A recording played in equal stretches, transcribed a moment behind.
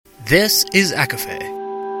This is Akafe.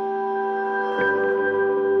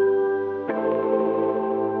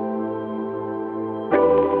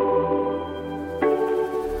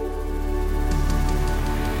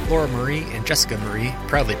 Laura Marie and Jessica Marie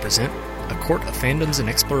proudly present A Court of Fandoms and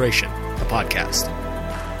Exploration, a podcast.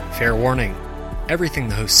 Fair warning, everything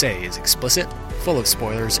the hosts say is explicit, full of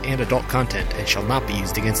spoilers and adult content, and shall not be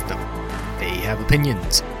used against them. They have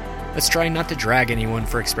opinions. Let's try not to drag anyone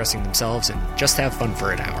for expressing themselves and just have fun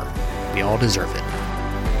for an hour. We all deserve it.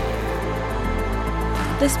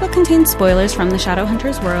 This book contains spoilers from the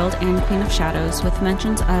Shadowhunters world and Queen of Shadows with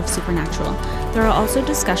mentions of supernatural. There are also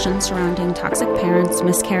discussions surrounding toxic parents,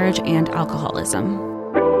 miscarriage, and alcoholism.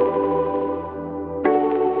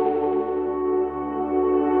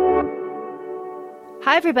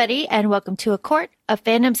 Hi, everybody, and welcome to A Court of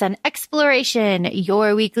Fandoms and Exploration,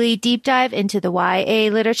 your weekly deep dive into the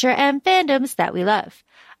YA literature and fandoms that we love.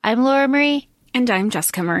 I'm Laura Marie. And I'm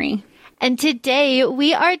Jessica Marie. And today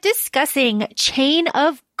we are discussing Chain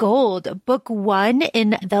of Gold, Book 1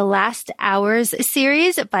 in the Last Hours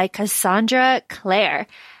series by Cassandra Clare.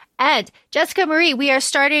 And Jessica Marie, we are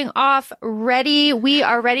starting off ready. We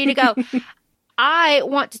are ready to go. I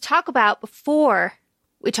want to talk about, before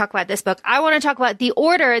we talk about this book, I want to talk about the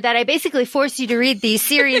order that I basically forced you to read these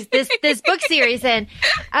series, this book series in.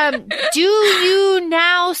 Do you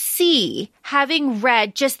now see, having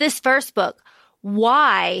read just this first book,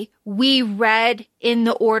 why we read in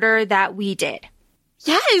the order that we did?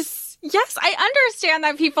 Yes, I understand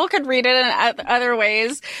that people could read it in other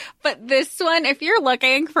ways, but this one, if you're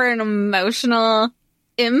looking for an emotional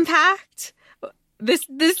impact, this,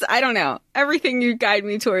 I don't know, everything you guide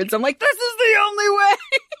me towards, I'm like, this is the only way.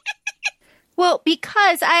 Well,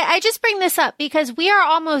 because I just bring this up because we are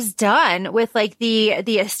almost done with like the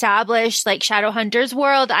established like Shadowhunters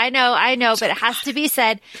world. I know, but it has to be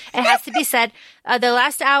said. The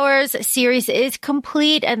Last Hours series is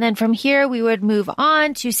complete. And then from here, we would move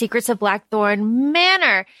on to Secrets of Blackthorn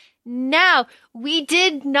Manor. Now, we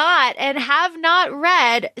did not and have not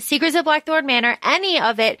read Secrets of Blackthorn Manor, any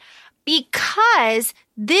of it, because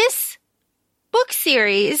this book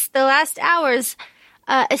series, The Last Hours,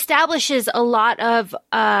 establishes a lot of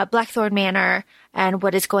Blackthorn Manor and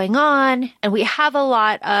what is going on, and we have a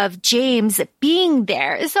lot of James being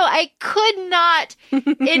there. So I could not,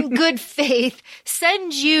 in good faith,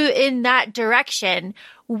 send you in that direction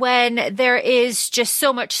when there is just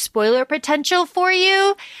so much spoiler potential for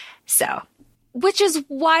you. So, which is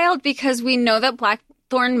wild because we know that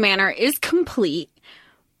Blackthorn Manor is complete,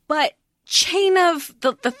 but Chain of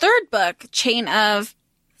the third book, Chain of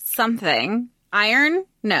something. Iron?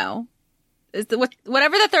 No.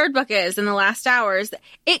 Whatever the third book is in the Last Hours,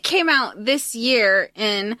 it came out this year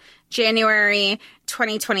in January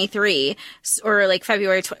 2023 or like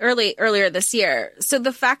February, earlier this year. So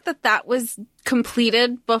the fact that that was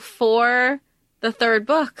completed before the third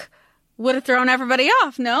book would have thrown everybody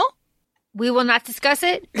off, no? We will not discuss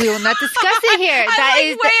it. We will not discuss it here. That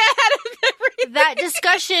is way ahead of everything. That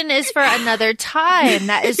discussion is for another time.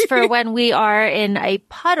 That is for when we are in a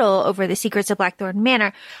puddle over the Secrets of Blackthorn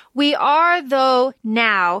Manor. We are, though,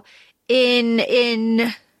 now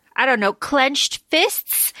in I don't know, clenched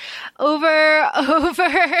fists over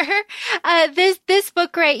this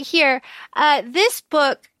book right here. This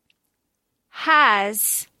book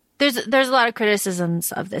has there's a lot of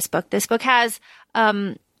criticisms of this book. This book has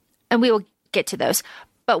and we will get to those.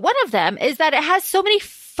 But one of them is that it has so many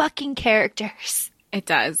fucking characters. It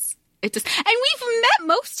does. And we've met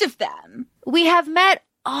most of them. We have met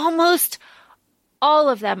almost all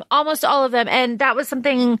of them. And that was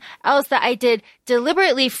something else that I did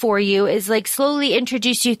deliberately for you, is like slowly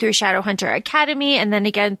introduce you through Shadowhunter Academy and then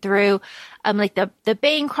again through like the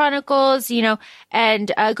Bane Chronicles,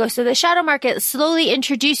 and Ghost of the Shadow Market, slowly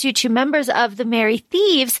introduce you to members of the Merry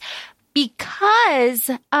Thieves. Because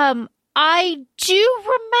I do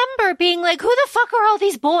remember being like, who the fuck are all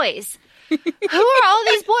these boys? Who are all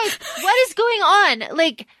these boys? What is going on?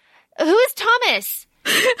 Like, who is Thomas?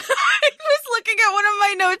 I was looking at one of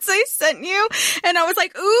my notes I sent you, and I was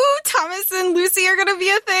like, ooh, Thomas and Lucy are going to be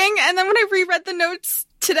a thing. And then when I reread the notes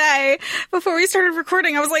today, before we started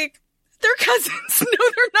recording, I was like, they're cousins.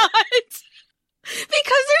 No, they're not.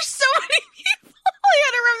 Because there's so many people. I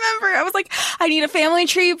had to remember. I was like, I need a family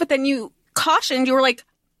tree, but then you cautioned. You were like,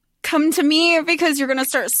 come to me because you're going to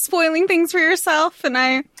start spoiling things for yourself.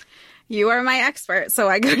 And you are my expert, so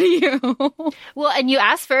I go to you. Well, and you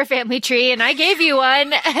asked for a family tree, and I gave you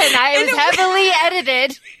one, and it was heavily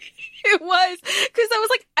edited. It was, because I was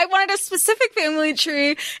like, I wanted a specific family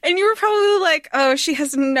tree, and you were probably like, oh, she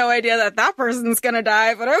has no idea that person's going to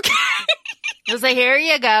die, but okay. I was like, here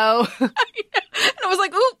you go. And I was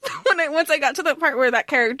like, oop, once I got to the part where that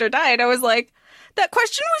character died, I was like, that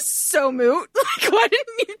question was so moot. Like, why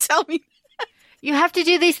didn't you tell me? You have to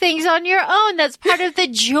do these things on your own. That's part of the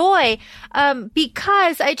joy.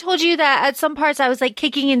 Because I told you that at some parts I was like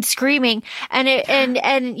kicking and screaming,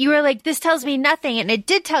 and you were like, this tells me nothing. And it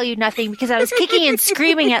did tell you nothing because I was kicking and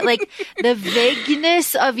screaming at like the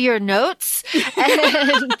vagueness of your notes.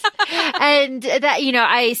 And that, you know,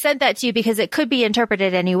 I sent that to you because it could be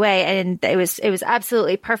interpreted anyway. And it was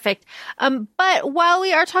absolutely perfect. But while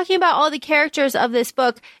we are talking about all the characters of this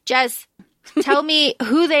book, Jess, tell me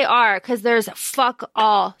who they are, because there's fuck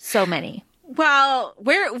all so many. Well,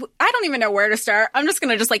 I don't even know where to start. I'm just going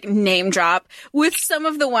to just like name drop with some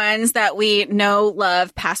of the ones that we know,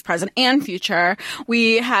 love, past, present, and future.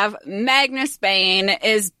 We have Magnus Bane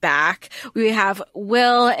is back. We have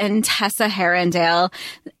Will and Tessa Herondale,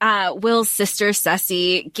 Will's sister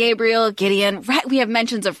Ceci, Gabriel, Gideon. We have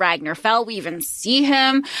mentions of Ragnar Fell. We even see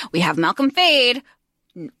him. We have Malcolm Fade.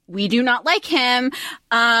 We do not like him.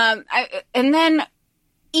 I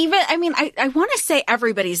want to say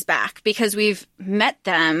everybody's back because we've met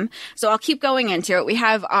them. So I'll keep going into it. We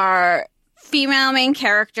have our female main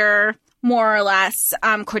character, more or less,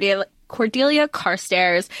 Cordelia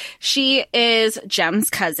Carstairs. She is Jem's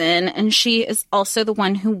cousin, and she is also the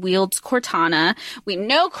one who wields Cortana. We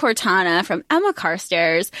know Cortana from Emma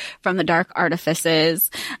Carstairs from The Dark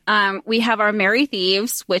Artifices. We have our Merry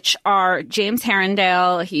Thieves, which are James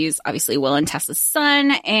Herondale. He's obviously Will and Tessa's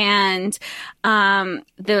son. And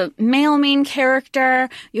the male main character,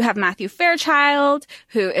 you have Matthew Fairchild,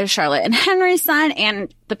 who is Charlotte and Henry's son,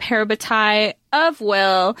 and the parabatai of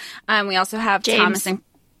Will. We also have James. Thomas and...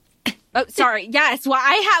 Oh, sorry. Yes. Well,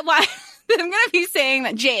 I'm going to be saying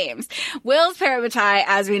that James. Will's parabatai,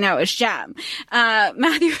 as we know, is Jem.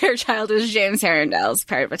 Matthew Fairchild is James Herondale's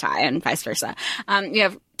parabatai, and vice versa. You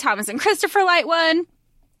have Thomas and Christopher Lightwood.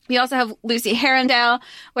 We also have Lucy Herondale,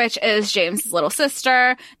 which is James's little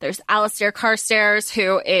sister. There's Alistair Carstairs,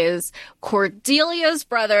 who is Cordelia's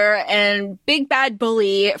brother and big bad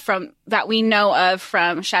bully that we know of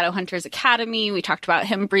from Shadowhunters Academy. We talked about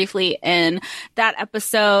him briefly in that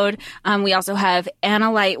episode. We also have Anna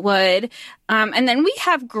Lightwood. And then we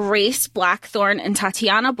have Grace Blackthorne and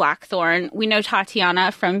Tatiana Blackthorne. We know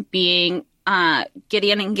Tatiana from being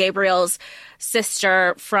Gideon and Gabriel's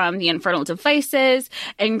sister from the Infernal Devices,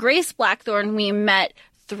 and Grace Blackthorne we met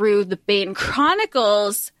through the Bane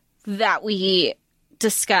Chronicles that we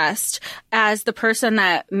discussed as the person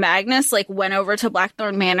that Magnus like went over to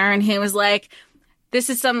Blackthorne Manor, and he was like, this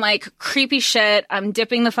is some like creepy shit. I'm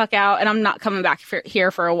dipping the fuck out and I'm not coming back here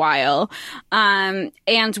for a while. And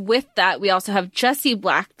with that, we also have Jesse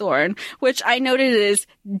Blackthorne, which I noted is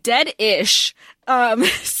dead-ish,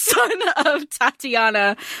 son of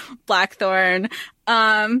Tatiana Blackthorne.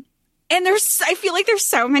 And I feel like there's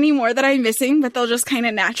so many more that I'm missing, but they'll just kind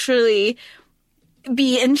of naturally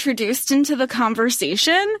be introduced into the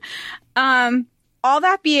conversation. All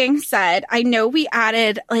that being said, I know we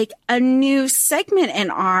added like a new segment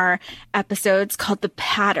in our episodes called The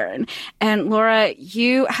Pattern. And Laura,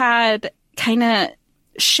 you had kind of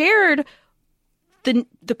shared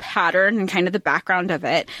the pattern and kind of the background of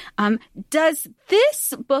it. Does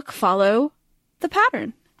this book follow the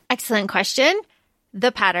pattern? Excellent question.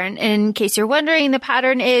 The pattern, in case you're wondering, the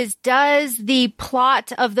pattern is, does the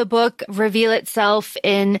plot of the book reveal itself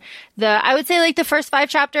in I would say like the first 5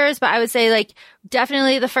 chapters, but I would say like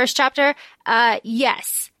definitely the first chapter?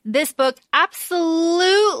 Yes. This book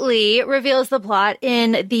absolutely reveals the plot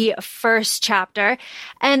in the first chapter.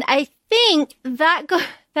 And I think that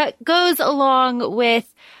goes along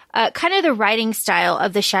with kind of the writing style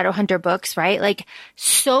of the Shadowhunter books, right? Like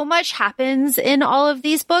so much happens in all of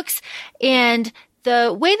these books, and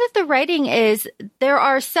the way that the writing is, there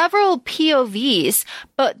are several POVs,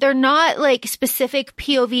 but they're not like specific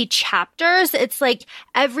POV chapters. It's like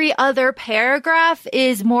every other paragraph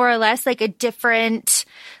is more or less like a different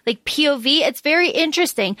like POV. It's very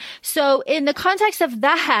interesting. So in the context of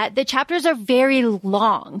that, the chapters are very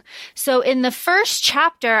long. So in the first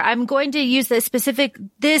chapter, I'm going to use this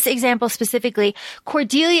example specifically.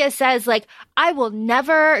 Cordelia says like, I will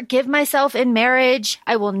never give myself in marriage.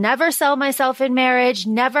 I will never sell myself in marriage.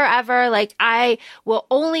 Never ever. Like I will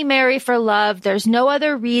only marry for love. There's no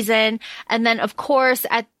other reason. And then of course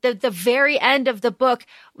at the very end of the book,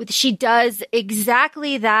 she does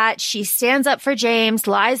exactly that. She stands up for James,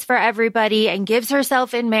 lies for everybody, and gives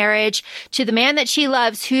herself in marriage to the man that she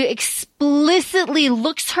loves, who explicitly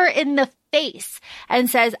looks her in the face and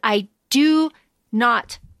says, I do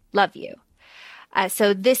not love you. So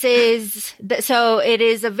it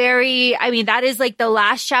is a very, I mean, that is like the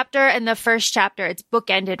last chapter and the first chapter. It's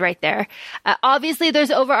bookended right there. Obviously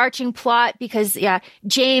there's overarching plot because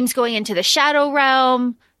James going into the shadow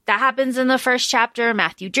realm, that happens in the first chapter.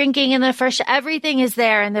 Matthew drinking in the first, everything is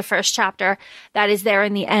there in the first chapter. That is there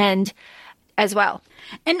in the end as well.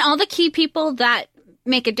 And all the key people that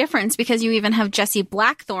make a difference, because you even have Jesse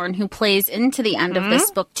Blackthorne who plays into the end of this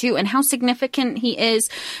book too, and how significant he is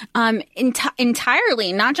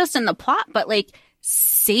entirely, not just in the plot, but like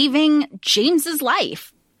saving James's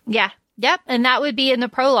life. Yeah. Yep. And that would be in the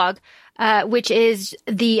prologue, which is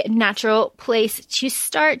the natural place to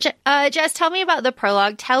start. Jess, tell me about the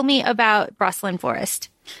prologue. Tell me about Broslyn Forest.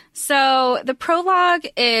 So the prologue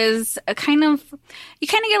is you kind of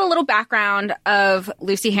get a little background of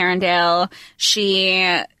Lucy Herondale.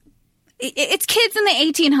 It's kids in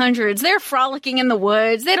the 1800s. They're frolicking in the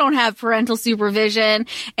woods. They don't have parental supervision.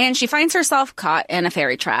 And she finds herself caught in a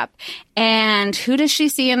fairy trap. And who does she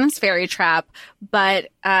see in this fairy trap but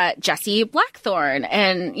Jesse Blackthorne?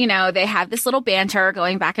 And, you know, they have this little banter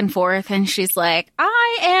going back and forth. And she's like,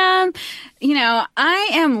 I am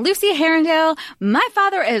Lucy Herondale. My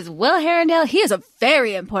father is Will Herondale. He is a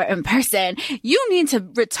very important person. You need to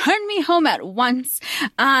return me home at once.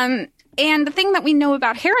 And the thing that we know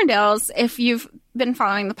about Herondales, if you've been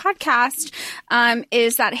following the podcast,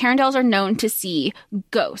 is that Herondales are known to see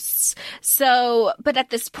ghosts. So, but at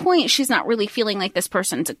this point, she's not really feeling like this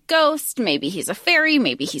person's a ghost. Maybe he's a fairy.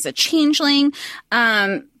 Maybe he's a changeling.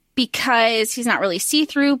 Because he's not really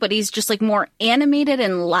see-through, but he's just like more animated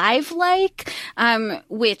and live-like,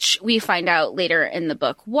 which we find out later in the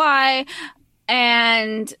book why.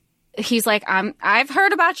 And he's like, I've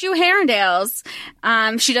heard about you, Herondales.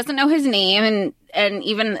 She doesn't know his name, and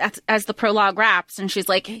even as the prologue wraps, and she's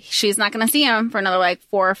like, she's not going to see him for another like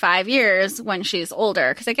 4 or 5 years when she's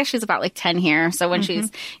older, because I guess she's about like 10 here. So when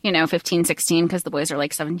she's 15, 16, because the boys are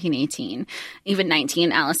like 17, 18, even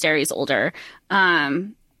 19. Alistair's older.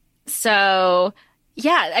 So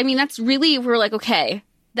yeah, I mean, that's really, we're like, okay,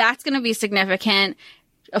 that's going to be significant.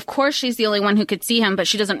 Of course, she's the only one who could see him, but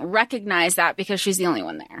she doesn't recognize that because she's the only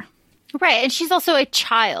one there. Right. And she's also a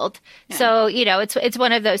child. Yeah. So, you know, it's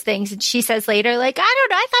one of those things. And she says later, like, I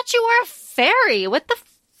don't know, I thought you were a fairy. What the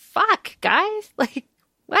fuck, guys? Like,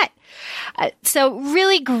 what? So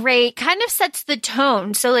really great. Kind of sets the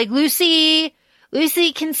tone. So like Lucy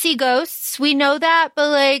can see ghosts. We know that, but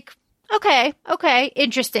like, okay.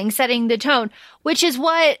 Interesting. Setting the tone, which is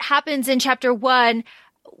what happens in chapter 1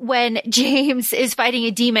 when James is fighting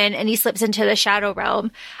a demon and he slips into the shadow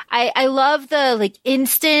realm. I love the like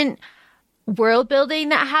instant world building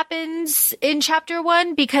that happens in chapter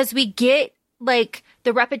 1, because we get like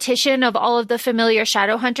the repetition of all of the familiar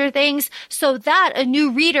Shadowhunter things, so that a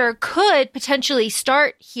new reader could potentially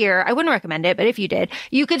start here. I wouldn't recommend it, but if you did,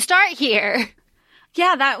 you could start here.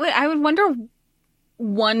 Yeah, I would wonder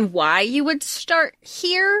why you would start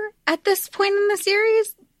here at this point in the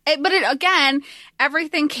series. But again,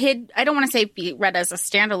 everything I don't want to say be read as a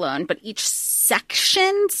standalone, but each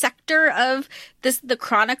sector of the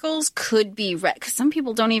Chronicles could be read, because some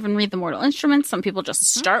people don't even read the Mortal Instruments. Some people just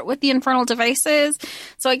start with the Infernal Devices.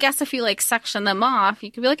 So I guess if you like section them off, you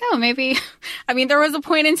could be like, oh, maybe, I mean, there was a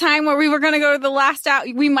point in time where we were going to go to the last hour.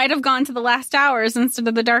 We might have gone to the last hours instead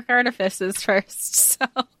of the Dark Artifices first. So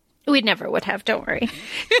we never would have. Don't worry.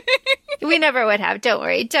 We never would have. Don't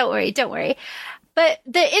worry. But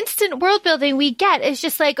the instant world building we get is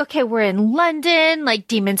just like, okay, we're in London, like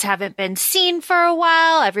demons haven't been seen for a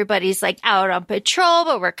while. Everybody's like out on patrol,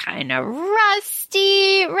 but we're kind of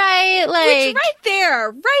rusty, right? Like right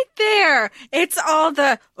there. It's all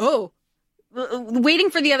waiting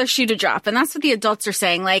for the other shoe to drop. And that's what the adults are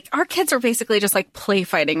saying. Like, our kids are basically just like play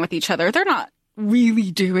fighting with each other. They're not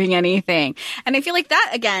really doing anything. And I feel like that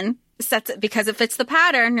again sets it, because it fits the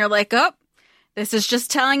pattern. You're like, oh, this is just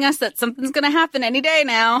telling us that something's going to happen any day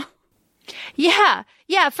now. Yeah,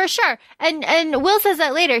 for sure. And Will says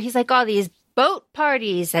that later. He's like, all these boat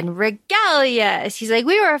parties and regalias. He's like,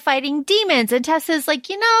 we were fighting demons. And Tessa's like,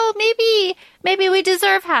 you know, maybe we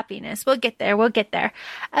deserve happiness. We'll get there.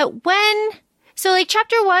 So like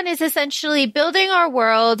chapter 1 is essentially building our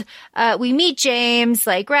world. We meet James,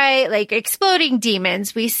 like exploding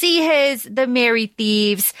demons. We see the merry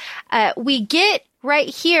thieves. We get right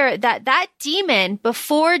here that demon,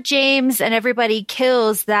 before James and everybody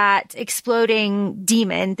kills that exploding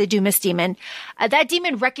demon, the Dumas demon, that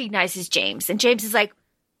demon recognizes James. And James is like,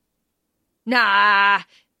 nah,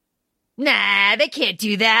 they can't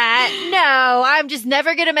do that. No, I'm just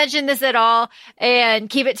never going to mention this at all and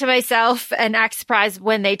keep it to myself and act surprised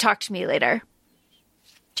when they talk to me later.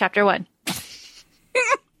 Chapter 1.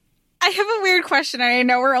 I have a weird question. I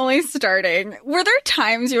know we're only starting. Were there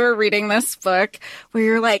times you were reading this book where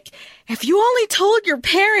you're like, if you only told your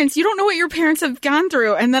parents, you don't know what your parents have gone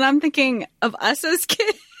through? And then I'm thinking of us as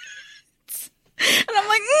kids. And I'm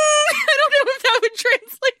like, I don't know if that would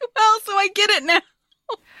translate well, so I get it now.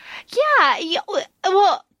 Yeah.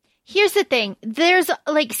 Well, here's the thing. There's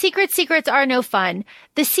like secrets are no fun.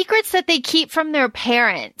 The secrets that they keep from their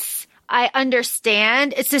parents, I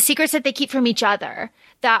understand. It's the secrets that they keep from each other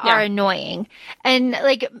that are annoying. And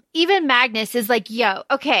like, even Magnus is like, yo,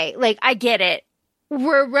 okay, like, I get it.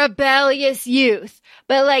 We're rebellious youth.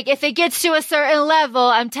 But like, if it gets to a certain level,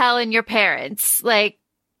 I'm telling your parents, like,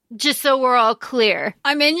 just so we're all clear.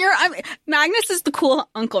 Magnus is the cool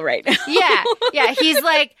uncle right now. Yeah. He's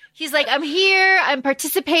like, I'm here, I'm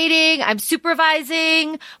participating, I'm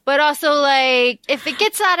supervising, but also like, if it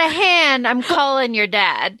gets out of hand, I'm calling your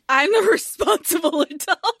dad. I'm the responsible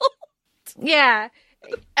adult. Yeah.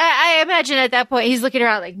 I imagine at that point, he's looking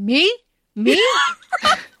around like, me? Probably.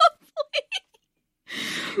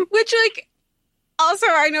 Which, like, also,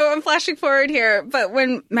 I know I'm flashing forward here, but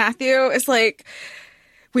when Matthew is like,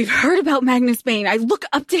 we've heard about Magnus Bane. I look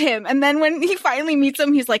up to him. And then when he finally meets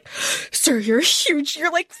him, he's like, sir, you're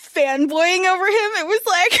like fanboying over him. It was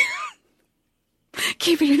like,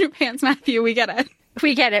 keep it in your pants, Matthew. We get it. But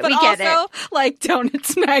we get it. Like, don't,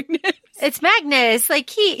 it's Magnus. It's Magnus. Like,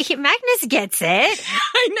 he Magnus gets it.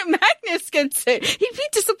 I know, Magnus gets it. He'd be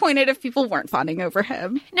disappointed if people weren't fawning over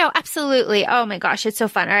him. No, absolutely. Oh my gosh, it's so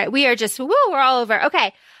fun. All right, we are just, we're all over.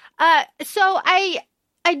 Okay. So I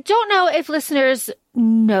don't know if listeners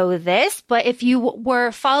know this, but if you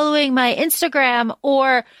were following my Instagram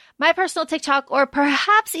or my personal TikTok or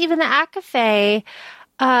perhaps even the ACAFE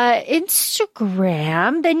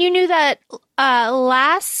Instagram, then you knew that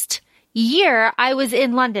last year I was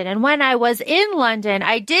in London. And when I was in London,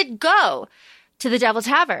 I did go to the Devil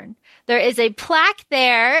Tavern. There is a plaque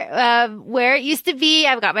there where it used to be.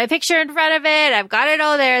 I've got my picture in front of it. I've got it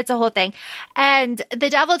all there. It's a whole thing. And the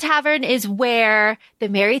Devil Tavern is where the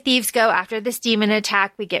Merry Thieves go after this demon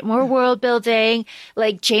attack. We get more world building.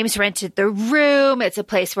 Like, James rented the room. It's a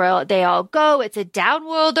place where they all go. It's a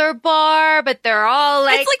downworlder bar, but they're all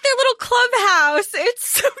like... It's like their little clubhouse. It's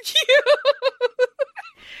so cute.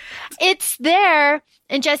 It's there.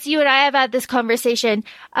 And Jess, you and I have had this conversation.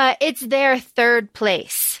 It's their third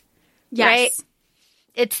place. Yes. Right?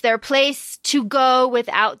 It's their place to go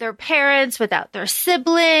without their parents, without their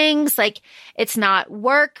siblings. Like, it's not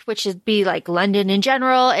work, which would be like London in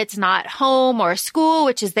general. It's not home or school,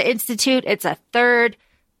 which is the Institute. It's a third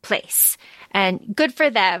place. And good for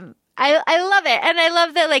them. I love it. And I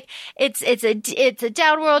love that, like, it's a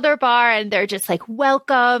downworlder bar and they're just like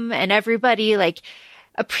welcome and everybody like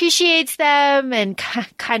appreciates them and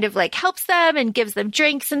kind of like helps them and gives them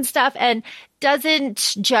drinks and stuff and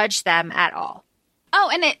doesn't judge them at all.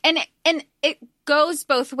 Oh, and it goes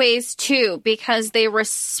both ways too, because they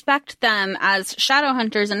respect them as shadow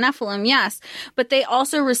hunters and Nephilim, yes, but they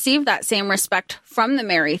also receive that same respect from the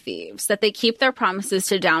Merry Thieves, that they keep their promises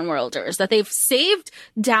to downworlders, that they've saved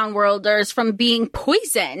downworlders from being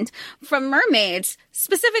poisoned from mermaids,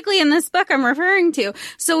 specifically in this book I'm referring to.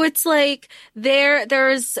 So it's like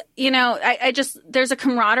there's, you know, there's a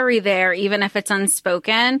camaraderie there, even if it's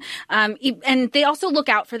unspoken. And they also look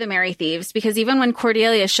out for the Merry Thieves, because even when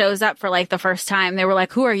Cordelia shows up for like the first time, they were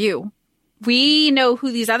like, who are you? We know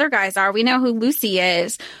who these other guys are. We know who Lucy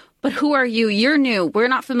is, but who are you? You're new. We're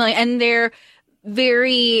not familiar. And they're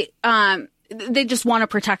very, they just want to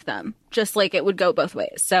protect them, just like it would go both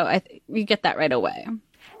ways. So you get that right away.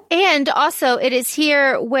 And also, it is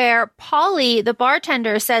here where Polly, the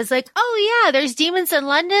bartender, says, like, oh, yeah, there's demons in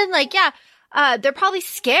London. Like, yeah, they're probably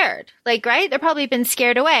scared. Like, right? They're probably been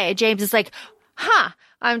scared away. James is like,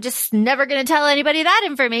 I'm just never going to tell anybody that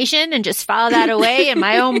information and just file that away in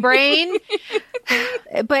my own brain.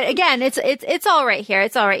 But again, it's all right here.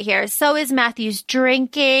 It's all right here. So is Matthew's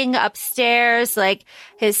drinking upstairs, like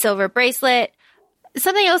his silver bracelet.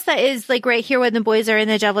 Something else that is like right here when the boys are in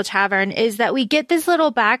the Devil Tavern is that we get this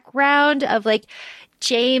little background of like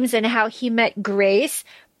James and how he met Grace,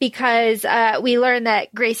 because we learn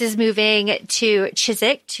that Grace is moving to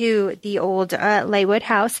Chiswick, to the old Leywood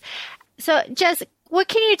house. So Jess, what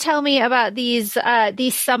can you tell me about these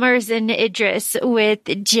summers in Idris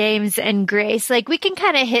with James and Grace? Like, we can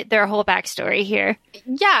kind of hit their whole backstory here.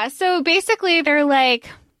 Yeah. So basically they're like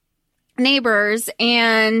neighbors,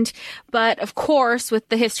 but of course, with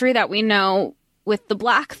the history that we know with the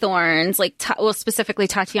Blackthorns, like, specifically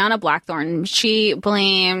Tatiana Blackthorn, she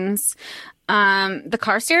blames the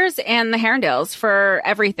Carstairs and the Herondales for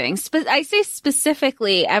everything. I say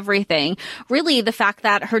specifically everything. Really, the fact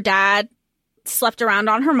that her dad slept around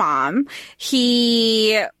on her mom.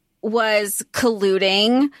 He was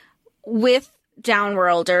colluding with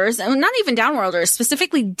downworlders, and not even downworlders,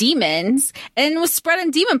 specifically demons, and was spreading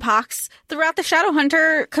demon pox throughout the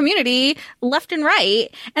Shadowhunter community left and right.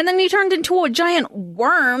 And then he turned into a giant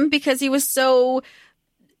worm because he was so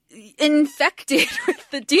infected with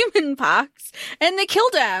the demon pox, and they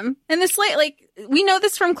killed him. And this, like, we know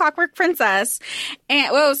this from Clockwork Princess,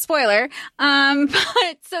 and spoiler.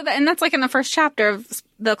 But and that's like in the first chapter of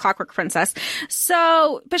the Clockwork Princess.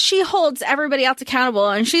 So, but she holds everybody else accountable,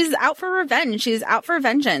 and she's out for revenge. She's out for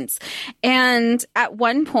vengeance. And at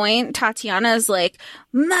one point, Tatiana is like,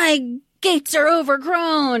 "My gates are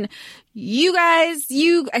overgrown. You guys,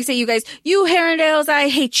 you Herondales, I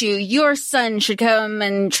hate you. Your son should come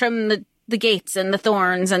and trim the gates and the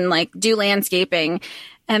thorns and like do landscaping."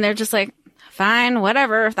 And they're just like, "Fine,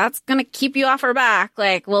 whatever. If that's going to keep you off our back,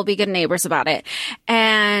 like, we'll be good neighbors about it."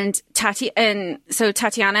 And so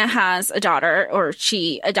Tatiana has a daughter, or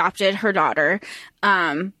she adopted her daughter,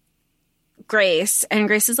 Grace. And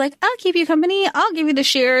Grace is like, "I'll keep you company. I'll give you the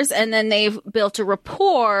shears." And then they've built a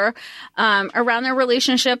rapport around their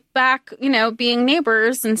relationship back, being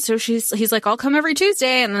neighbors. And so he's like, "I'll come every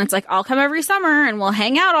Tuesday." And then it's like, "I'll come every summer, and we'll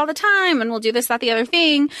hang out all the time, and we'll do this, that, the other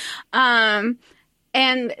thing."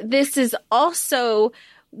 And this is also,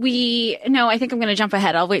 I think I'm going to jump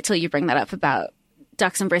ahead. I'll wait till you bring that up about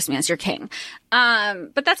ducks embrace me as your king.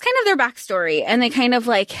 But that's kind of their backstory. And they kind of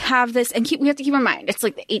like have this, and we have to keep in mind, it's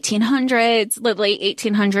like the 1800s, the late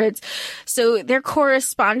 1800s. So their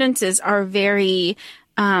correspondences are very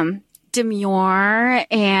demure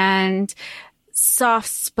and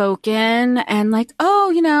soft-spoken, and like, "Oh,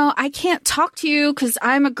 I can't talk to you because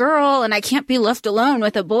I'm a girl and I can't be left alone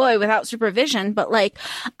with a boy without supervision, but like,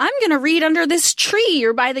 I'm going to read under this tree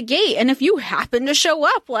or by the gate. And if you happen to show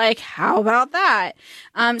up, like, how about that?"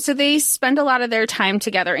 So they spend a lot of their time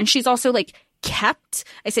together. And she's also like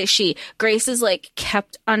Grace is like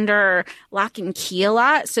kept under lock and key a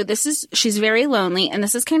lot. So she's very lonely. And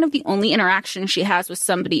this is kind of the only interaction she has with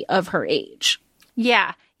somebody of her age.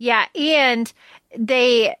 Yeah. Yeah. And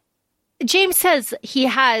James says he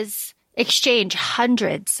has exchanged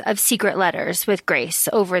hundreds of secret letters with Grace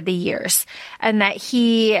over the years, and that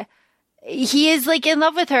he is like in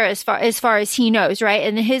love with her as far as he knows, right?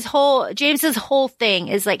 And James's whole thing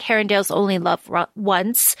is like, Herondale's only loved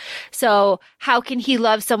once. So how can he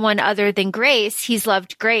love someone other than Grace? He's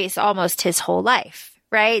loved Grace almost his whole life,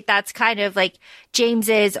 right? That's kind of like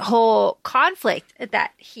James's whole conflict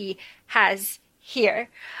that he has here.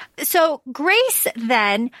 So Grace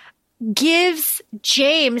then gives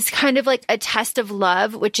James kind of like a test of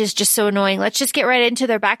love, which is just so annoying. Let's just get right into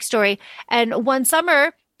their backstory. And one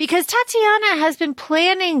summer, because Tatiana has been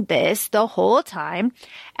planning this the whole time,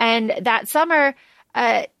 and that summer,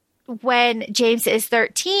 when James is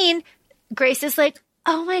 13, Grace is like,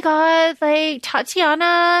 "Oh my God, like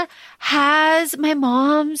Tatiana has my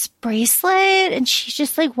mom's bracelet and she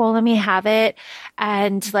just like won't let me have it.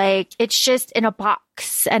 And like, it's just in a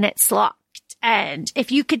box and it's locked. And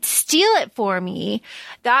if you could steal it for me,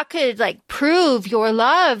 that could like prove your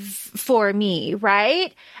love for me,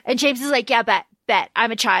 right?" And James is like, "Yeah, bet.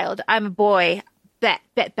 I'm a child. I'm a boy. Bet.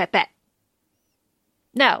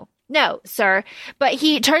 No, sir." But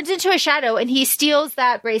he turns into a shadow and he steals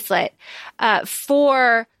that bracelet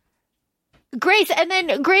for Grace. And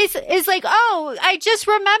then Grace is like, "Oh, I just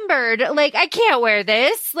remembered. Like, I can't wear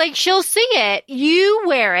this. Like, she'll see it. You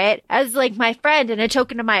wear it as like my friend and a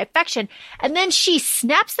token of my affection." And then she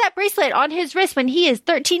snaps that bracelet on his wrist when he is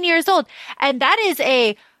 13 years old. And that is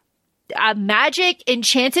a magic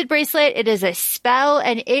enchanted bracelet. It is a spell,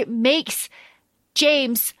 and it makes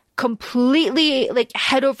James completely like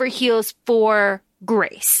head over heels for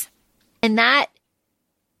Grace. And that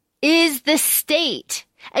is the state.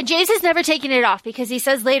 And James has never taken it off, because he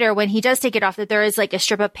says later when he does take it off that there is like a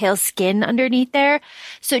strip of pale skin underneath there.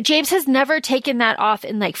 So James has never taken that off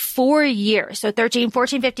in like 4 years. So 13,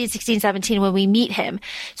 14, 15, 16, 17 when we meet him.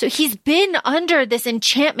 So he's been under this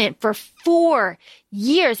enchantment for 4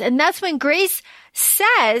 years. And that's when Grace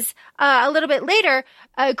says a little bit later,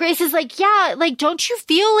 Grace is like, "Yeah, like, don't you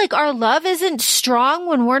feel like our love isn't strong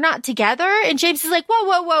when we're not together?" And James is like,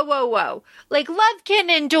 whoa. Like, love can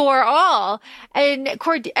endure all. And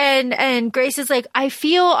Grace is like, "I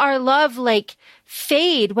feel our love like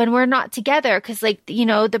fade when we're not together. Cause like,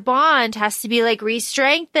 the bond has to be like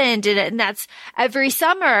re-strengthened. And that's every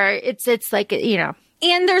summer. It's like,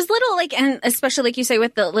 And there's little, like, and especially like you say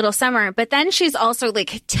with the little Summer, but then she's also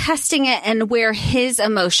like testing it and where his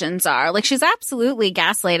emotions are. Like she's absolutely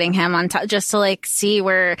gaslighting him on just to like see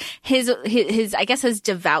where his, I guess his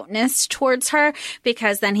devoutness towards her,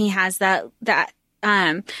 because then he has the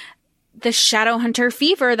Shadowhunter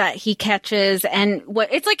fever that he catches, and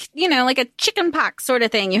what it's like, you know, like a chicken pox sort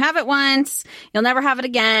of thing. You have it once, you'll never have it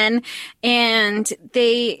again. And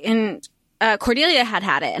Cordelia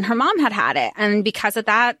had it, and her mom had it. And because of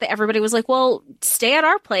that, everybody was like, well, stay at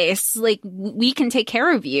our place. Like, we can take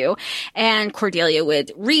care of you. And Cordelia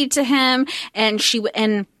would read to him, and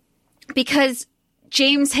because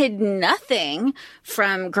James hid nothing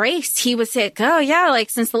from Grace, he would say, oh yeah, like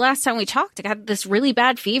since the last time we talked, I got this really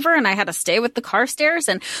bad fever and I had to stay with the Carstairs,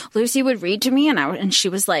 and Lucy would read to me, and she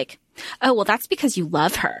was like, oh, well, that's because you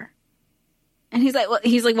love her. And he's like,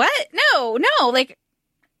 what? No, like,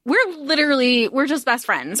 we're just best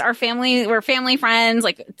friends. We're family friends.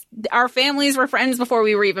 Like, our families were friends before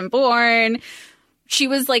we were even born. She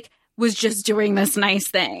was just doing this nice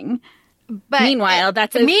thing. But meanwhile,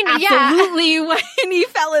 that's absolutely when he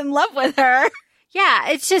fell in love with her. Yeah,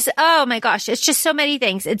 it's just, oh my gosh, it's just so many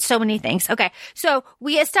things. It's so many things. Okay, so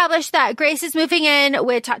we established that Grace is moving in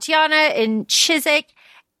with Tatiana in Chiswick,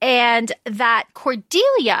 and that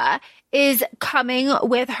Cordelia is coming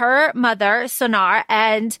with her mother, Sonar,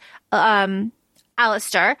 and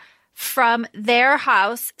Alistair from their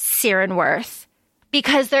house, Cirenworth,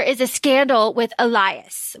 because there is a scandal with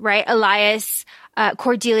Elias, right? Elias,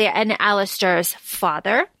 Cordelia, and Alistair's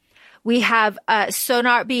father. We have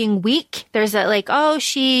Sonar being weak. There's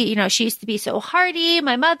she used to be so hardy,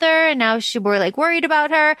 my mother, and now we're worried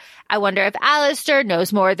about her. I wonder if Alistair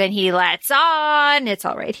knows more than he lets on. It's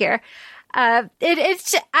all right here. I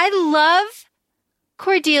love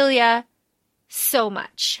Cordelia so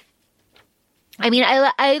much. I mean,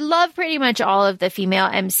 I love pretty much all of the female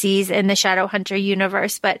MCs in the Shadowhunter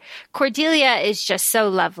universe, but Cordelia is just so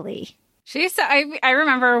lovely. I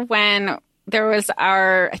remember when there was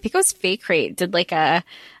I think it was Fake Crate did a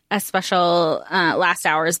special Last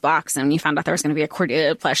Hours box, and you found out there was going to be a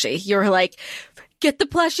Cordelia plushie. You were like, get the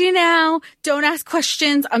plushie now. Don't ask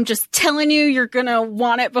questions. I'm just telling you, you're going to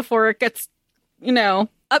want it before it gets,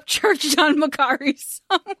 upcharged on Makari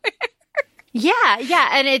somewhere. Yeah.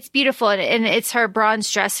 And it's beautiful. And it's her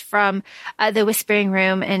bronze dress from the Whispering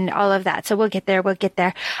Room and all of that. So we'll get there.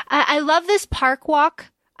 I love this park walk.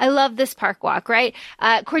 Right?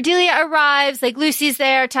 Cordelia arrives, Lucy's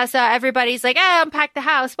there, Tessa, everybody's unpack the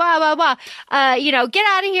house, blah, blah, blah. Get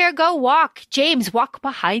out of here, go walk. James, walk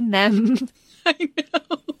behind them. I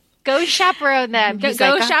know. Go chaperone them.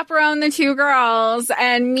 Go chaperone the two girls.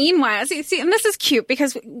 And meanwhile, see, and this is cute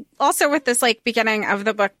because also with this beginning of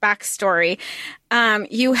the book backstory,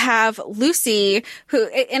 you have Lucy who,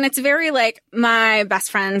 and it's very my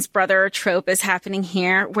best friend's brother trope is happening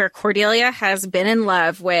here, where Cordelia has been in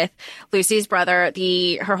love with Lucy's brother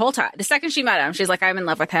her whole time. The second she met him, she's like, I'm in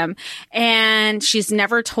love with him. And she's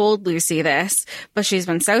never told Lucy this, but she's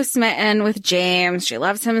been so smitten with James. She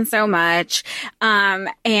loves him so much.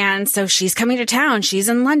 And so she's coming to town. She's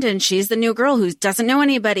in London. She's the new girl who doesn't know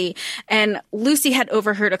anybody. And Lucy had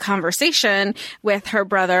overheard a conversation with her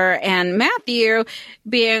brother and Matthew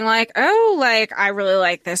being I really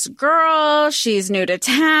like this girl. She's new to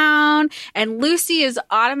town. And Lucy is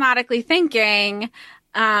automatically thinking,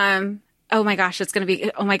 oh my gosh,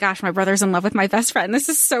 my brother's in love with my best friend. This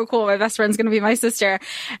is so cool. My best friend's going to be my sister.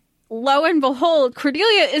 Lo and behold,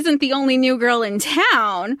 Cordelia isn't the only new girl in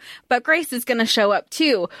town, but Grace is going to show up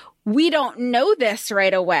too. We don't know this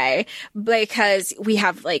right away because we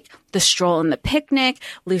have the stroll and the picnic.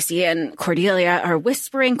 Lucy and Cordelia are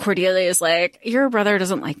whispering. Cordelia is like, your brother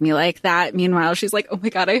doesn't like me like that. Meanwhile, she's like, oh my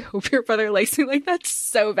God, I hope your brother likes me like that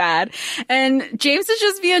so bad. And James is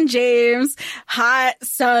just being James, hot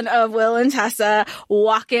son of Will and Tessa,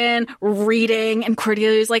 walking, reading. And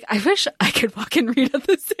Cordelia's like, I wish I could walk and read at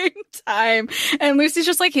the same time. And Lucy's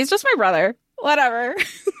just like, he's just my brother. Whatever.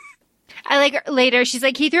 I like her later. She's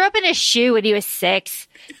like, he threw up in his shoe when he was 6.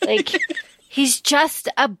 He's just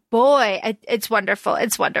a boy. It's wonderful.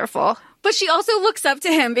 It's wonderful. But she also looks up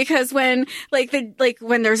to him because when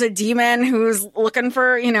when there's a demon who's looking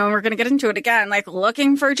for, and we're going to get into it again,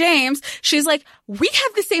 looking for James, she's like, we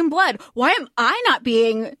have the same blood. Why am I not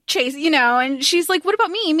being chased? And she's like, what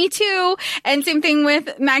about me? Me too. And same thing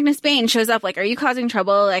with Magnus Bane shows up are you causing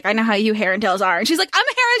trouble? I know how you Herondales are. And she's like, I'm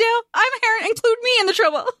a Herondale. Include me in the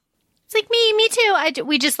trouble. It's like, me too.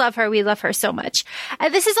 We just love her. We love her so much.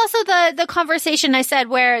 This is also the conversation I said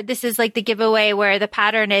where this is like the giveaway where the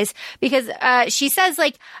pattern is, because she says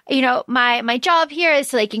like, you know, my job here is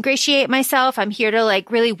to like ingratiate myself. I'm here to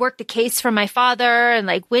like really work the case for my father and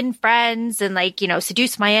like win friends and like, you know,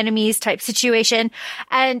 seduce my enemies type situation.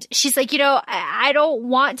 And she's like, you know, I don't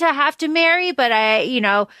want to have to marry, but you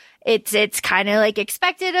know, it's kind of like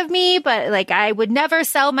expected of me, but like I would never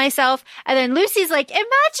sell myself. And then Lucy's like, imagine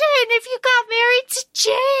if you got married to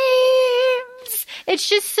James. It's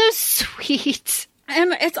just so sweet.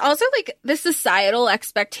 And it's also like the societal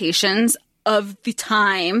expectations of the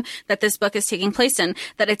time that this book is taking place in,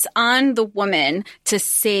 that it's on the woman to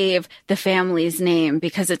save the family's name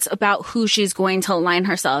because it's about who she's going to align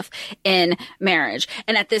herself in marriage.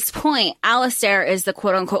 And at this point, Alistair is the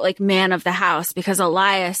quote unquote like man of the house because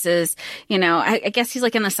Elias is, you know, I guess he's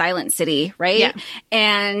like in the Silent City, right? Yeah.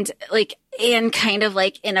 And like, and kind of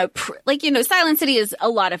like in a, like, you know, Silent City is a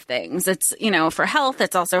lot of things. It's, you know, for health.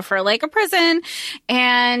 It's also for like a prison.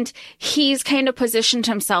 And he's kind of positioned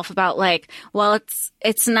himself about like, well,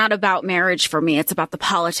 it's not about marriage for me. It's about the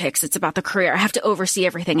politics. It's about the career. I have to oversee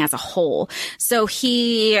everything as a whole. So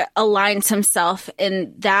he aligns himself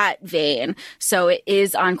in that vein. So it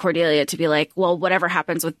is on Cordelia to be like, well, whatever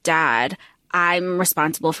happens with Dad, I'm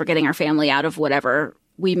responsible for getting our family out of whatever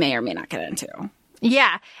we may or may not get into.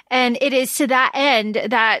 Yeah. And it is to that end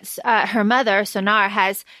that her mother, Sonar,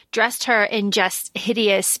 has dressed her in just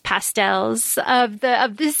hideous pastels of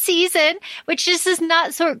the season, which just does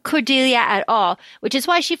not sort Cordelia at all, which is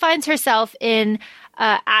why she finds herself in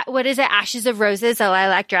what is it? Ashes of Roses, a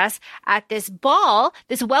lilac dress at this ball,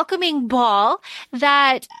 this welcoming ball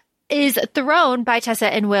that is thrown by Tessa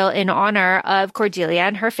and Will in honor of Cordelia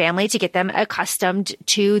and her family to get them accustomed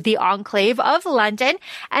to the enclave of London.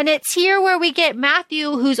 And it's here where we get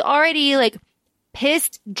Matthew, who's already like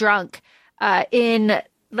pissed drunk, in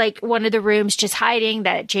like one of the rooms just hiding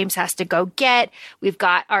that James has to go get. We've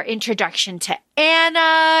got our introduction to Anna,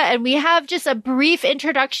 and we have just a brief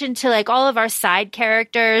introduction to like all of our side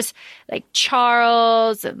characters, like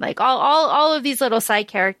Charles and like all of these little side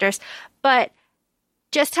characters. But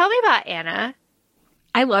just tell me about Anna.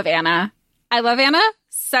 I love Anna. I love Anna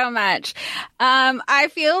so much. I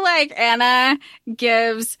feel like Anna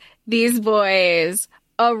gives these boys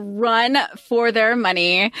a run for their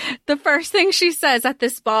money. The first thing she says at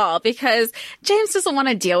this ball, because James doesn't want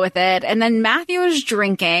to deal with it. And then Matthew is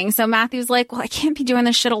drinking. So Matthew's like, well, I can't be doing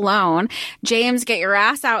this shit alone. James, get your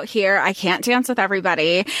ass out here. I can't dance with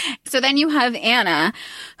everybody. So then you have Anna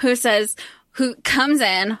who comes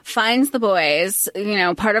in, finds the boys, you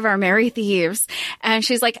know, part of our merry thieves. And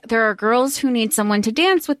she's like, there are girls who need someone to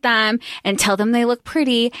dance with them and tell them they look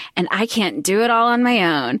pretty. And I can't do it all on my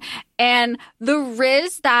own. And the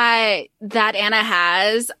riz that Anna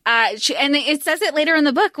has, and it says it later in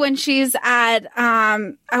the book when she's at,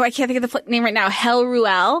 I can't think of the name right now, Hell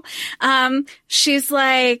Ruel. She's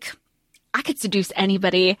like, I could seduce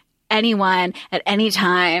anybody, anyone at any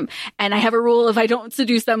time. And I have a rule if I don't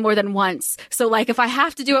seduce them more than once. So like if I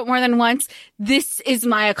have to do it more than once, this is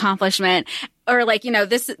my accomplishment. Or like, you know,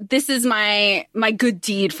 this is my good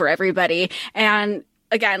deed for everybody. And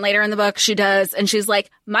again, later in the book, she does. And she's like,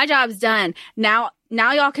 my job's done. Now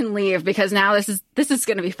y'all can leave because now this is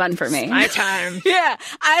going to be fun for me. It's my time. Yeah.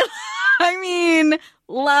 I mean,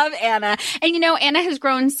 love Anna. And you know, Anna has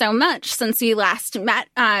grown so much since we last met.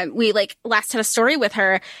 We last had a story with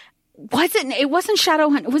her. It wasn't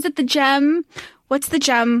Shadowhunt. Was it the Gem? What's the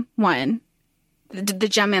Gem one? The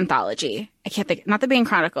Gem anthology. I can't think. Not the Bane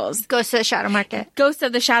Chronicles. Ghost of the Shadow Market. Ghost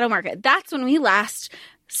of the Shadow Market. That's when we last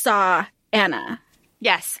saw Anna.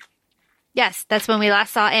 Yes. Yes, that's when we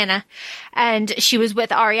last saw Anna. And she was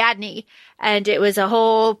with Ariadne. And it was a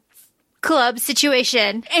whole club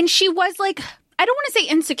situation. And she was like, I don't want to say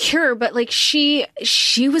insecure, but like she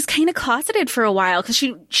was kind of closeted for a while because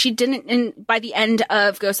she didn't, and by the end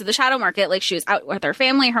of Ghost of the Shadow Market, like she was out with her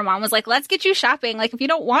family. Her mom was like, let's get you shopping. Like if you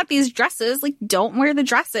don't want these dresses, like don't wear the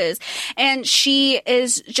dresses. And she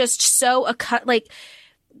is just so like,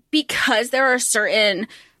 because there are certain,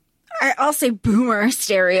 I'll say boomer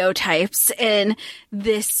stereotypes in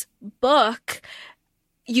this book.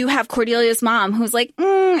 You have Cordelia's mom who's like,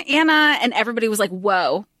 Anna, and everybody was like,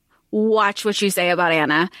 whoa. Watch what you say about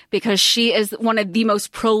Anna, because she is one of the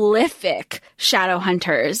most prolific shadow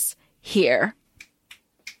hunters here.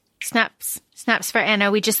 Snaps for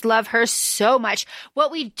Anna. We just love her so much. What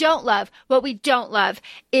we don't love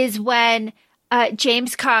is when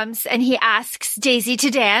James comes and he asks Daisy to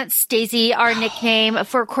dance. Daisy, our nickname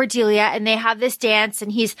for Cordelia, and they have this dance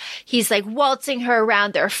and he's like waltzing her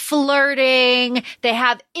around. They're flirting. They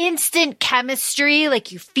have instant chemistry.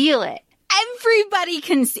 Like you feel it. Everybody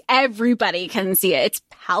can see it. It's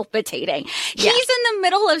palpitating. Yeah. He's in the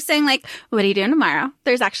middle of saying like, what are you doing tomorrow?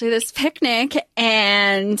 There's actually this picnic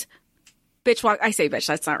and I say bitch,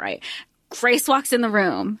 that's not right. Grace walks in the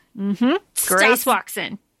room. Mm-hmm. Grace walks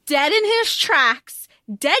in. Dead in his tracks,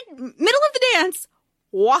 middle of the dance,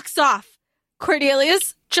 walks off.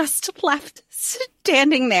 Cordelia's just left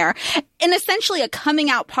standing there in essentially a coming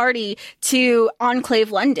out party to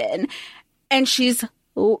Enclave London. And she's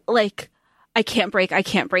like, I can't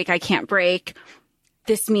break.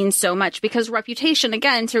 This means so much because reputation,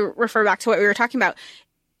 again, to refer back to what we were talking about,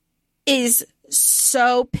 is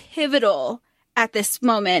so pivotal at this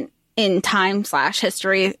moment in time /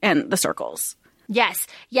 history and the circles.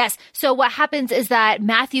 Yes. So what happens is that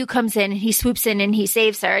Matthew comes in and he swoops in and he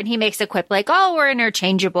saves her and he makes a quip like, oh, we're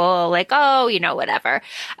interchangeable. Like, oh, whatever.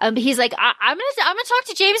 But he's like, I'm going to talk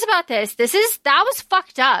to James about this. That was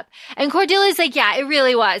fucked up. And Cordelia's like, yeah, it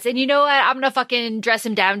really was. And you know what? I'm going to fucking dress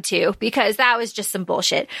him down too, because that was just some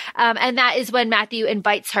bullshit. And that is when Matthew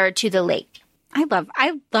invites her to the lake. I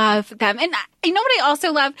love them. And you know what I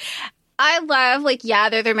also love? I love, like, yeah,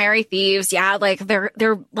 they're the merry thieves. Yeah, like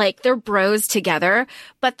they're bros together,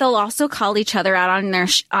 but they'll also call each other out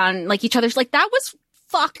on each other's, like, that was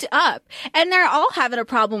fucked up. And they're all having a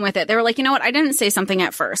problem with it. They were like, you know what? I didn't say something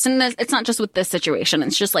at first. And it's not just with this situation.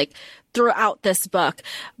 It's just like throughout this book,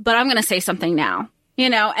 but I'm going to say something now,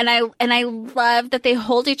 and I love that they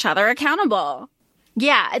hold each other accountable.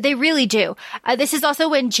 Yeah, they really do. This is also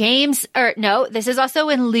when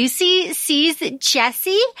Lucy sees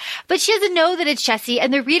Jesse, but she doesn't know that it's Jesse,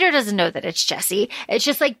 and the reader doesn't know that it's Jesse. It's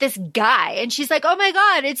just like this guy, and she's like, oh my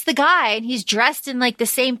God, it's the guy, and he's dressed in like the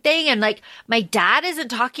same thing, and like my dad isn't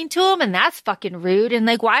talking to him, and that's fucking rude, and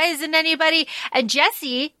like, why isn't anybody? And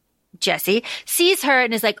Jesse sees her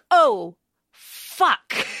and is like, oh,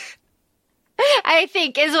 fuck, I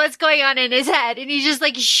think is what's going on in his head, and he's just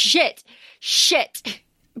like, shit.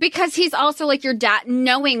 Because he's also like, your dad,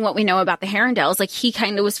 knowing what we know about the Herondales, like he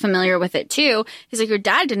kind of was familiar with it too. He's like, your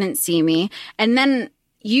dad didn't see me. And then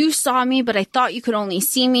you saw me, but I thought you could only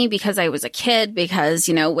see me because I was a kid, because,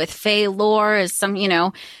 with Fae lore is some,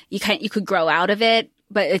 you could grow out of it,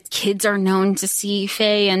 but kids are known to see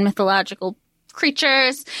Fae and mythological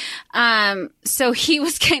creatures. So he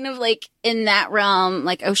was kind of like in that realm,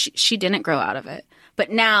 like, oh, she didn't grow out of it. But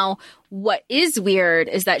now what is weird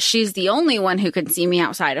is that she's the only one who can see me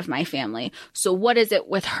outside of my family. So what is it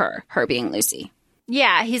with her being Lucy?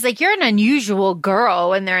 Yeah, he's like, you're an unusual girl,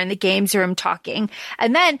 when they're in the games room talking.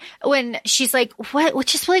 And then when she's like, what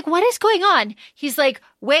is going on? He's like,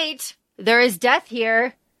 wait, there is death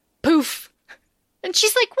here. Poof. And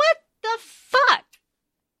she's like, what the fuck?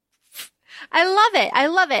 I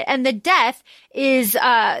love it. And the death is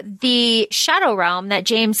the shadow realm that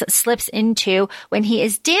James slips into when he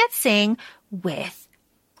is dancing with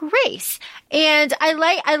Grace. And I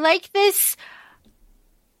like this.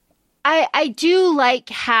 I do like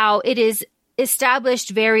how it is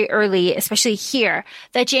established very early, especially here,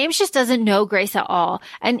 that James just doesn't know Grace at all.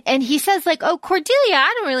 And he says like, oh, Cordelia,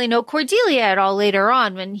 I don't really know Cordelia at all later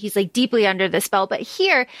on when he's like deeply under the spell. But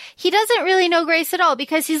here he doesn't really know Grace at all,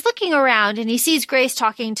 because he's looking around and he sees Grace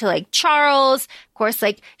talking to like Charles. Of course,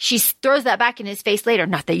 like she throws that back in his face later.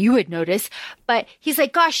 Not that you would notice, but he's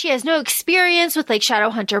like, gosh, she has no experience with like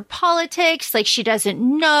Shadowhunter politics. Like she doesn't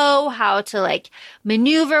know how to like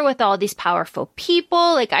maneuver with all these powerful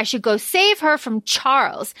people. Like I should go save her from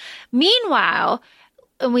Charles. Meanwhile,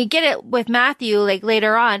 and we get it with Matthew, like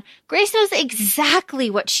later on, Grace knows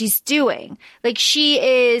exactly what she's doing. Like she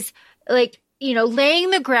is like,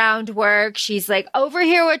 laying the groundwork. She's like over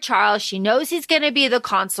here with Charles. She knows he's going to be the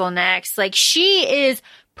consul next. Like she is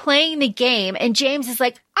playing the game. And James is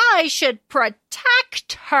like, I should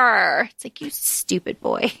protect her. It's like, you stupid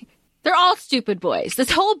boy. They're all stupid boys.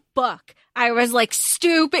 This whole book, I was like,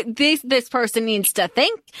 stupid. This person needs to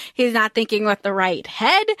think. He's not thinking with the right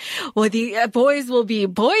head. Well, the boys will be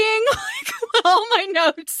boying. Like all my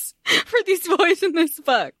notes for these boys in this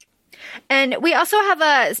book. And we also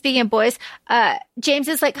have speaking of boys, James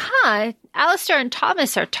is like, Alistair and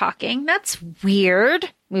Thomas are talking. That's weird.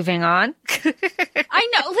 Moving on.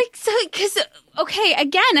 I know, like, so, because, okay,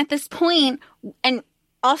 again, at this point, and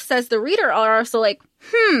us as the reader are also like,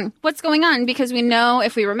 what's going on? Because we know,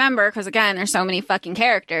 if we remember, because again, there's so many fucking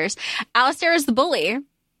characters, Alistair is the bully.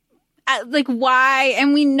 Like, why?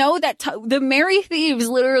 And we know that the Merry Thieves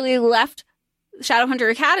literally left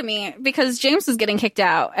Shadowhunter Academy because James was getting kicked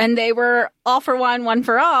out, and they were all for one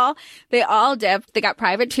for all. They all dipped. They got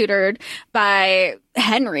private tutored by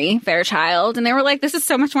Henry Fairchild, and they were like, this is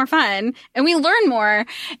so much more fun, and we learn more.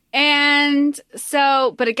 And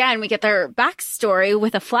so, but again, we get their backstory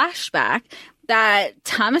with a flashback that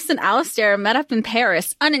Thomas and Alistair met up in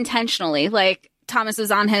Paris unintentionally. Like, Thomas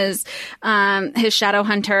was on his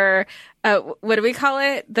Shadowhunter, what do we call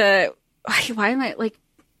it? Why am I like,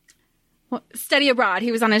 study abroad.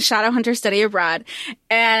 He was on his Shadowhunter study abroad,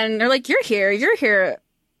 and they're like, you're here.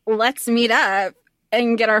 Let's meet up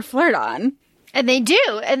and get our flirt on. And they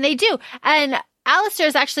do. And Alistair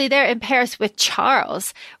is actually there in Paris with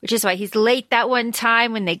Charles, which is why he's late that one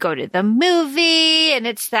time when they go to the movie, and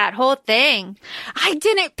it's that whole thing. I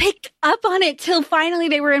didn't pick up on it till finally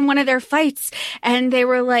they were in one of their fights, and they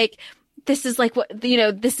were like, this is like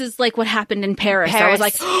what happened in Paris. I was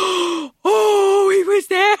like, oh, he was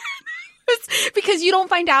there. Because you don't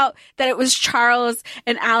find out that it was Charles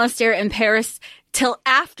and Alistair in Paris till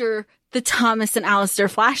after the Thomas and Alistair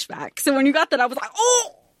flashback. So when you got that, I was like,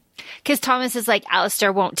 oh! Because Thomas is like,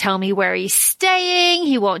 Alistair won't tell me where he's staying.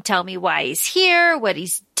 He won't tell me why he's here, what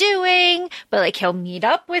he's doing. But, like, he'll meet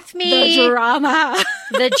up with me. The drama.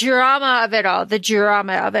 The drama of it all.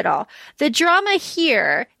 The drama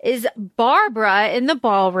here is Barbara in the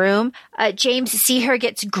ballroom. James, see her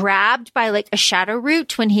gets grabbed by, like, a shadow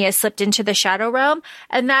root when he has slipped into the shadow realm.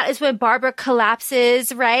 And that is when Barbara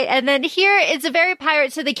collapses, right? And then here is a very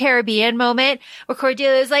Pirates of the Caribbean moment where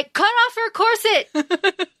Cordelia is like, cut off her corset.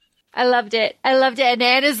 I loved it. And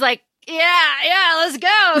Anna's like, yeah, let's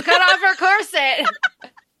go. Cut off her corset.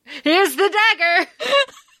 Here's the dagger.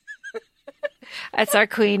 That's our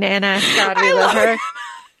queen, Anna. God, we love her.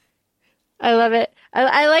 I love it.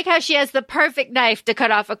 I like how she has the perfect knife to cut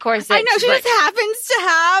off a corset. I know, she just happens to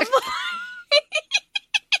have.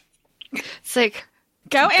 It's like,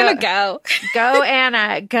 Go, Anna, go. Go,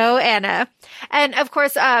 Anna. Go, Anna. And of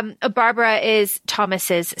course, Barbara is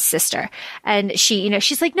Thomas's sister. And she,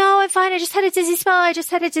 she's like, no, I'm fine. I just had a dizzy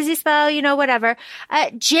spell. Whatever.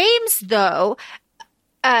 James, though,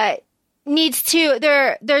 needs to,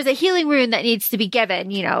 there's a healing rune that needs to be given,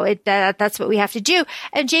 that's what we have to do.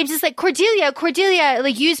 And James is like, Cordelia,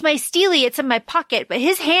 like, use my Steely. It's in my pocket. But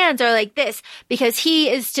his hands are like this because he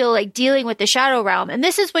is still, like, dealing with the shadow realm. And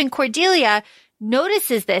this is when Cordelia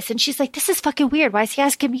notices this, and she's like, this is fucking weird. Why is he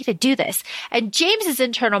asking me to do this? And James's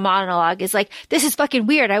internal monologue is like, this is fucking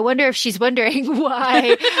weird. I wonder if she's wondering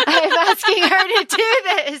why I'm asking her to do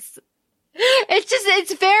this.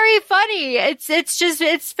 It's very funny.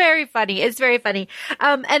 It's very funny. It's very funny.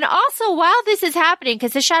 And also, while this is happening,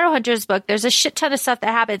 because the Shadowhunters book, there's a shit ton of stuff that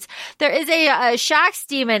happens. There is a Shax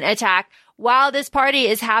demon attack while this party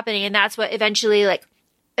is happening, and that's what eventually, like,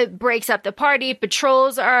 it breaks up the party.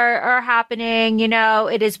 Patrols are happening,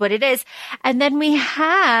 it is what it is. And then we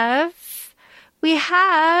have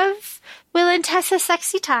Will and Tessa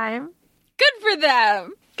sexy time. Good for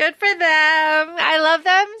them. I love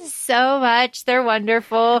them so much. They're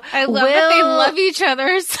wonderful. I love that they love each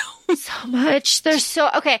other so much. They're so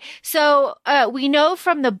okay. So we know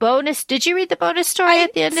from the bonus. Did you read the bonus story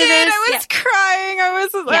at the end of this? I was crying.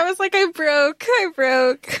 I was like, I broke.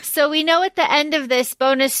 So we know at the end of this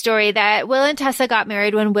bonus story that Will and Tessa got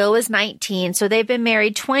married when Will was 19. So they've been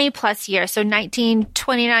married 20 plus years. So 19,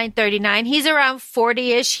 29, 39. He's around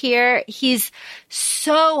 40-ish here. He's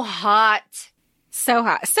so hot. So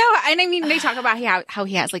hot. And I mean, they talk about how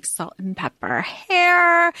he has, like, salt and pepper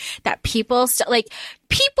hair, that people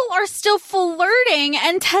are still flirting,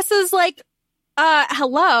 and Tessa's like,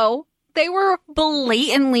 hello. They were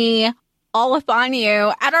blatantly all up on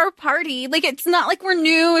you at our party. Like, it's not like we're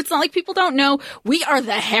new. It's not like people don't know. We are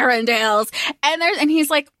the Herondales. And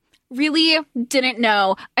he's like, really didn't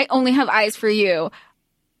know. I only have eyes for you.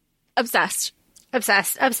 Obsessed.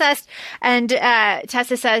 And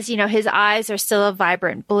Tessa says, his eyes are still a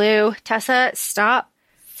vibrant blue. Tessa, stop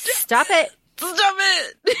it.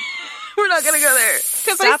 We're not going to go there.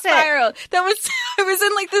 Because I spiraled. I was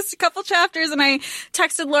in, like, this couple chapters, and I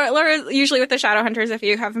texted Laura, usually with the Shadowhunters, if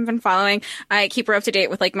you haven't been following. I keep her up to date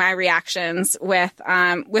with, like, my reactions with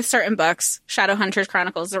certain books. Shadowhunters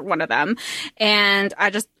Chronicles are one of them. And I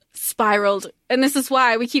just spiraled. And this is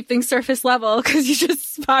why we keep things surface level, because you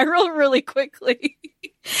just spiral really quickly.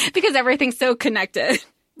 Because everything's so connected.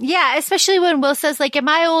 Yeah, especially when Will says, like, am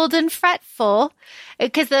I old and fretful?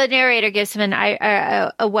 Because the narrator gives him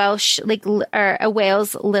a Welsh, like, or a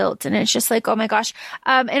Wales lilt. And it's just like, oh my gosh.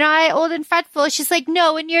 Am I old and fretful? She's like,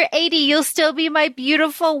 no, when you're 80, you'll still be my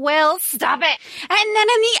beautiful Will. Stop it. And then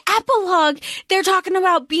in the epilogue, they're talking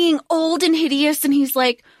about being old and hideous. And he's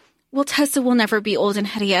like, well, Tessa will never be old and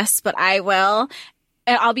hideous, but I will.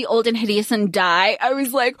 And I'll be old and hideous and die. I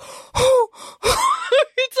was like, oh,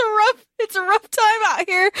 it's a rough time out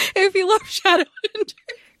here if you love Shadowhunter.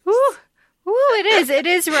 Ooh. Ooh, it is. It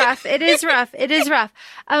is rough. It is rough. It is rough.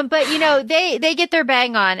 But you know, they get their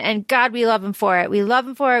bang on, and God, we love him for it. We love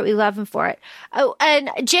him for it. We love him for it. Oh, and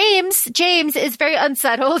James is very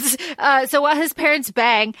unsettled. So while his parents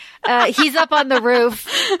bang, he's up on the roof.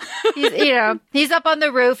 He's up on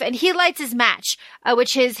the roof, and he lights his match,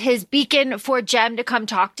 which is his beacon for Jem to come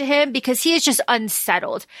talk to him, because he is just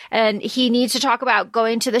unsettled, and he needs to talk about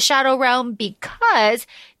going to the Shadow Realm because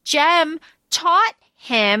Jem taught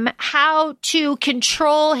him how to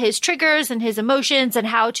control his triggers and his emotions and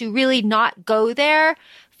how to really not go there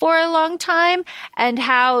for a long time, and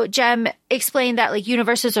how Jem explained that like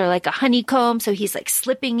universes are like a honeycomb. So he's like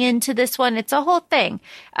slipping into this one. It's a whole thing.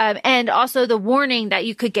 And also the warning that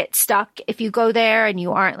you could get stuck if you go there and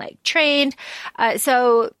you aren't like trained.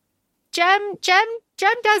 So Jem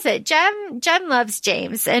does it. Jem loves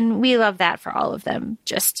James, and we love that for all of them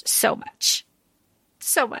just so much.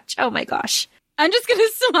 So much. Oh my gosh. I'm just going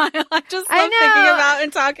to smile. I just love thinking about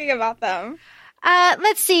and talking about them.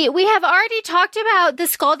 Let's see. We have already talked about the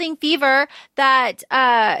scalding fever that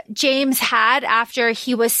James had after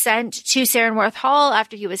he was sent to Sarenworth Hall,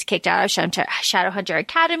 after he was kicked out of Shadowhunter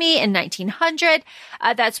Academy in 1900.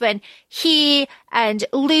 That's when he and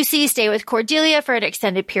Lucy stay with Cordelia for an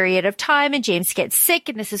extended period of time, and James gets sick,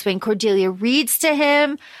 and this is when Cordelia reads to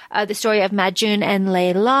him the story of Majnun and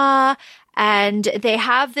Layla. And they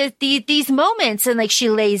have these moments, and like she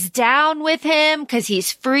lays down with him because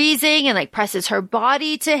he's freezing and like presses her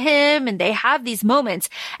body to him, and they have these moments,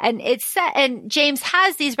 and it's set, and James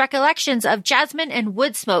has these recollections of Jasmine and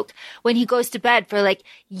Woodsmoke when he goes to bed for like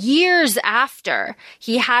years after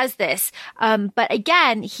he has this. But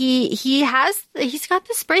again, he's got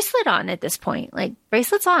this bracelet on at this point, like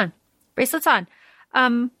bracelets on.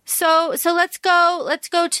 So let's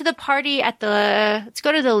go to the party let's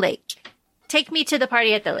go to the lake. Take me to the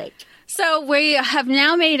party at the lake. So we have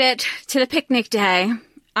now made it to the picnic day.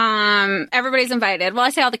 Everybody's invited. Well, I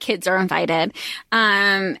say all the kids are invited.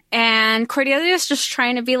 And Cordelia's just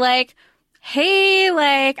trying to be like, hey,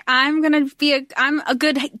 like, I'm a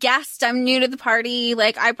good guest. I'm new to the party.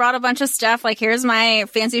 Like, I brought a bunch of stuff. Like, here's my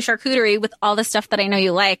fancy charcuterie with all the stuff that I know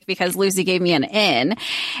you like because Lucy gave me an in.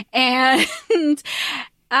 And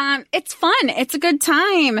it's fun. It's a good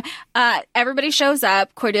time. Everybody shows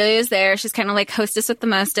up. Cordelia's there. She's kind of like hostess with the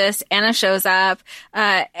mostest. Anna shows up.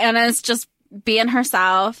 Anna's just being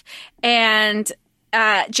herself. And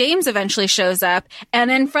James eventually shows up. And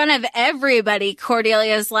in front of everybody,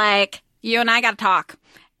 Cordelia's like, you and I gotta talk.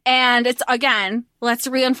 And it's, again, let's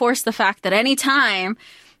reinforce the fact that anytime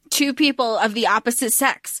two people of the opposite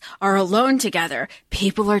sex are alone together,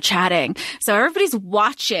 people are chatting. So everybody's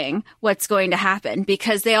watching what's going to happen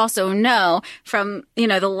because they also know from,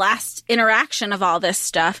 the last interaction of all this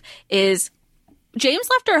stuff is James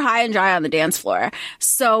left her high and dry on the dance floor.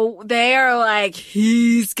 So they are like,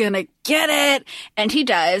 he's gonna get it. And he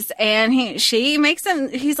does. And she makes him,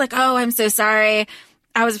 he's like, oh, I'm so sorry.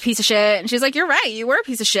 I was a piece of shit. And she's like, you're right. You were a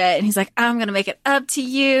piece of shit. And he's like, I'm going to make it up to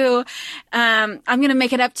you. I'm going to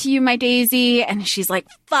make it up to you, my Daisy. And she's like,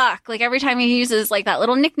 fuck. Like every time he uses like that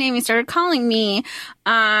little nickname he started calling me,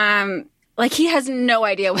 like he has no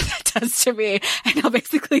idea what that does to me. And I'll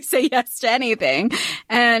basically say yes to anything.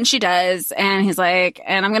 And she does. And he's like,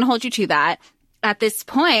 and I'm going to hold you to that. At this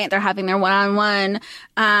point, they're having their one-on-one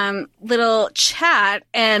little chat.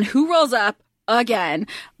 And who rolls up again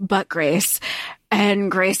but Grace?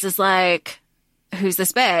 And Grace is like, who's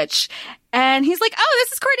this bitch? And he's like, oh,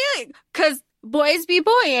 this is Cordelia. Because boys be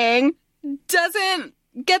boying doesn't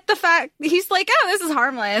get the fact. He's like, oh, this is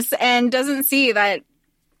harmless. And doesn't see that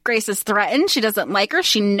Grace is threatened. She doesn't like her.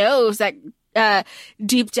 She knows that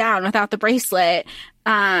deep down without the bracelet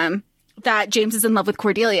that James is in love with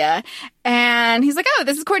Cordelia. And he's like, oh,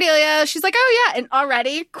 this is Cordelia. She's like, oh, yeah. And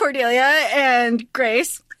already Cordelia and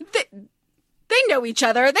Grace, they know each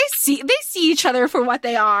other. They see each other for what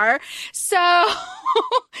they are. So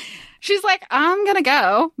she's like, I'm going to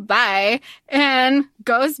go. Bye. And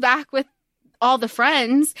goes back with all the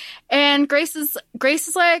friends. And Grace is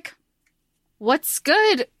like, what's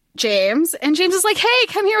good, James? And James is like, hey,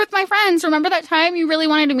 come here with my friends. Remember that time you really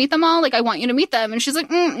wanted to meet them all? Like, I want you to meet them. And she's like,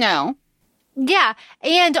 no. Yeah.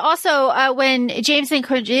 And also, when James and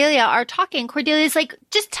Cordelia are talking, Cordelia's like,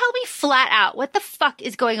 just tell me flat out, what the fuck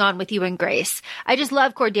is going on with you and Grace? I just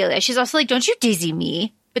love Cordelia. She's also like, don't you daisy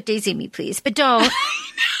me. But daisy me, please. But don't.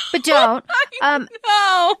 But don't.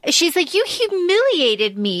 No. She's like, you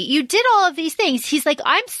humiliated me. You did all of these things. He's like,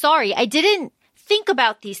 I'm sorry. I didn't think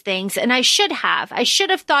about these things, and I should have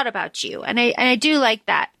thought about you. And I do like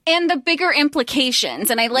that. And the bigger implications.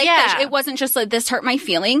 And I like that it wasn't just like, this hurt my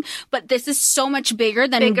feeling, but this is so much bigger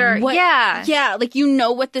than what. Yeah. Yeah. Like, you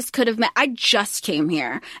know what this could have meant. I just came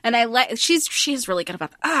here. And she's really good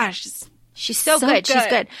about that. She's so good. She's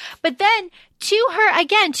good. But then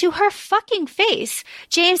to her fucking face,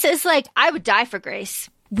 James is like, I would die for Grace.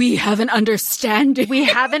 We have an understanding. We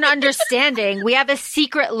have a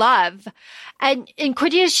secret love. And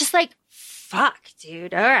Cordelia's just like, fuck,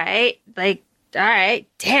 dude. All right. Like, all right.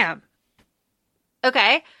 Damn.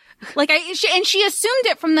 Okay. Like, she assumed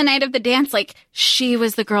it from the night of the dance. Like, she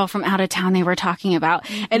was the girl from out of town they were talking about.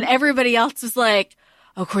 Mm-hmm. And everybody else was like,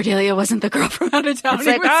 oh, Cordelia wasn't the girl from out of town he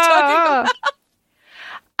was talking about.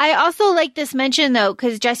 I also like this mention, though,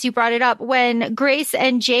 because Jess, you brought it up, when Grace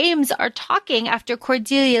and James are talking after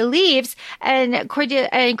Cordelia leaves, and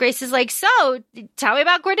Grace is like, so, tell me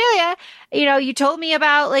about Cordelia. You know, you told me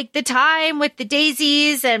about, like, the time with the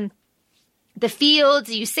daisies and the fields,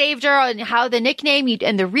 you saved her, and how the nickname,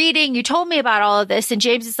 and the reading, you told me about all of this. And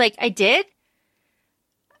James is like, I did?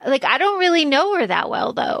 Like, I don't really know her that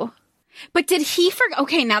well, though. But did he forget?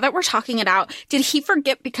 Okay, now that we're talking it out, did he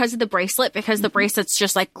forget because of the bracelet? Because the bracelet's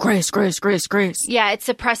just like, Grace, Grace, Grace, Grace. Yeah, it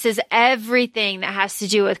suppresses everything that has to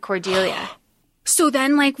do with Cordelia. So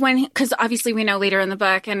then, like, because obviously we know later in the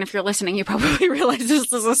book, and if you're listening, you probably realize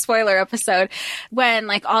this is a spoiler episode, when,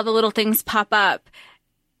 like, all the little things pop up,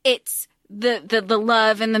 it's the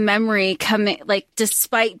love and the memory coming, like,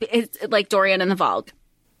 despite, it's like Dorian and the Valg.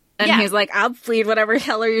 And he's like, I'll plead whatever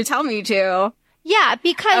hell you tell me to. Yeah,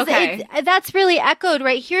 because that's really echoed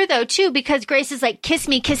right here, though, too, because Grace is like, kiss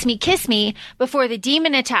me, kiss me, kiss me before the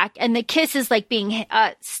demon attack. And the kiss is like being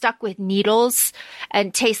stuck with needles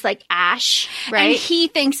and tastes like ash, right? And he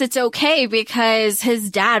thinks it's okay because his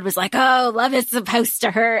dad was like, oh, love is supposed to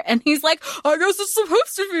hurt. And he's like, I guess it's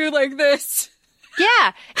supposed to be like this.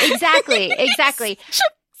 Yeah, exactly. Exactly.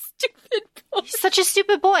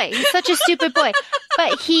 Stupid boy. He's such a stupid boy.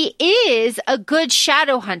 But he is a good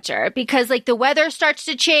shadow hunter because, like, the weather starts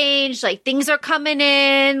to change, like, things are coming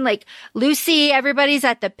in, like, Lucy, everybody's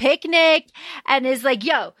at the picnic and is like,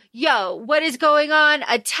 yo, what is going on?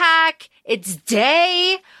 Attack. It's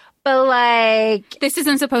day. But, like, this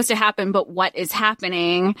isn't supposed to happen, but what is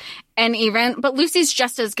happening? But Lucy's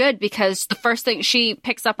just as good because the first thing she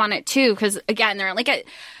picks up on it too, because again, they're like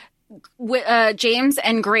James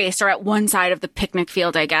and Grace are at one side of the picnic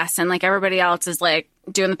field, I guess, and like everybody else is like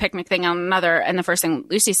doing the picnic thing on another. And the first thing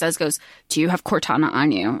Lucy says goes, "Do you have Cortana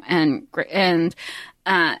on you?" And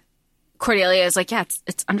Cordelia is like, "Yeah,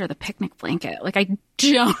 it's under the picnic blanket. Like, I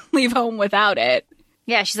don't leave home without it."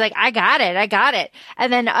 Yeah, she's like, I got it.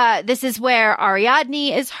 And then this is where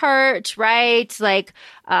Ariadne is hurt, right? Like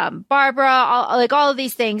Barbara, all of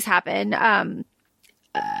these things happen.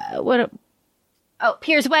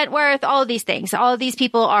 Piers Wentworth, all of these things. All of these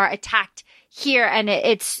people are attacked here, and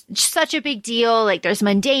it's such a big deal. Like, there's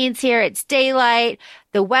mundanes here. It's daylight.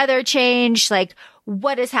 The weather changed. Like,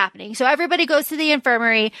 what is happening? So everybody goes to the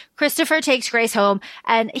infirmary. Christopher takes Grace home.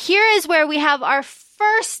 And here is where we have our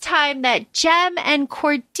first time that Jem and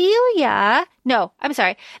Cordelia... No, I'm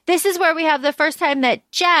sorry. This is where we have the first time that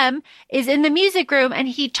Jem is in the music room, and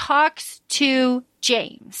he talks to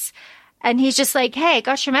James. And he's just like, hey,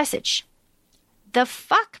 got your message. The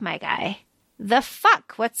fuck, my guy? The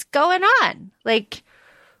fuck? What's going on? Like,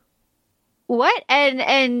 what?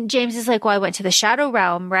 And James is like, well, I went to the Shadow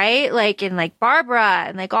Realm, right? Like, and like Barbara,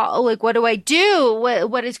 and like, oh, like, what do I do?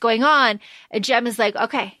 What is going on? And Jem is like,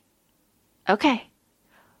 okay,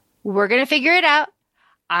 we're going to figure it out.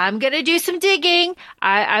 I'm going to do some digging.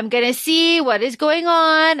 I'm going to see what is going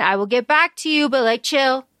on. I will get back to you, but like,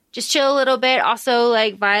 chill. Just chill a little bit. Also,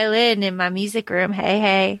 like, violin in my music room.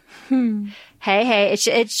 Hey. Hey,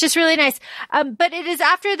 it's just really nice. But it is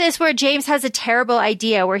after this where James has a terrible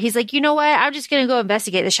idea where he's like, you know what? I'm just going to go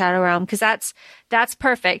investigate the Shadow Realm because that's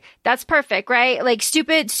perfect. That's perfect, right? Like,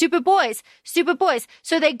 stupid boys.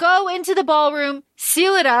 So they go into the ballroom,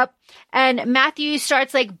 seal it up, and Matthew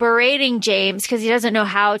starts like berating James because he doesn't know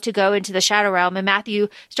how to go into the Shadow Realm. And Matthew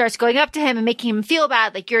starts going up to him and making him feel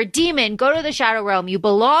bad. Like, you're a demon. Go to the Shadow Realm. You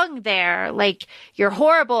belong there. Like, you're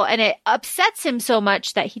horrible. And it upsets him so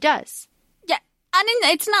much that he does. And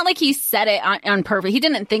it's not like he said it on purpose. He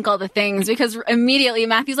didn't think all the things because immediately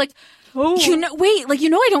Matthew's like, oh,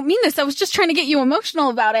 I don't mean this. I was just trying to get you emotional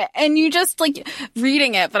about it. And you just like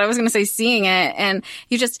reading it, but I was going to say seeing it. And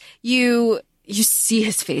you see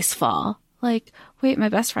his face fall. Like, wait, my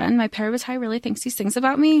best friend, my parabatai really thinks these things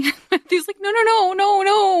about me. He's like,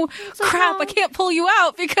 no. Crap, I can't pull you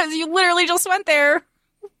out because you literally just went there.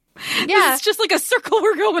 Yeah. It's just like a circle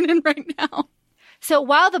we're going in right now. So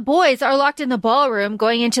while the boys are locked in the ballroom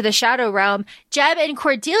going into the shadow realm, Jeb and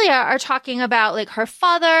Cordelia are talking about like her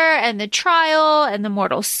father and the trial and the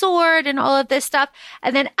mortal sword and all of this stuff.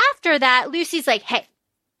 And then after that, Lucy's like, hey,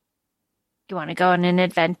 you want to go on an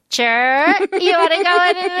adventure? You want to go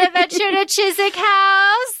on an adventure to Chiswick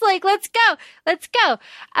House? Like, let's go. Let's go.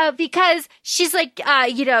 Because she's like,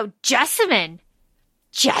 Jessamine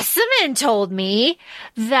told me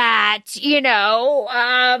that, we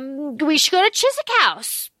should go to Chiswick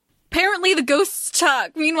House. Apparently the ghosts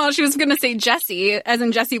talk. Meanwhile, she was going to say Jessie, as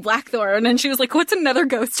in Jessie Blackthorne. And she was like, what's another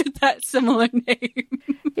ghost with that similar name?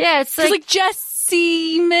 Yeah, it's like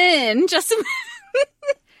Jessamine.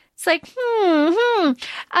 It's like,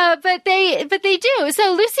 but they do.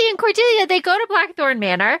 So Lucy and Cordelia, they go to Blackthorn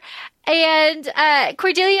Manor, and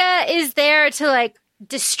Cordelia is there to like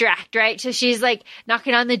distract, right? So she's like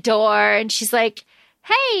knocking on the door, and she's like,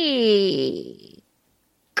 "Hey,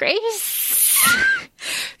 Grace,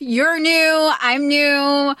 you're new. I'm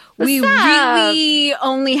new. We really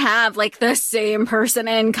only have like the same person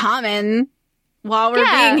in common." While we're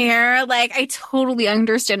being here, like, I totally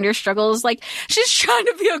understand your struggles. Like, she's trying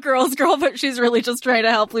to be a girl's girl, but she's really just trying to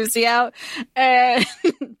help Lucy out. And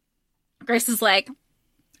Grace is like,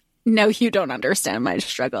 no, you don't understand my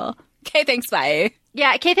struggle. Okay, thanks, bye.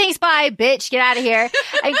 Yeah, okay, thanks, bye, bitch, get out of here.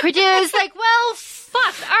 And Cordelia's like, well,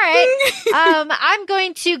 fuck, all right. I'm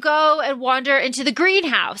going to go and wander into the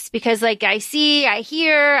greenhouse because, like, I see,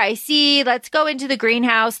 let's go into the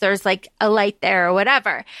greenhouse. There's, like, a light there or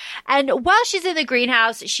whatever. And while she's in the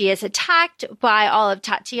greenhouse, she is attacked by all of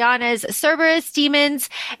Tatiana's Cerberus demons.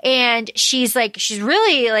 And she's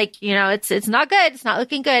really, like, it's not good. It's not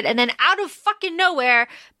looking good. And then out of fucking nowhere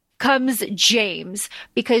comes James,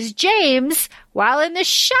 because James, while in the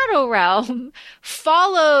shadow realm,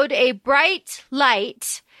 followed a bright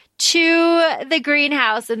light to the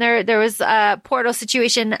greenhouse, and there was a portal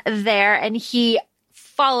situation there, and he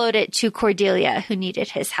followed it to Cordelia, who needed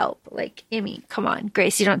his help. Like, I mean, come on,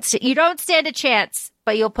 Grace, you don't stand a chance,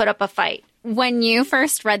 but you'll put up a fight. When you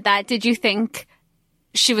first read that, did you think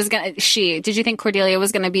did you think Cordelia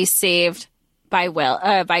was gonna be saved by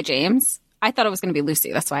James? I thought it was going to be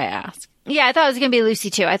Lucy. That's why I asked. Yeah, I thought it was going to be Lucy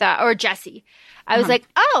too. Or Jessie. I was like,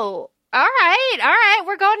 oh, all right.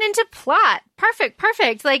 We're going into plot.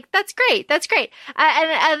 Perfect. Like, that's great. And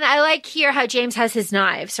I like here how James has his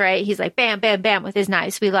knives, right? He's like, bam, bam, bam with his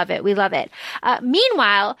knives. We love it.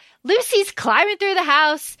 Meanwhile, Lucy's climbing through the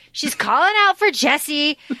house. She's calling out for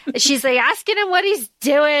Jessie. She's like asking him what he's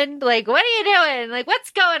doing. Like, what are you doing? Like,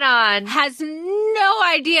 what's going on? Has no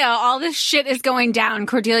idea all this shit is going down.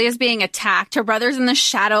 Cordelia's being attacked. Her brother's in the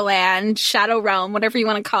Shadowland, Shadow Realm, whatever you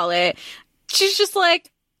want to call it. She's just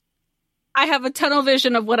like, I have a tunnel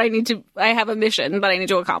vision of I have a mission that I need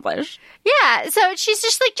to accomplish. Yeah. So she's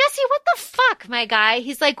just like, Jessie, what the fuck, my guy?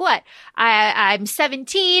 He's like, what? I'm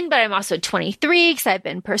 17, but I'm also 23 because I've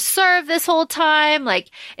been preserved this whole time. Like,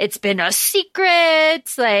 it's been a secret.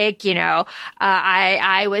 Like,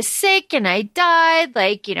 I was sick and I died.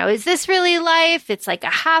 Like, is this really life? It's like a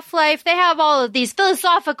half-life. They have all of these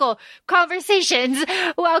philosophical conversations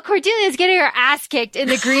while Cordelia's getting her ass kicked in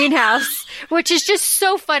the greenhouse, which is just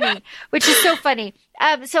so funny.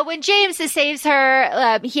 So when James saves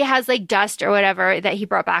her, he has like dust or whatever that he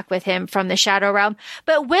brought back with him from the Shadow Realm.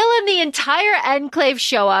 But Will and the entire Enclave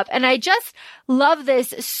show up. And I just love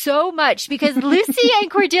this so much because Lucy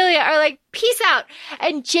and Cordelia are like, peace out.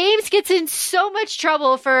 And James gets in so much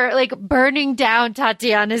trouble for like burning down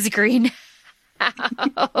Tatiana's greenhouse.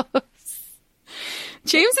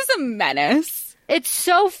 James is a menace. It's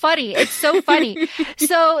so funny. So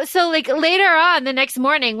like later on the next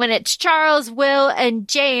morning when it's Charles, Will, and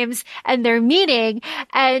James and they're meeting,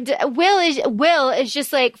 and Will is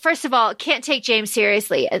just like, first of all, can't take James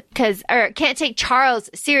seriously can't take Charles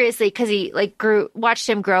seriously because he like watched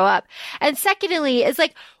him grow up. And secondly, is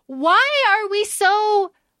like, why are we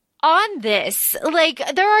so on this? Like,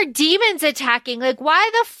 there are demons attacking. Like,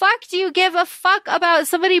 why the fuck do you give a fuck about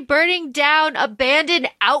somebody burning down abandoned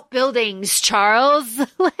outbuildings, Charles?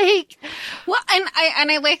 Like, well, and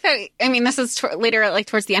I like that. I mean, this is later, like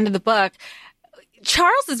towards the end of the book.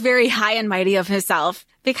 Charles is very high and mighty of himself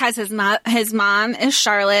because his mom is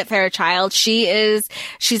Charlotte Fairchild. She's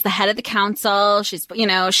the head of the council. She's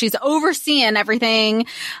overseeing everything.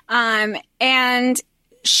 And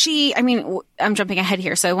I'm jumping ahead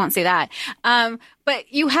here, so I won't say that.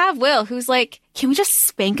 But you have Will, who's like, can we just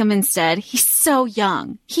spank him instead? He's so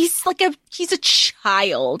young. He's a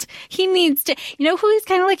child. He needs to, who he's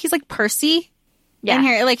kind of like? He's like Percy. Yeah. In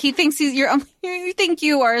here. Like, he thinks you think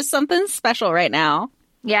you are something special right now.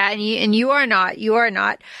 Yeah, and you are not. You are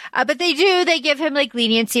not. But they give him like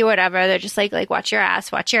leniency or whatever. They're just like watch your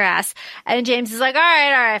ass. And James is like, all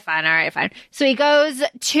right, fine. So he goes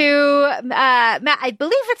to I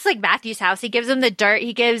believe it's like Matthew's house. He gives him the dirt.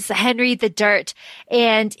 He gives Henry the dirt,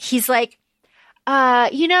 and he's like, I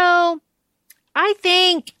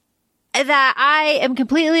think that I am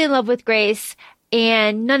completely in love with Grace.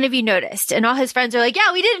 And none of you noticed. And all his friends are like,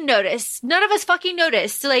 yeah, we didn't notice. None of us fucking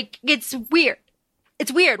noticed. Like, it's weird.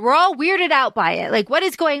 It's weird. We're all weirded out by it. Like, what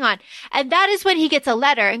is going on? And that is when he gets a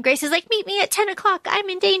letter. And Grace is like, meet me at 10 o'clock. I'm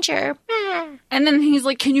in danger. And then he's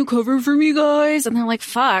like, can you cover for me, guys? And they're like,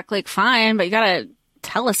 fuck, like, fine, but you gotta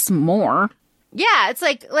tell us more. Yeah, it's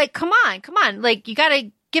like, come on. Like, you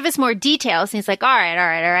gotta give us more details. And he's like, all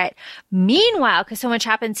right. Meanwhile, because so much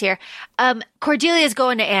happens here, Cordelia's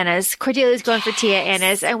going to Anna's. Cordelia's going for tea at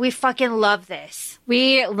Anna's. And we fucking love this.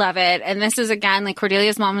 We love it. And this is, again, like,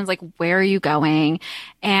 Cordelia's mom is like, where are you going?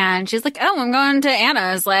 And she's like, oh, I'm going to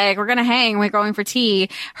Anna's. Like, we're going to hang. We're going for tea.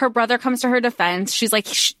 Her brother comes to her defense. She's like,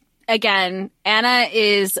 again, Anna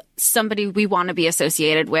is somebody we want to be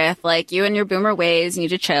associated with. Like, you and your boomer ways need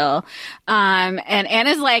to chill. And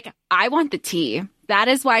Anna's like, I want the tea. That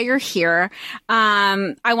is why you're here.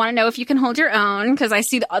 I want to know if you can hold your own, because I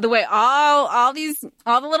see the way all the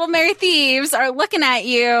little merry thieves are looking at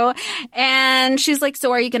you. And she's like,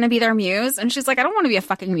 so are you going to be their muse? And she's like, I don't want to be a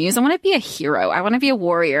fucking muse. I want to be a hero. I want to be a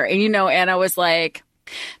warrior. And Anna was like,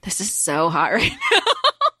 this is so hot right now.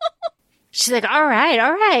 She's like, all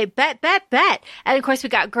right, bet. And of course, we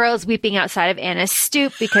got girls weeping outside of Anna's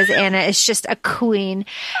stoop because Anna is just a queen.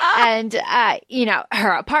 And,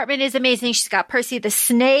 her apartment is amazing. She's got Percy the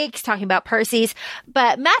snakes, talking about Percy's.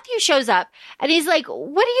 But Matthew shows up and he's like,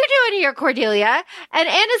 what are you doing here, Cordelia? And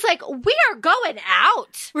Anna's like, we are going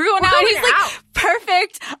out. We're going out. And he's like,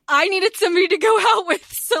 perfect. I needed somebody to go out with,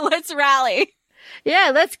 so let's rally.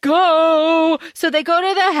 Yeah, let's go. So they go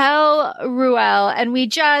to the Hell Ruel, and we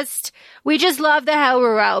just love the Hell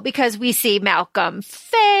Ruel because we see Malcolm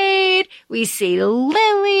fade. We see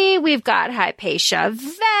Lily. We've got Hypatia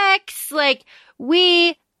Vex. Like,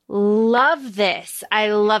 we love this.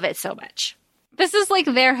 I love it so much. This is like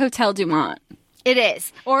their Hotel Dumont. It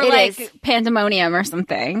is. Or Pandemonium or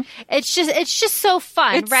something. It's just so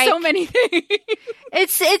fun, it's right? So many things.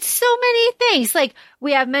 It's so many things. Like,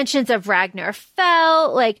 we have mentions of Ragnar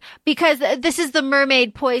Fell, like, because this is the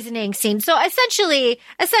mermaid poisoning scene. So essentially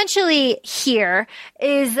here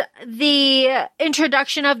is the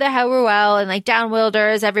introduction of the Hell Ruel and like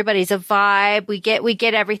Downwilders. Everybody's a vibe. We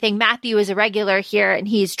get everything. Matthew is a regular here and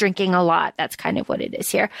he's drinking a lot. That's kind of what it is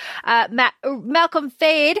here. Malcolm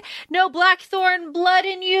Fade. No Blackthorn blood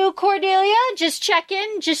in you, Cordelia. Just check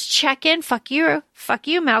in. Fuck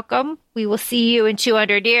you, Malcolm. We will see you in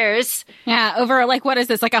 200 years. Yeah, over like, what is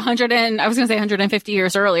this? Like 150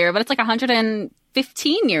 years earlier, but it's like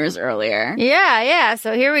 115 years earlier. Yeah.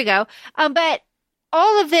 So here we go. But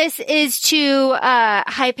all of this is to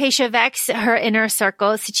Hypatia Vex, her inner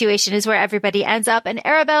circle situation is where everybody ends up. And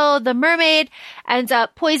Arabelle, the mermaid, ends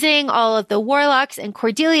up poisoning all of the warlocks, and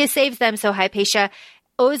Cordelia saves them. So Hypatia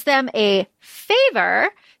owes them a favor.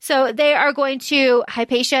 So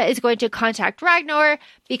Hypatia is going to contact Ragnar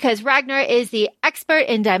because Ragnar is the expert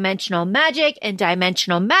in dimensional magic, and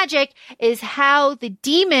dimensional magic is how the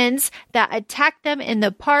demons that attacked them in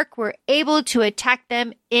the park were able to attack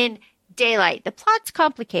them in daylight. The plot's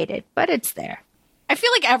complicated, but it's there. I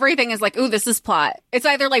feel like everything is like, ooh, this is plot. It's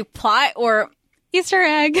either like plot or Easter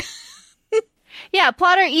egg. Yeah,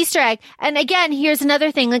 plot or Easter egg. And again, here's another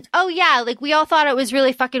thing. Like, oh yeah, like we all thought it was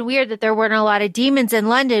really fucking weird that there weren't a lot of demons in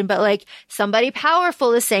London, but like somebody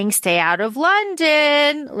powerful is saying stay out of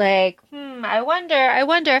London. Like, I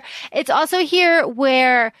wonder. It's also here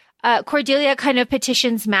where Cordelia kind of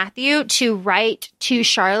petitions Matthew to write to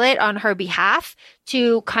Charlotte on her behalf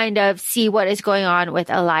to kind of see what is going on with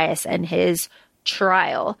Elias and his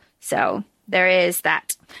trial. So there is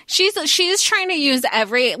that. She's trying to use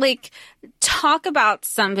talk about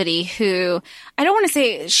somebody who, I don't want to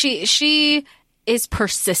say she is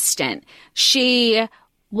persistent. She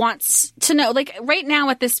wants to know, like right now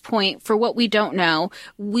at this point, for what we don't know,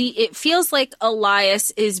 it feels like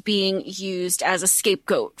Elias is being used as a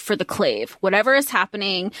scapegoat for the Clave. Whatever is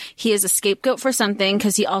happening, he is a scapegoat for something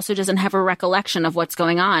because he also doesn't have a recollection of what's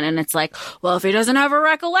going on. And it's like, well, if he doesn't have a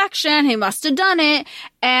recollection, he must have done it.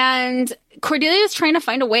 And Cordelia is trying to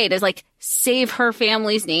find a way to like save her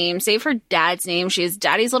family's name, save her dad's name. She is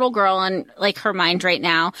daddy's little girl in like her mind right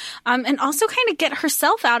now. And also kind of get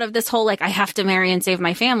herself out of this whole, like, I have to marry and save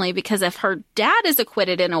my family, because if her dad is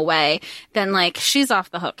acquitted in a way, then like she's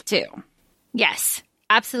off the hook too. Yes,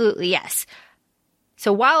 absolutely. Yes.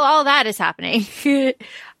 So while all that is happening,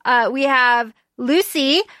 we have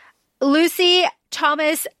Lucy,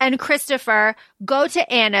 Thomas, and Christopher go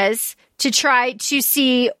to Anna's to try to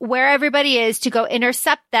see where everybody is to go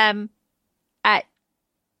intercept them at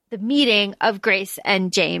the meeting of Grace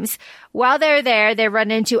and James. While they're there, they run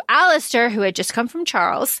into Alistair, who had just come from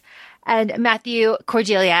Charles, and Matthew,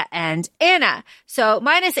 Cordelia, and Anna. So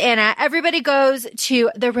minus Anna, everybody goes to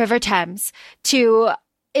the River Thames to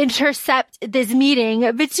intercept this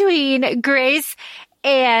meeting between Grace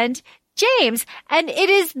and James. And it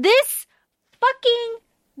is this fucking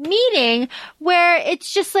meeting where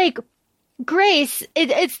it's just like Grace,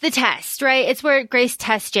 it's the test, right? It's where Grace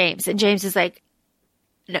tests James, and James is like,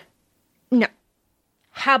 no.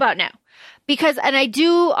 How about no? Because, and I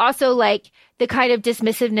do also like the kind of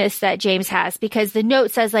dismissiveness that James has, because the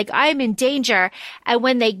note says like, I'm in danger. And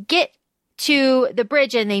when they get to the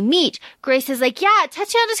bridge and they meet, Grace is like, yeah,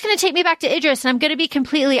 Tatiana's going to take me back to Idris and I'm going to be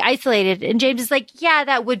completely isolated. And James is like, yeah,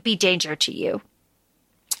 that would be danger to you.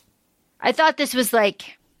 I thought this was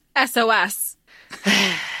like SOS.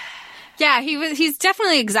 Yeah, he's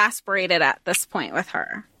definitely exasperated at this point with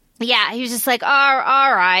her. Yeah, he was just like, all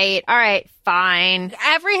right, fine.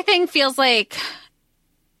 Everything feels like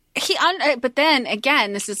but then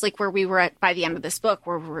again, this is like where we were at by the end of this book,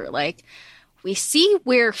 where we're like, we see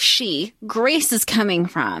where Grace is coming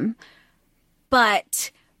from,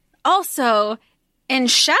 but also in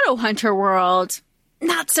Shadowhunter world,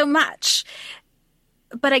 not so much.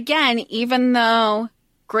 But again, even though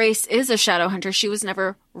Grace is a Shadowhunter, she was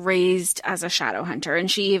never raised as a Shadowhunter.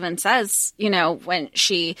 And she even says, when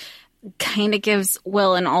she kind of gives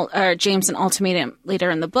James an ultimatum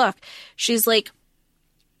later in the book, she's like,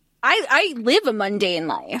 I live a mundane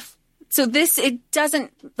life. So it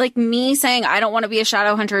doesn't, like me saying I don't want to be a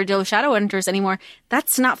Shadowhunter or deal with Shadowhunters anymore,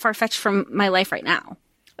 that's not far-fetched from my life right now.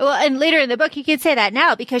 Well, and later in the book, you could say that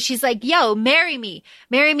now, because she's like, yo, marry me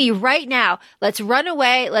right now. Let's run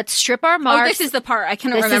away. Let's strip our marks. Oh, this is the part. I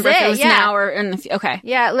cannot remember if it was now or in the okay.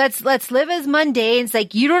 Yeah, let's live as mundanes.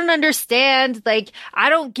 Like, you don't understand. Like, I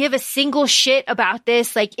don't give a single shit about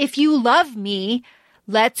this. Like, if you love me,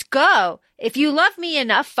 let's go. If you love me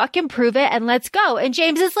enough, fucking prove it and let's go. And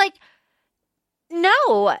James is like,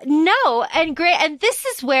 no. And this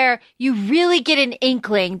is where you really get an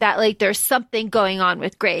inkling that like there's something going on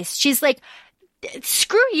with Grace. She's like,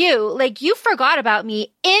 screw you. Like, you forgot about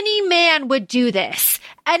me. Any man would do this.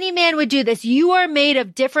 You are made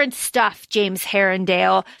of different stuff, James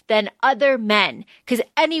Herondale, than other men, because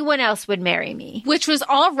anyone else would marry me. Which was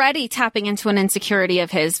already tapping into an insecurity of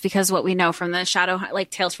his, because what we know from the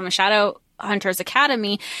Tales from a Shadowhunters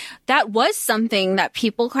Academy, that was something that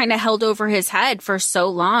people kind of held over his head for so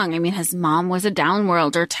long. I mean, his mom was a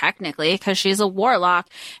downworlder technically, because she's a warlock,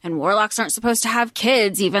 and warlocks aren't supposed to have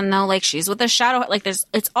kids, even though like she's with a shadow. Like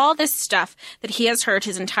it's all this stuff that he has heard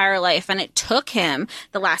his entire life. And it took him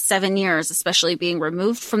the last 7 years, especially being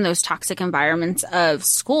removed from those toxic environments of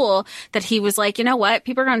school, that he was like, you know what?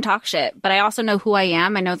 People are going to talk shit, but I also know who I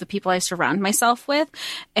am. I know the people I surround myself with.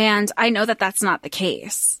 And I know that that's not the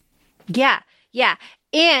case. Yeah.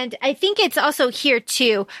 And I think it's also here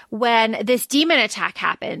too, when this demon attack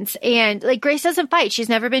happens and like Grace doesn't fight. She's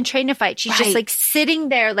never been trained to fight. She's just like sitting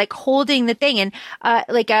there, like holding the thing and,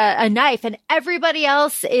 like a knife, and everybody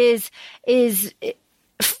else is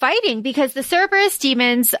fighting because the Cerberus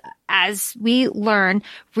demons, as we learn,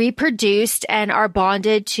 reproduced and are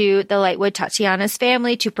bonded to the Lightwood Tatiana's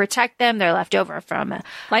family to protect them. They're left over from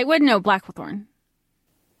Lightwood, no, Blackthorn.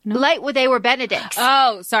 No. Lightwood, they were Benedicts.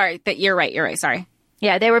 Oh, sorry. You're right. Sorry.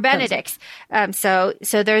 Yeah, they were Benedicts. So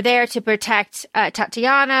they're there to protect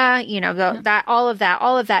Tatiana. All of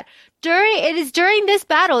that. It is during this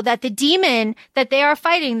battle that the demon that they are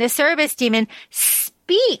fighting, the Cerberus demon,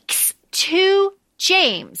 speaks to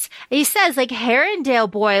James. And he says, like, Herondale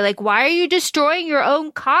boy, like, why are you destroying your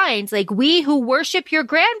own kind? Like, we who worship your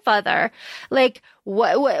grandfather, like,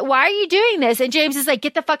 why are you doing this? And James is like,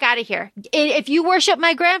 get the fuck out of here. If you worship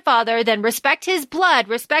my grandfather, then respect his blood,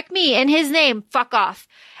 respect me and his name, fuck off.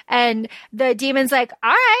 And the demon's like,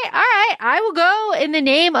 all right, I will go in the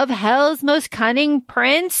name of hell's most cunning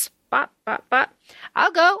prince.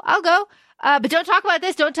 I'll go. But don't talk about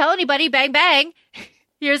this. Don't tell anybody. Bang, bang.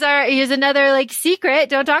 Here's another like secret.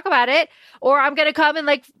 Don't talk about it. Or I'm going to come and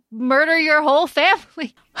like murder your whole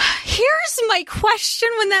family. Here's my question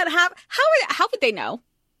when that happened. How would they know?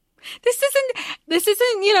 This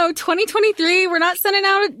isn't, 2023. We're not sending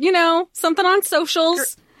out, something on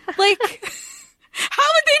socials. Like, how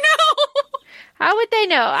would they know? How would they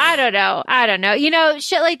know? I don't know.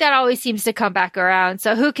 Shit like that always seems to come back around.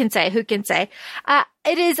 So who can say?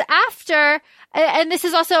 It is after And this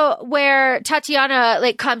is also where Tatiana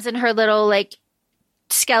like comes in her little like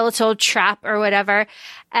skeletal trap or whatever,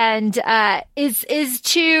 and is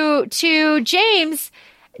to James.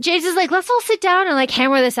 James is like, let's all sit down and like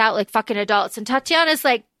hammer this out like fucking adults. And Tatiana's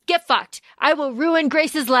like, get fucked. I will ruin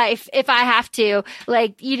Grace's life if I have to.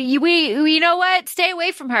 Like, you know what? Stay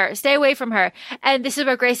away from her. Stay away from her. And this is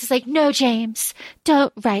where Grace is like, no, James,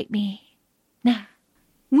 don't write me. Nah.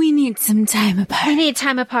 We need some time apart. We need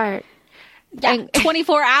time apart. Yeah,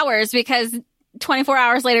 24 hours, because 24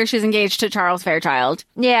 hours later, she's engaged to Charles Fairchild.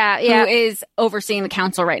 Yeah. Who is overseeing the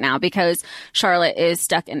council right now because Charlotte is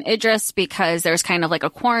stuck in Idris because there's kind of like a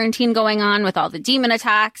quarantine going on with all the demon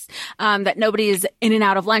attacks, that nobody's in and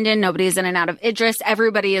out of London. Nobody's in and out of Idris.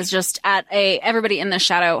 Everybody is just everybody in the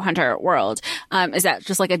Shadowhunter world, is at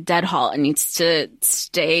just like a dead halt and needs to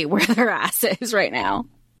stay where their ass is right now.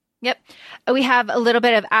 Yep. We have a little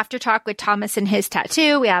bit of after talk with Thomas and his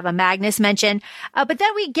tattoo. We have a Magnus mention, but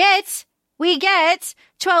then we get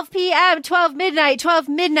 12 p.m., 12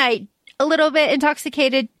 midnight, a little bit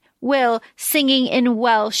intoxicated Will singing in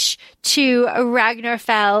Welsh to Ragnar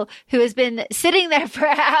Fell, who has been sitting there for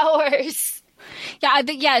hours.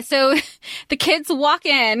 Yeah. So the kids walk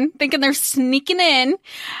in thinking they're sneaking in.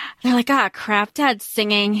 They're like, crap, Dad's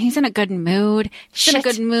singing. He's in a good mood. He's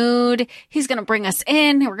going to bring us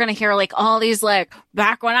in. We're going to hear like all these like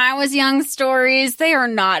back when I was young stories. They are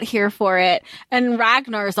not here for it. And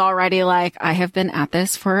Ragnar's already like, I have been at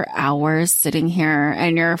this for hours sitting here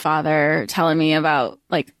and your father telling me about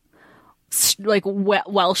like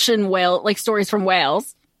Welsh and Wales, like stories from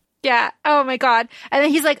Wales. Yeah. Oh my God. And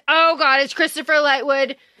then he's like, oh God, it's Christopher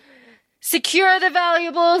Lightwood. Secure the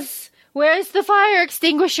valuables. Where's the fire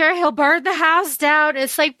extinguisher? He'll burn the house down.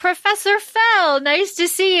 It's like, Professor Fell, nice to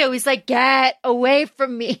see you. He's like, get away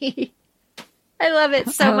from me. I love it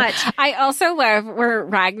so much. I also love where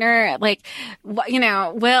Ragnar, like,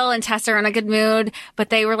 Will and Tess are in a good mood,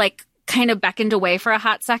 but they were like, kind of beckoned away for a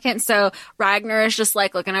hot second. So Ragnar is just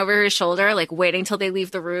like looking over his shoulder, like waiting till they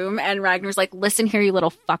leave the room. And Ragnar's like, listen here, you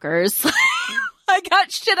little fuckers. I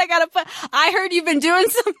got shit I gotta put. I heard you've been doing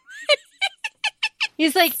something.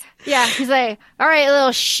 He's like, all right, little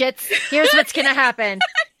shits. Here's what's going to happen.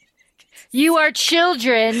 You are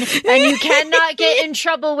children and you cannot get in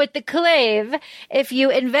trouble with the Clave if you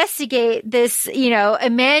investigate this,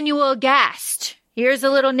 Emmanuel Gast. Here's a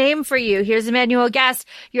little name for you. Here's Emmanuel Gast.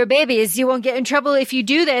 Your babies. You won't get in trouble if you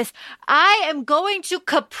do this. I am going to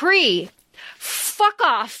Capri. Fuck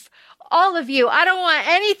off. All of you. I don't want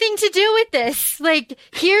anything to do with this. Like,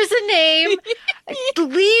 here's a name.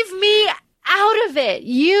 Leave me out of it.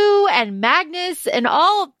 You and Magnus and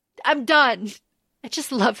all. I'm done. I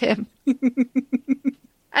just love him.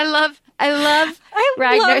 I love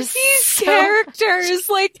Ragnar's these characters.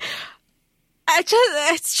 Like,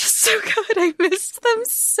 it's just so good. I missed them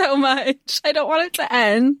so much. I don't want it to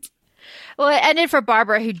end. Well, it ended for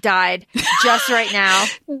Barbara, who died just right now.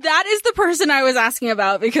 That is the person I was asking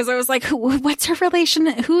about because I was like, what's her relation?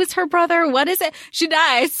 Who's her brother? What is it? She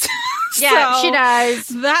dies. Yeah, so she dies.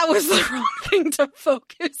 That was the wrong thing to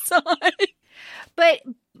focus on. But,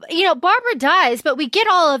 Barbara dies, but we get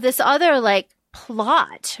all of this other, like,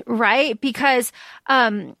 plot, right? Because,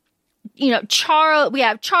 we have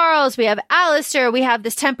Charles, we have Alistair, we have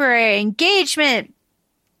this temporary engagement,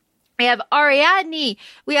 we have Ariadne,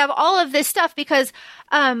 we have all of this stuff because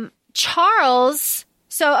Charles.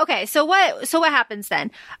 So what happens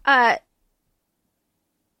then?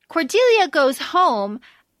 Cordelia goes home,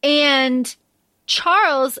 and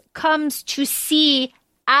Charles comes to see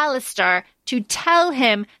Alistair to tell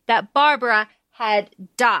him that Barbara had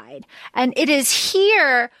died, and it is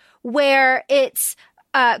here where it's.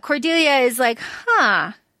 Cordelia is like,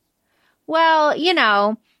 well,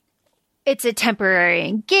 it's a temporary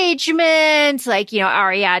engagement. Like,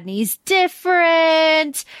 Ariadne's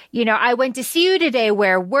different. I went to see you today.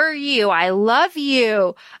 Where were you? I love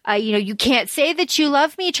you. You can't say that you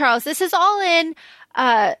love me, Charles. This is all in,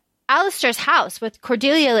 Alistair's house with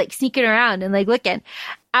Cordelia, like, sneaking around and, like, looking.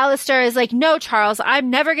 Alistair is like, no, Charles, I'm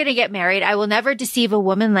never going to get married. I will never deceive a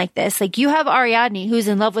woman like this. Like, you have Ariadne who's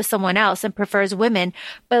in love with someone else and prefers women,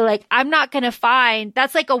 but like, I'm not going to find,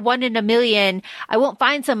 that's like a 1 in a million. I won't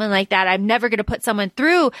find someone like that. I'm never going to put someone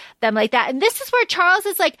through them like that. And this is where Charles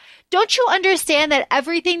is like, don't you understand that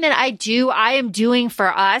everything that I do, I am doing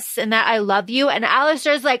for us and that I love you? And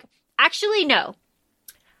Alistair's like, actually, no.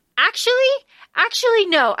 Actually,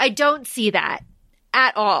 no, I don't see that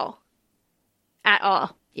at all. At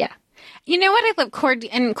all. Yeah. You know what I love?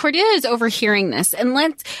 Cordelia is overhearing this. And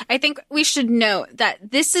I think we should note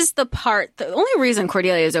that this is the only reason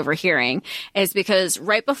Cordelia is overhearing is because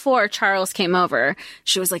right before Charles came over,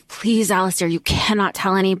 she was like, please, Alistair, you cannot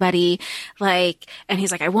tell anybody. And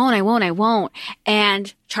he's like, I won't.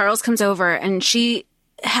 And Charles comes over and she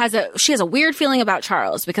has a weird feeling about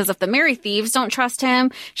Charles because if the Merry Thieves don't trust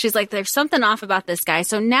him, she's like, there's something off about this guy.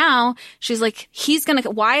 So now she's like,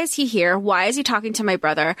 why is he here? Why is he talking to my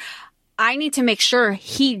brother? I need to make sure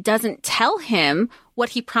he doesn't tell him what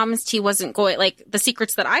he promised he wasn't going, like the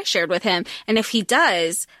secrets that I shared with him. And if he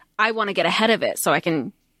does, I want to get ahead of it so I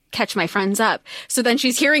can catch my friends up. So then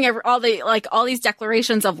she's hearing all these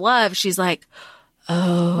declarations of love. She's like,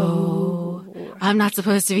 oh, I'm not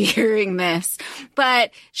supposed to be hearing this.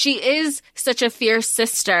 But she is such a fierce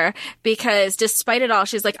sister because despite it all,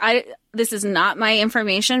 she's like, this is not my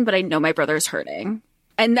information, but I know my brother's hurting.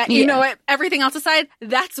 And that, you know what, everything else aside,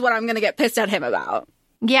 that's what I'm going to get pissed at him about.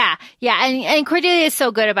 Yeah. And Cordelia is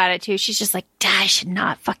so good about it too. She's just like, I should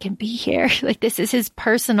not fucking be here. Like, this is his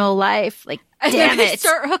personal life. Like, and damn then they it.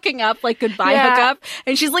 start hooking up, like goodbye hookup.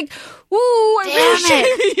 And she's like, ooh, I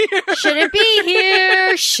really Should it be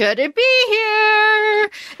here? Should it be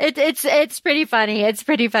here? It's pretty funny. It's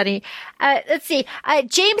pretty funny. Let's see.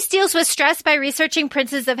 James deals with stress by researching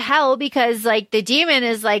princes of hell because like the demon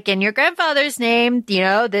is like in your grandfather's name, you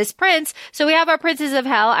know, this prince. So we have our princes of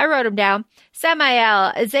hell. I wrote them down.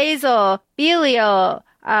 Samael, Azazel, Belial,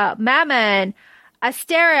 Mammon,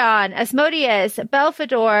 Asterion, Asmodeus,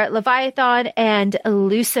 Belphegor, Leviathan, and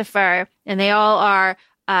Lucifer. And they all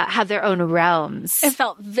have their own realms. It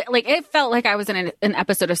felt like I was in an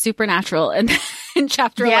episode of Supernatural in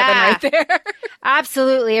chapter 11 right there.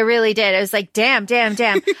 Absolutely. It really did. It was like, damn.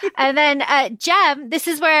 And then Jem, this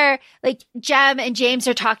is where like Jem and James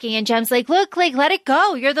are talking and Jem's like, look, like, let it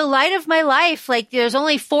go. You're the light of my life. Like there's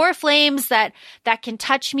only 4 flames that can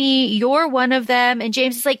touch me. You're one of them. And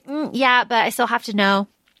James is like, yeah, but I still have to know.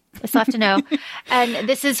 And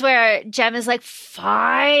this is where Jem is like,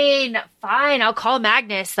 fine. I'll call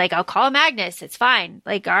Magnus. It's fine.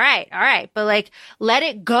 Like, all right. But like, let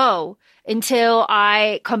it go until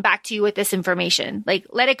I come back to you with this information. Like,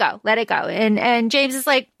 let it go. And James is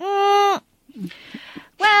like, well,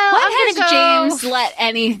 when has James let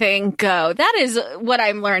anything go? That is what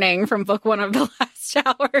I'm learning from book 1 of The Last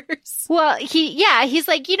Hours. Well, he's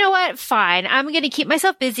like, you know what? Fine. I'm going to keep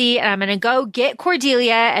myself busy and I'm going to go get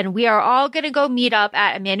Cordelia and we are all going to go meet up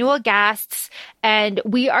at Emmanuel Gast's and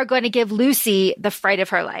we are going to give Lucy the fright of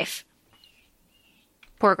her life.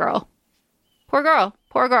 Poor girl.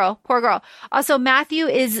 Also, Matthew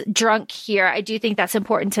is drunk here. I do think that's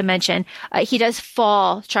important to mention. He does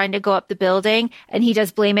fall trying to go up the building and he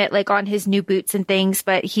does blame it like on his new boots and things,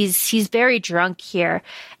 but he's very drunk here.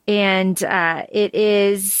 And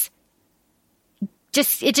it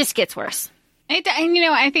just gets worse.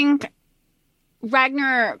 I think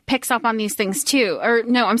Ragnar picks up on these things too. Or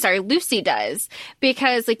no, I'm sorry, Lucy does.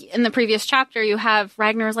 Because like in the previous chapter, you have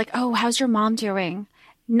Ragnar's like, oh, how's your mom doing?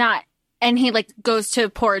 And he like goes to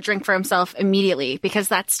pour a drink for himself immediately because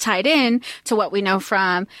that's tied in to what we know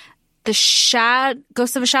from the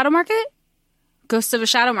Ghost of a Shadow Market,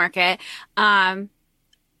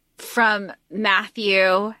 from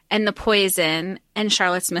Matthew and the poison and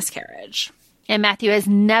Charlotte's miscarriage. And Matthew has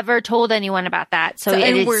never told anyone about that. So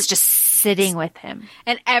it's just sitting with him.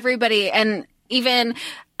 And everybody, and even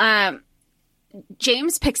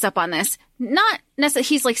James picks up on this. Not necessarily,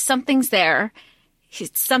 he's like, something's there.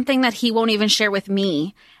 It's something that he won't even share with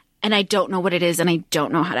me. And I don't know what it is. And I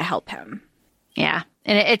don't know how to help him. Yeah.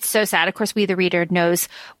 And it's so sad. Of course, we, the reader, knows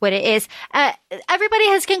what it is. Everybody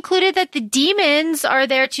has concluded that the demons are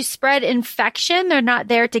there to spread infection. They're not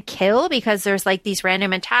there to kill because there's like these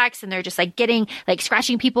random attacks and they're just like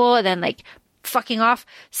scratching people and then like fucking off.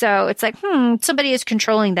 So it's like, somebody is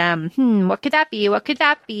controlling them. What could that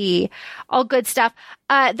be? All good stuff.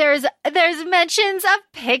 There's mentions of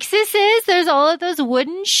pyxuses. There's all of those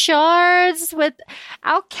wooden shards with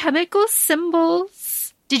alchemical symbols.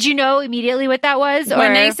 Did you know immediately what that was?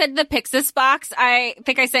 When they said the Pyxis box, I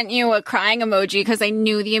think I sent you a crying emoji because I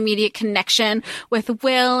knew the immediate connection with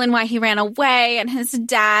Will and why he ran away and his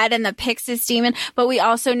dad and the Pyxis demon. But we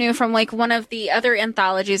also knew from like one of the other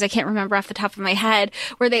anthologies, I can't remember off the top of my head,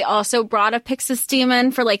 where they also brought a Pyxis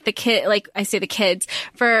demon for like the kid, like I say the kids,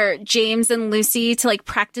 for James and Lucy to like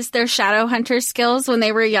practice their shadow hunter skills when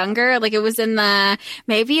they were younger. Like it was in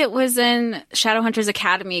Shadowhunters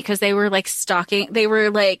Academy because they were like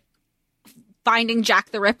like finding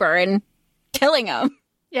Jack the Ripper and killing him.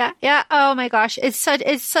 Yeah. Oh my gosh. It's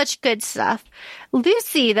such good stuff.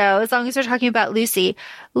 Lucy, though, as long as we're talking about Lucy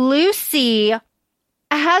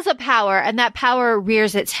has a power, and that power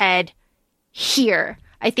rears its head here.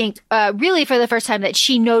 I think really for the first time that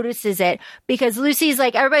she notices it, because Lucy's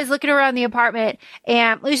like, everybody's looking around the apartment,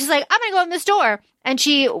 and Lucy's like, I'm going to go in this door. And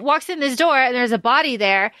she walks in this door, and there's a body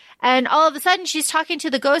there. And all of a sudden, she's talking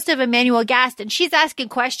to the ghost of Emmanuel Gast, and she's asking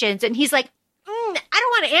questions. And he's like, I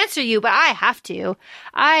don't want to answer you, but I have to.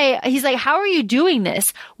 He's like, how are you doing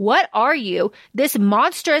this? What are you? This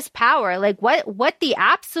monstrous power? Like, what the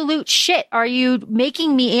absolute shit are you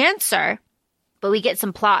making me answer? But we get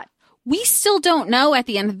some plot. We still don't know at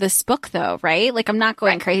the end of this book, though, right? Like, I'm not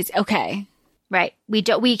going crazy. Okay. Right. We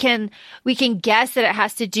can guess that it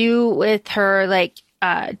has to do with her, like,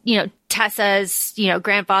 Tessa's,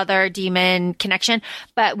 grandfather demon connection,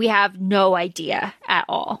 but we have no idea at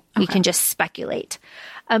all. Okay. We can just speculate.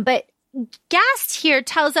 But Gast here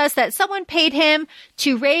tells us that someone paid him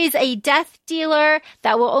to raise a death dealer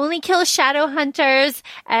that will only kill shadow hunters,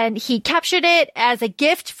 and he captured it as a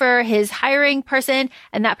gift for his hiring person,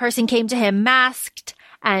 and that person came to him masked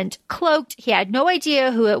and cloaked. He had no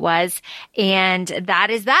idea who it was, and that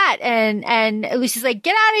is that. And Lucy's like,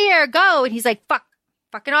 get out of here, go. And he's like,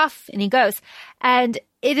 fucking off. And he goes. And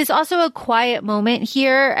it is also a quiet moment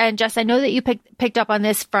here. And Jess, I know that you picked up on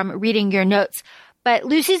this from reading your notes, but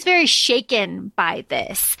Lucy's very shaken by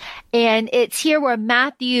this. And it's here where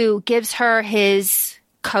Matthew gives her his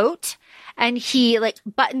coat, and he like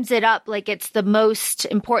buttons it up like it's the most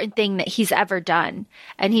important thing that he's ever done.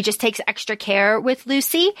 And he just takes extra care with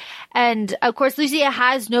Lucy. And of course, Lucy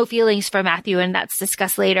has no feelings for Matthew, and that's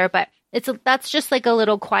discussed later, but that's just like a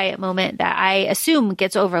little quiet moment that I assume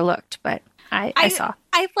gets overlooked, but I saw.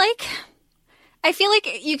 I feel like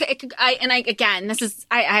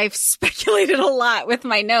I've speculated a lot with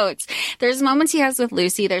my notes. There's moments he has with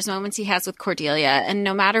Lucy. There's moments he has with Cordelia. And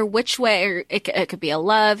no matter which way, it could be a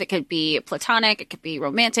love, it could be platonic, it could be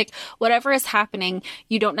romantic, whatever is happening,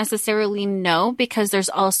 you don't necessarily know, because there's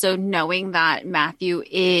also knowing that Matthew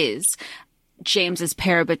is James's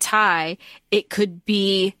parabatai. It could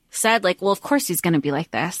be said like, well, of course he's going to be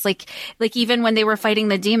like this. Like even when they were fighting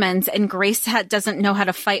the demons and Grace doesn't know how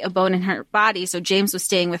to fight a bone in her body. So James was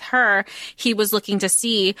staying with her. He was looking to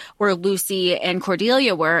see where Lucy and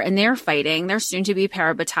Cordelia were, and they're fighting. They're soon to be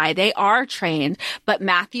parabatai. They are trained, but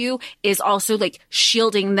Matthew is also like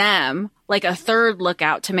shielding them like a third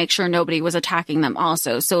lookout to make sure nobody was attacking them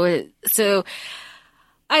also. So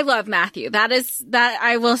I love Matthew. That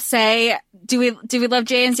I will say. Do we love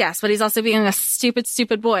James? Yes, but he's also being a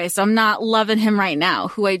stupid boy. So I'm not loving him right now.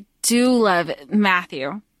 Who I do love,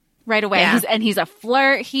 Matthew, right away. Yeah. He's a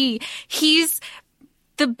flirt. He's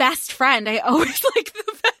the best friend. I always like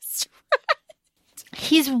the best friend.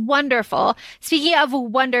 He's wonderful. Speaking of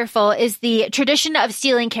wonderful, is the tradition of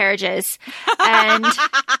stealing carriages, and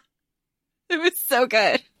it was so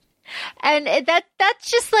good. And that's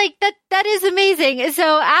just like that is amazing.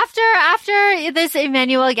 So after this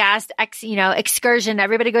Emmanuel Gast excursion,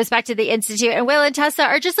 everybody goes back to the Institute, and Will and Tessa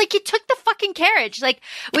are just like, you took the fucking carriage. Like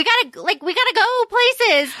we gotta go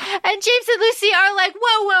places. And James and Lucy are like,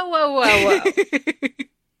 whoa.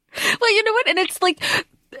 Well, you know what? And it's like,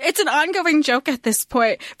 it's an ongoing joke at this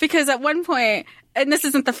point, because at one point, and this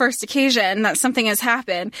isn't the first occasion that something has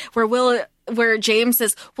happened, where James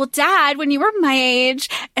says, well, Dad, when you were my age,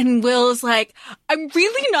 and Will's like, I'm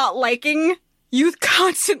really not liking you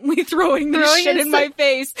constantly throwing this shit in my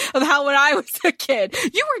face of how when I was a kid,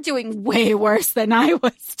 you were doing way worse than I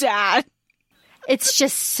was, Dad. It's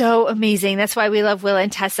just so amazing. That's why we love Will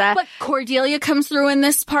and Tessa. But Cordelia comes through in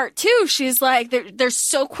this part too. She's like, they're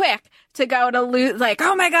so quick to go to like,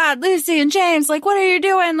 oh my God, Lucy and James, like, what are you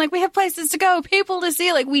doing? Like, we have places to go, people to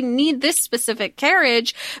see. Like, we need this specific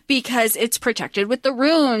carriage because it's protected with the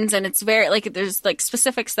runes, and it's very, like, there's like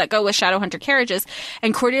specifics that go with Shadowhunter carriages.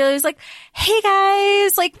 And Cordelia's like, hey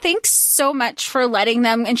guys, like, thanks so much for letting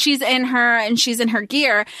them, and she's in her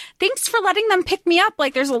gear. Thanks for letting them pick me up.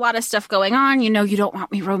 Like, there's a lot of stuff going on. You know, you don't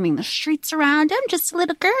want me roaming the streets around. I'm just a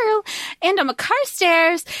little girl, and I'm a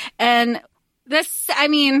Carstairs. And this, I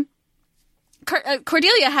mean,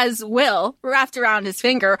 Cordelia has Will wrapped around his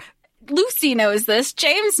finger. Lucy knows this.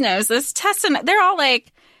 James knows this. Tessa, they're all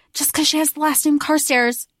like, just because she has the last name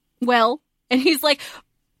Carstairs, Will. And he's like,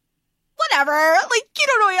 whatever. Like, you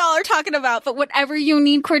don't know what y'all are talking about. But whatever you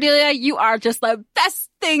need, Cordelia, you are just the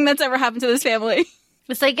best thing that's ever happened to this family.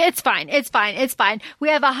 It's like, it's fine. We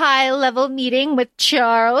have a high-level meeting with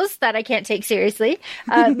Charles that I can't take seriously.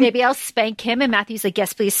 Maybe I'll spank him. And Matthew's like,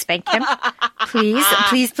 yes, please spank him.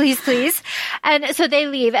 please. And so they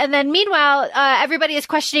leave. And then meanwhile, everybody is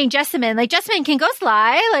questioning Jessamine. Like, Jessamine can ghost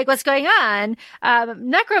lie. Like, what's going on?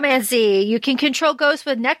 Necromancy. You can control ghosts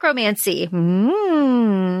with necromancy.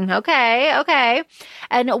 Okay.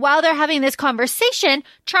 And while they're having this conversation,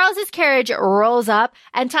 Charles's carriage rolls up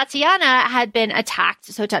and Tatiana had been attacked.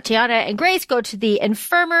 So Tatiana and Grace go to the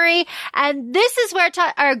infirmary. And this is where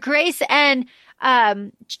Grace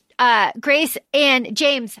and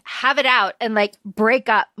James have it out and like break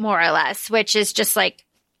up more or less, which is just like,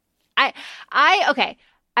 I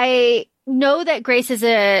know that Grace is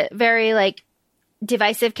a very like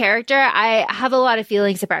divisive character. I have a lot of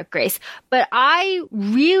feelings about Grace, but I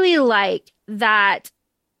really like that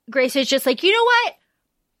Grace is just like, you know what?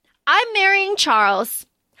 I'm marrying Charles.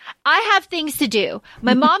 I have things to do.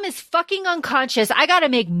 My mom is fucking unconscious. I gotta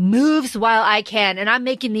make moves while I can, and I'm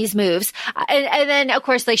making these moves. And then, of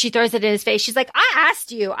course, like, she throws it in his face. She's like, I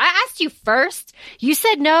asked you first. You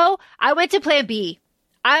said no. I went to plan B.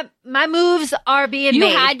 My moves are being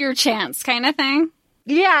made. You had your chance, kind of thing.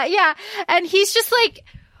 Yeah. And he's just like,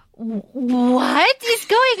 what is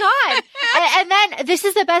going on? and then, this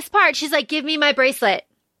is the best part. She's like, give me my bracelet.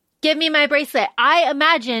 Give me my bracelet. I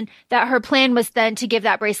imagine that her plan was then to give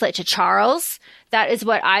that bracelet to Charles. That is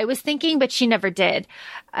what I was thinking, but she never did.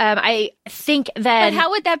 I think then... But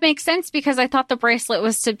how would that make sense? Because I thought the bracelet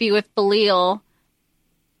was to be with Belial.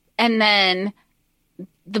 And then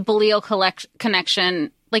the Belial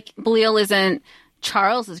connection... Like, Belial isn't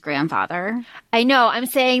Charles's grandfather. I know. I'm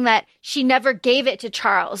saying that she never gave it to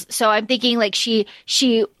Charles. So I'm thinking like she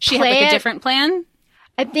had like a different plan?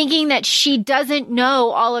 I'm thinking that she doesn't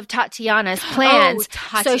know all of Tatiana's plans.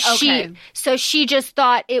 So she just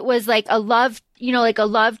thought it was like a love, like a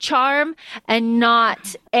love charm and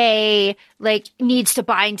not a like needs to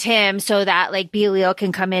bind him so that like Belial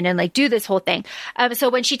can come in and like do this whole thing. So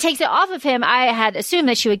when she takes it off of him, I had assumed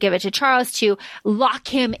that she would give it to Charles to lock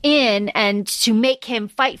him in and to make him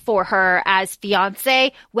fight for her as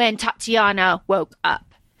fiance when Tatiana woke up.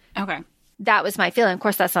 Okay. That was my feeling. Of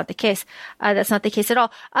course, that's not the case. That's not the case at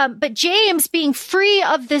all. But James, being free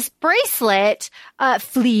of this bracelet,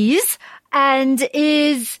 flees and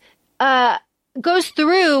goes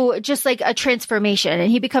through just like a transformation, and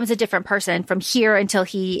he becomes a different person from here until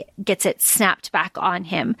he gets it snapped back on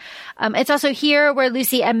him. It's also here where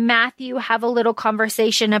Lucy and Matthew have a little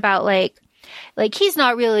conversation about like he's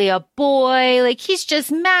not really a boy. Like, he's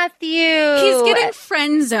just Matthew. He's getting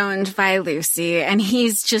friend zoned by Lucy, and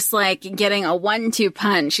he's just like getting a 1-2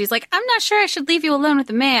 punch. He's like, I'm not sure I should leave you alone with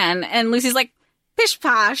a man. And Lucy's like, pish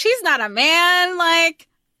posh, he's not a man. Like,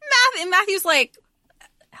 Matthew's like,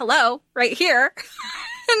 hello, right here.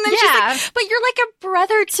 And then she's like, but you're like a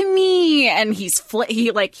brother to me. And he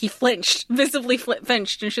flinched, visibly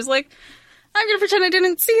flinched. And she's like, I'm gonna pretend I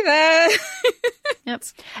didn't see that. Yep.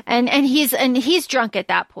 And he's drunk at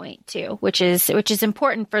that point too, which is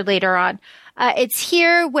important for later on. It's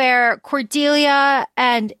here where Cordelia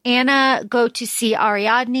and Anna go to see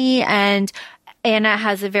Ariadne, and Anna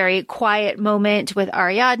has a very quiet moment with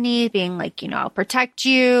Ariadne being like, I'll protect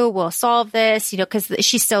you. We'll solve this, because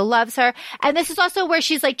she still loves her. And this is also where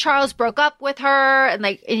she's like, Charles broke up with her and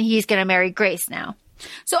he's going to marry Grace now.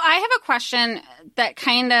 So I have a question that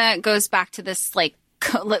kind of goes back to this like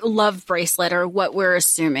love bracelet, or what we're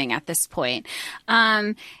assuming at this point.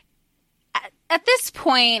 At this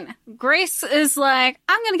point, Grace is like,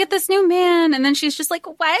 I'm going to get this new man. And then she's just like,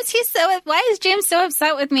 why is James so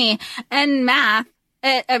upset with me? And Math,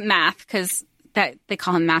 because they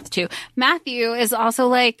call him Math too. Matthew is also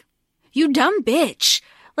like, you dumb bitch.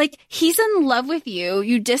 Like, he's in love with you.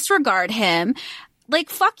 You disregard him. Like,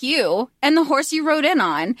 fuck you and the horse you rode in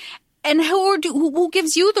on. And who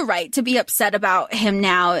gives you the right to be upset about him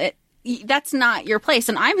now? That's not your place.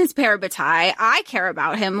 And I'm his parabatai. I care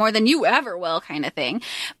about him more than you ever will, kind of thing.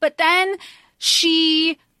 But then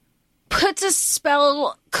she puts a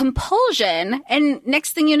spell compulsion. And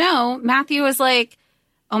next thing you know, Matthew is like,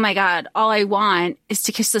 oh my God, all I want is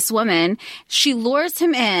to kiss this woman. She lures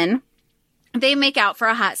him in. They make out for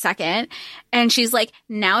a hot second, and she's like,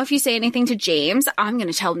 now if you say anything to James, I'm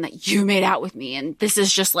going to tell him that you made out with me, and this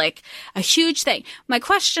is just like a huge thing. My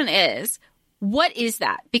question is, what is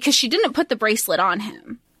that? Because she didn't put the bracelet on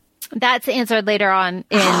him. That's answered later on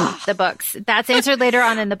in the books.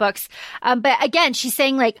 But again, she's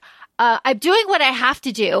saying like, I'm doing what I have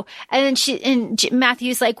to do. And then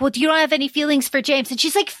Matthew's like, well, you don't have any feelings for James. And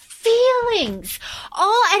she's like, feelings.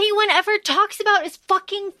 All anyone ever talks about is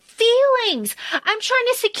fucking feelings. I'm trying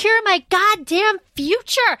to secure my goddamn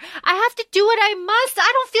future. I have to do what I must.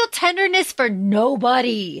 I don't feel tenderness for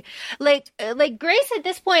nobody. Like Grace at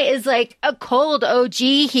this point is like a cold OG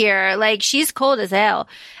here. Like, she's cold as hell.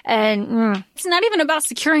 And it's not even about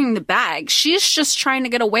securing the bag. She's just trying to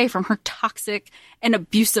get away from her toxic and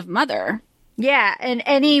abusive mother. Yeah, in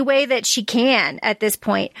any way that she can at this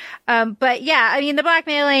point. But yeah, I mean, the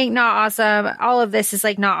blackmailing, not awesome. All of this is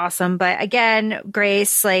like not awesome. But again,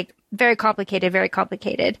 Grace, like, very complicated, very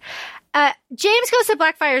complicated. James goes to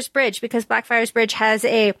Blackfriars Bridge because Blackfriars Bridge has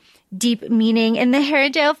a deep meaning in the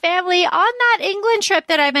Herondale family. On that England trip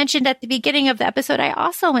that I mentioned at the beginning of the episode, I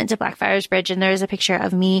also went to Blackfriars Bridge, and there's a picture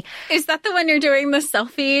of me. Is that the one you're doing the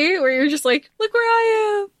selfie where you're just like, look where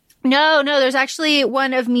I am? No, there's actually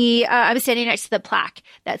one of me. I'm standing next to the plaque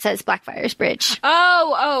that says Blackfriars Bridge.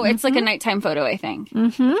 Oh, it's like a nighttime photo, I think.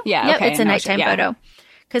 Mm-hmm. Yeah, yep, okay. It's a nighttime photo.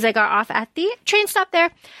 Because I got off at the train stop there.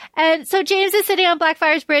 And so James is sitting on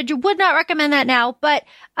Blackfriars Bridge. Would not recommend that now, but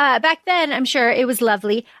back then, I'm sure it was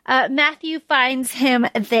lovely. Matthew finds him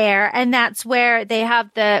there, and that's where they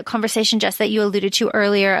have the conversation, Jess, that you alluded to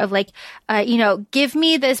earlier of like, give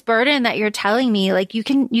me this burden that you're telling me. Like, you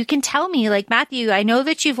can tell me, like, Matthew, I know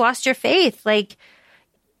that you've lost your faith. Like,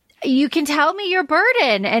 you can tell me your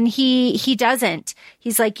burden. And he doesn't.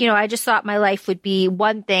 He's like, I just thought my life would be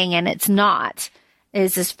one thing, and it's not.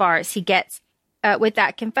 Is as far as he gets with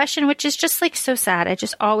that confession, which is just like so sad. I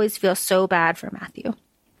just always feel so bad for Matthew.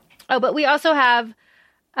 Oh, but we also have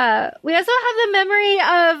the memory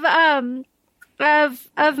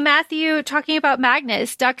of Matthew talking about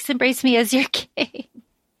Magnus. Ducks, embrace me as your king.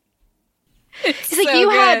 He's like,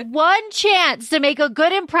 you had one chance to make a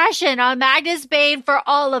good impression on Magnus Bane for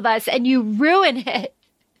all of us, and you ruin it.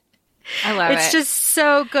 I love it. It's just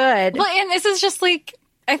so good. Well, and this is just like,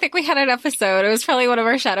 I think we had an episode, it was probably one of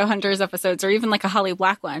our Shadowhunters episodes, or even like a Holly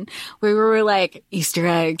Black one, where we were like, Easter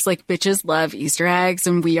eggs, like, bitches love Easter eggs,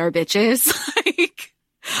 and we are bitches. Like,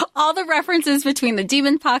 all the references between the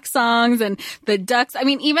Demon Pox songs and the ducks. I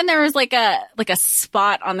mean, even there was like a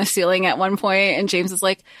spot on the ceiling at one point, and James is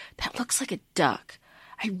like, that looks like a duck.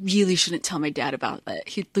 I really shouldn't tell my dad about that.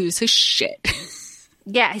 He'd lose his shit.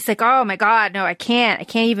 Yeah, he's like, oh my God, no, I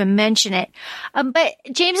can't even mention it. But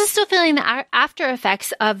James is still feeling the after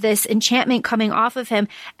effects of this enchantment coming off of him.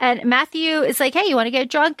 And Matthew is like, hey, you want to get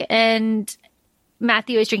drunk? And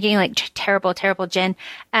Matthew is drinking like terrible, terrible gin.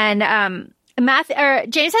 And,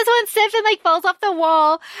 James has one sip and like falls off the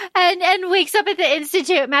wall and wakes up at the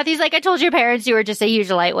Institute. Matthew's like, I told your parents you were just a huge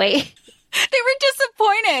lightweight. They were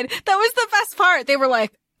disappointed. That was the best part. They were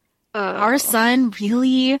like, our son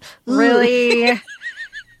really?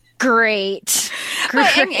 Great.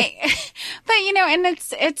 But and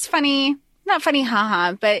it's funny, not funny,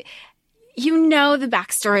 haha, but the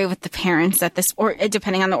backstory with the parents at this, or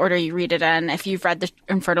depending on the order you read it in, if you've read the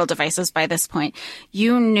Infernal Devices by this point,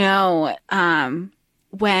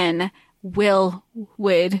 when Will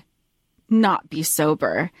would not be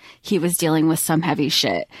sober, he was dealing with some heavy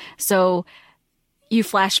shit. So you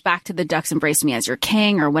flash back to the Ducks Embrace Me as Your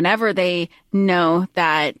King, or whenever they know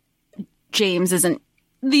that James isn't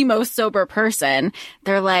the most sober person,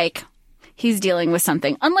 they're like, he's dealing with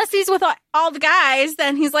something. Unless he's with all the guys,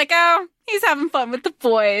 then he's like, oh, he's having fun with the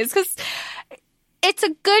boys. Because it's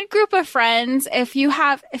a good group of friends. If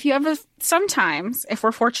sometimes, if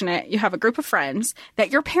we're fortunate, you have a group of friends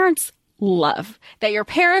that your parents love, that your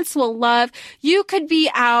parents will love. You could be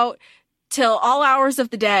out till all hours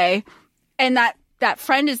of the day, and that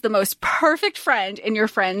friend is the most perfect friend in your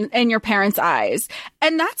parents' eyes.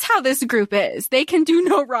 And that's how this group is. They can do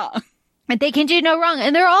no wrong. They can do no wrong.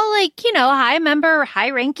 And they're all like,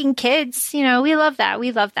 high-ranking kids. We love that.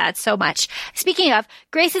 We love that so much. Speaking of,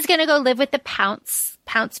 Grace is going to go live with the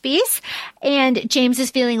Pouncebees, and James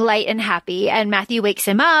is feeling light and happy, and Matthew wakes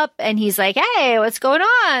him up, and he's like, hey, what's going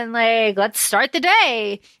on? Like, let's start the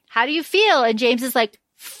day. How do you feel? And James is like,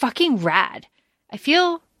 fucking rad. I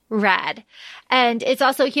feel rad. And it's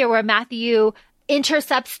also here where Matthew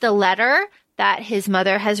intercepts the letter that his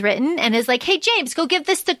mother has written and is like, hey, James, go give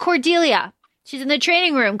this to Cordelia. She's in the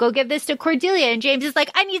training room. Go give this to Cordelia. And James is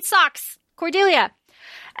like, I need socks, Cordelia.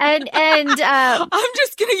 And I'm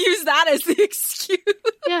just going to use that as the excuse.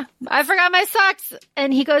 Yeah, I forgot my socks.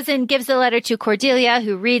 And he goes and gives the letter to Cordelia,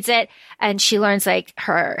 who reads it. And she learns like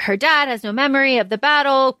her dad has no memory of the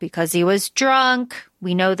battle because he was drunk.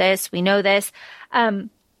 We know this.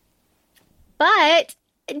 But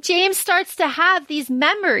James starts to have these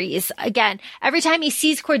memories again. Every time he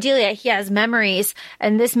sees Cordelia, he has memories.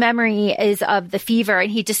 And this memory is of the fever,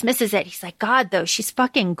 and he dismisses it. He's like, God, though, she's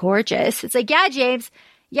fucking gorgeous. It's like, yeah, James,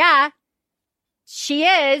 Yeah, she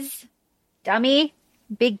is. Dummy.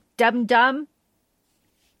 Big dumb.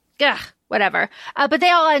 Ugh, whatever. But they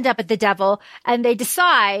all end up at the devil, and they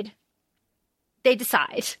decide that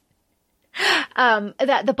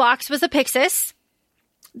the box was a Pyxis,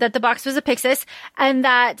 and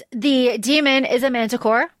that the demon is a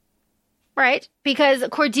manticore, right? Because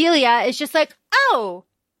Cordelia is just like, oh,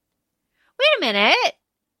 wait a minute.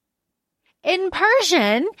 In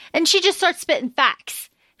Persian, and she just starts spitting facts.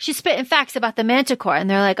 She's spitting facts about the manticore, and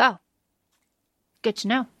they're like, oh, good to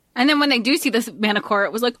know. And then when they do see this manticore,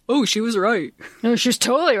 it was like, oh, she was right. No, she's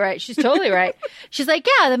totally right. She's like,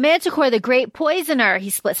 yeah, the manticore, the great poisoner. He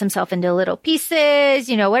splits himself into little pieces,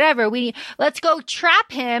 whatever. Let's go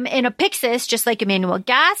trap him in a Pyxis, just like Emmanuel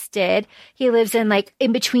Gas did. He lives in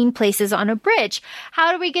in between places on a bridge. How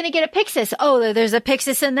are we going to get a Pyxis? Oh, there's a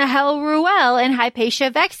Pyxis in the Hell Ruel in Hypatia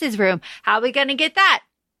Vex's room. How are we going to get that?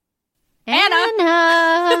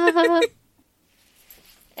 Anna.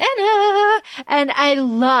 And I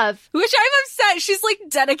love... Which I'm upset. She's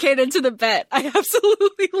dedicated to the bit. I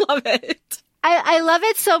absolutely love it. I love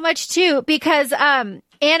it so much too, because Anna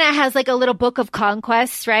has a little book of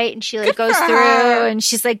conquests, right? And she goes through and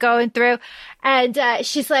she's going through, and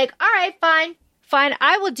she's like, all right, fine,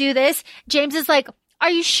 I will do this. James is like, are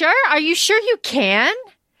you sure? Are you sure you can?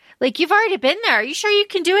 You've already been there. Are you sure you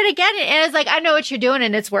can do it again? And Anna's like, I know what you're doing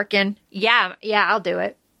and it's working. Yeah, I'll do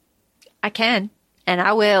it. I can. And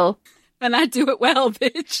I will. And I do it well,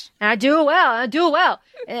 bitch. And I do it well.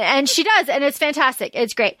 And she does. And it's fantastic.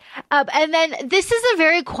 It's great. And then this is a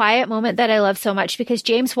very quiet moment that I love so much, because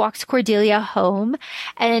James walks Cordelia home,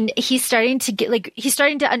 and he's starting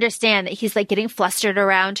to understand that he's getting flustered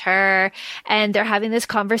around her, and they're having this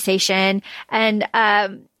conversation, and,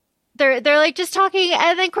 they're just talking,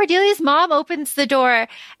 and then Cordelia's mom opens the door,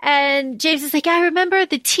 and James is like, I remember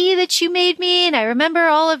the tea that you made me, and I remember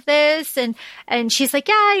all of this, and she's like,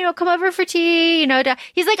 yeah, come over for tea,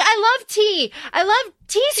 He's like, I love tea.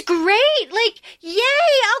 Tea's great. Yay,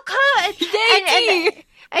 I'll come. Yay,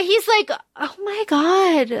 and he's like, oh my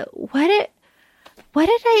God, what?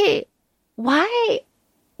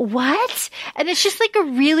 And it's just a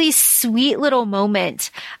really sweet little moment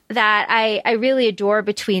that I really adore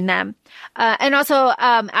between them. And also,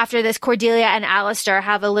 after this, Cordelia and Alistair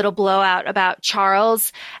have a little blowout about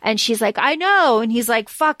Charles, and she's like, I know. And he's like,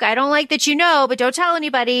 fuck, I don't like that you know, but don't tell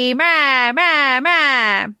anybody. Meh, meh,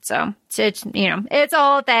 meh. So it's a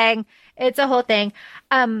whole thing.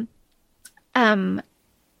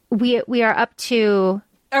 We are up to...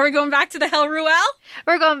 Are we going back to the Hell Ruel?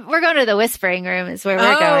 We're going to the Whispering Room is where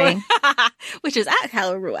we're going. Which is at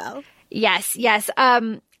Hell Ruel. Yes.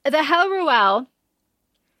 The Hell Ruel.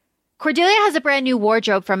 Cordelia has a brand new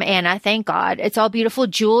wardrobe from Anna, thank God. It's all beautiful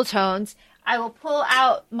jewel tones. I will pull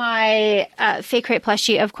out my Fake Crate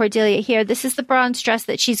plushie of Cordelia here. This is the bronze dress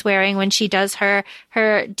that she's wearing when she does her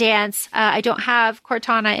dance. I don't have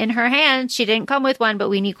Cortana in her hand. She didn't come with one, but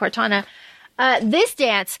we need Cortana. This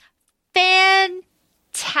dance,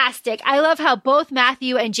 fantastic. I love how both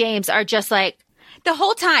Matthew and James are just the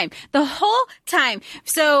whole time.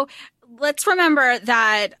 So let's remember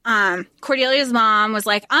that Cordelia's mom was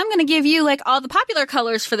like, I'm going to give you all the popular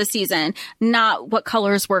colors for the season, not what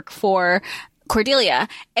colors work for Cordelia.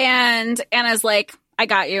 And Anna's like, I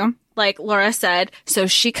got you, like Laura said. So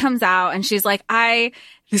she comes out and she's like,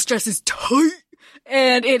 this dress is tight.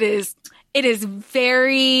 And it is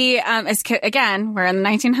very, again, we're in the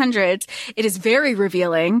 1900s. It is very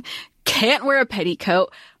revealing. Can't wear a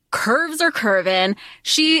petticoat. Curves are curving.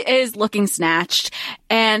 She is looking snatched.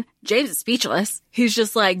 And James is speechless. He's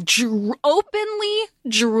just openly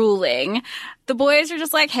drooling. The boys are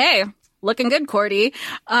just like, hey, looking good, Cordy.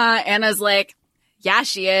 Anna's like, yeah,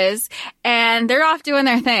 she is. And they're off doing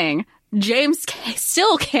their thing. James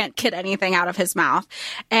still can't get anything out of his mouth.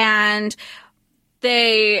 And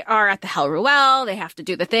they are at the Hell Ruel. They have to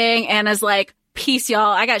do the thing. Anna's like, peace,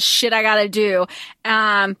 y'all. I got shit I gotta do.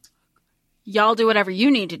 Y'all do whatever you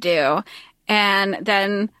need to do. And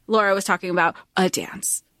then Laura was talking about a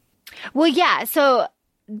dance. Well, yeah. So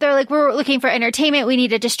they're like, we're looking for entertainment. We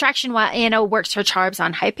need a distraction while Anna works her charms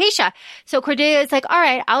on Hypatia. So Cordelia is like, all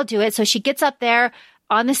right, I'll do it. So she gets up there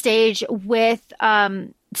on the stage with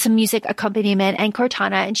some music accompaniment and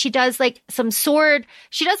Cortana, and she does her sword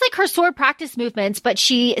practice movements, but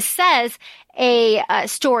she says a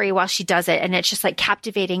story while she does it, and it's just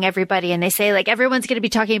captivating everybody. And they say everyone's going to be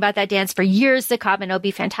talking about that dance for years to come, and it'll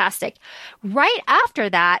be fantastic. Right after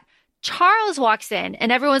that, Charles walks in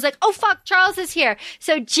and everyone's like, oh fuck, Charles is here.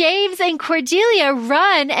 So James and Cordelia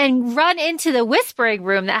run into the whispering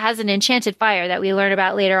room that has an enchanted fire that we learn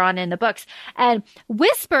about later on in the books. And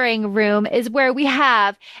whispering room is where we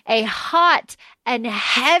have a hot and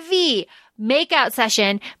heavy makeout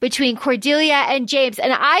session between Cordelia and James.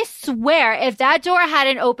 And I swear if that door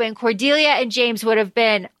hadn't opened, Cordelia and James would have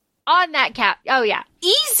been on that couch. Oh yeah.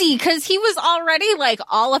 Easy, because he was already like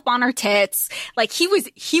all up on her tits. Like he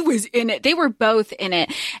was in it. They were both in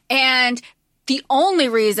it. And the only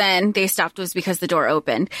reason they stopped was because the door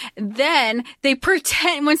opened. Then they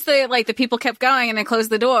pretend, once the people kept going and they closed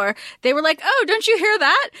the door, they were like, oh, don't you hear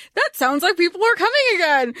that? That sounds like people are coming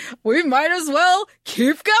again. We might as well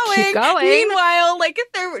keep going. Meanwhile,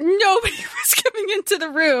 nobody was coming into the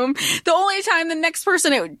room. The only time the next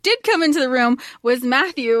person that did come into the room was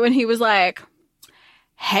Matthew, and he was like,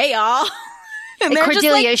 hey, y'all. And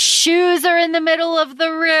Cordelia's shoes are in the middle of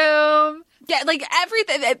the room. Yeah,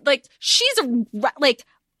 everything, she's,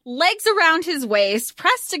 legs around his waist,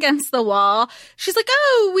 pressed against the wall. She's like,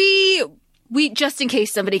 oh, we, just in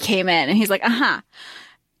case somebody came in. And he's like, uh-huh.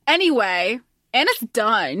 Anyway, Anna's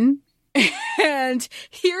done. And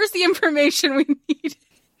here's the information we need.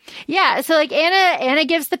 Yeah, so Anna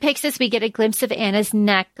gives the Pyxis. We get a glimpse of Anna's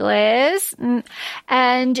necklace.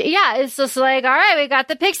 And yeah, it's just like, all right, we got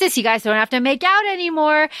the Pyxis. You guys don't have to make out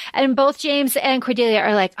anymore. And both James and Cordelia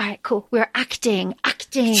are like, all right, cool. We're acting.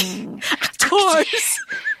 Actors.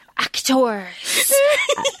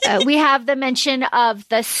 We have the mention of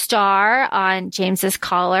the star on James's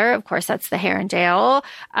collar. Of course, that's the Herondale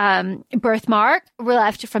birthmark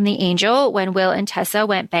left from the angel when Will and Tessa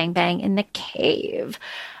went bang bang in the cave.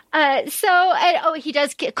 He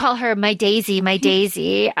does call her my Daisy.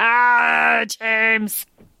 James.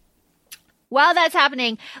 While that's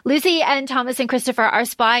happening, Lucy and Thomas and Christopher are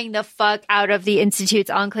spying the fuck out of the Institute's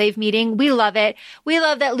Enclave meeting. We love it. We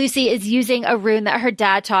love that Lucy is using a rune that her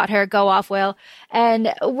dad taught her. Go off, Will.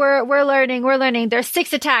 And we're learning. There's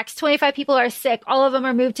 6 attacks. 25 people are sick. All of them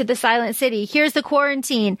are moved to the Silent City. Here's the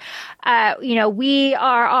quarantine. We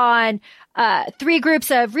are on 3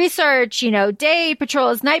 groups of research, day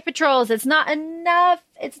patrols, night patrols. It's not enough.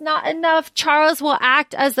 Charles will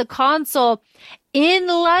act as the consul in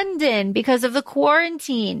London because of the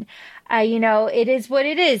quarantine. It is what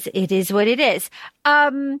it is.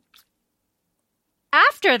 After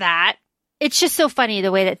that, it's just so funny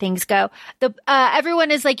the way that things go.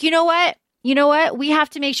 Everyone is like, you know what? We have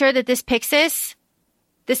to make sure that this Pyxis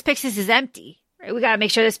is empty. Right? We got to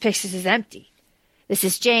make sure this Pyxis is empty. This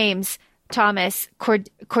is James, Thomas,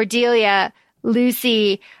 Cordelia,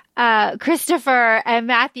 Lucy, Christopher, and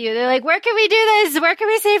Matthew. They're like, where can we do this? Where can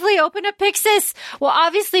we safely open a Pyxis? Well,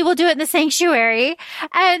 obviously we'll do it in the sanctuary.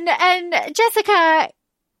 And Jessica,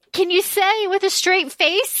 can you say with a straight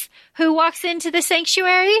face who walks into the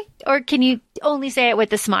sanctuary? Or can you only say it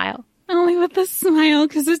with a smile? Only with a smile,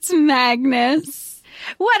 because it's Magnus.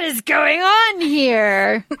 What is going on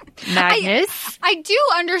here? Magnus? I do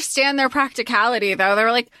understand their practicality, though. They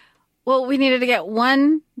were like, well, we needed to get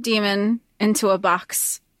one demon into a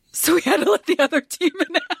box, so we had to let the other demon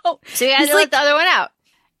out. So we had to let the other one out.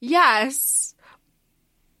 Yes.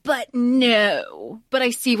 But no. But I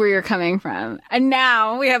see where you're coming from. And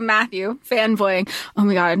now we have Matthew fanboying. Oh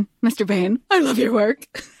my God, Mr. Bane, I love your work.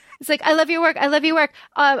 It's like, I love your work.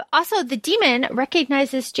 Also, the demon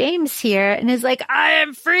recognizes James here and is like, I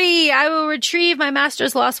am free. I will retrieve my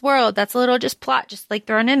master's lost world. That's a little just plot, just like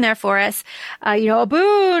thrown in there for us. A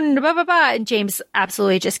boon, blah, blah, blah. And James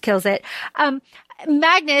absolutely just kills it.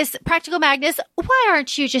 Practical Magnus, why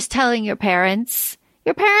aren't you just telling your parents?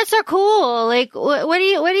 Your parents are cool. Like, what are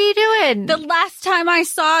you doing? The last time I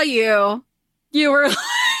saw you, you were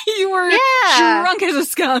drunk as a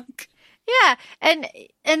skunk. Yeah.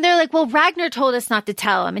 And they're like, well, Ragnar told us not to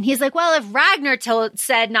tell him. And he's like, well, if Ragnar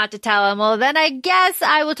said not to tell him, well, then I guess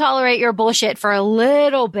I will tolerate your bullshit for a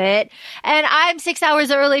little bit. And I'm 6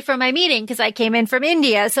 hours early for my meeting because I came in from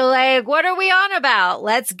India. So like, what are we on about?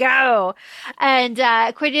 Let's go. And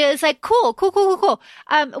Cordelia is like, cool. We're going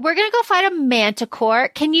to go find a manticore.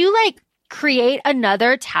 Can you create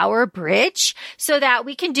another tower bridge so that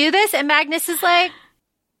we can do this? And Magnus is like,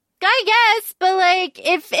 I guess, but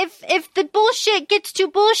if the bullshit gets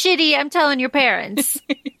too bullshitty, I'm telling your parents.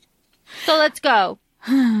 So let's go.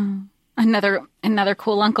 Another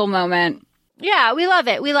cool uncle moment. Yeah, we love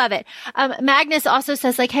it. Magnus also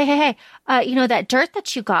says hey, that dirt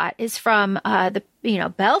that you got is from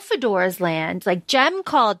Belfador's land. Like Jem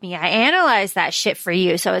called me. I analyzed that shit for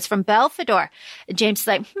you. So it's from Belfador. James is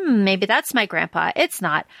like, maybe that's my grandpa. It's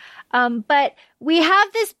not. But we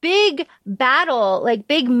have this big battle, like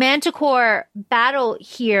big Manticore battle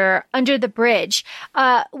here under the bridge.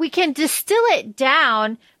 We can distill it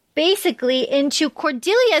down basically into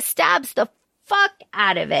Cordelia stabs the fuck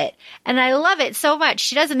out of it. And I love it so much.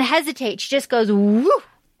 She doesn't hesitate. She just goes, woo.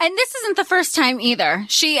 And this isn't the first time either.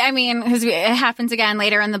 Because it happens again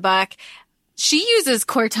later in the book. She uses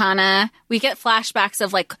Cortana. We get flashbacks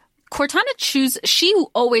of like, Cortana she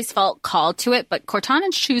always felt called to it, but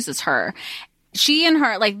Cortana chooses her. She and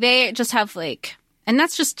her, like, they just have like, and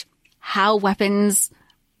that's just how weapons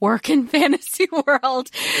work in fantasy world.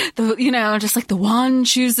 Just like the wand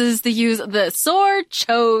chooses the sword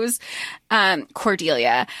chose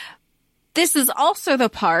Cordelia. This is also the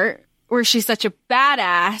part where she's such a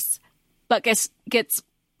badass, but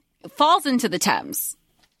falls into the Thames.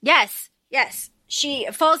 Yes. She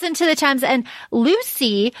falls into the Thames, and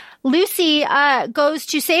Lucy goes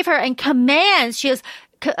to save her and commands.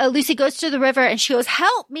 Lucy goes to the river and she goes,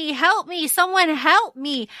 help me, someone help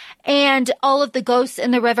me. And all of the ghosts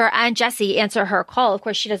in the river and Jesse answer her call. Of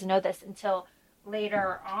course, she doesn't know this until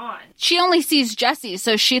later on. She only sees Jesse,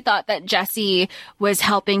 so she thought that Jesse was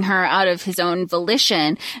helping her out of his own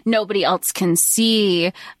volition. Nobody else can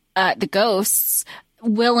see the ghosts,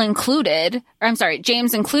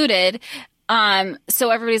 James included. So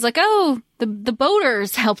everybody's like, oh, the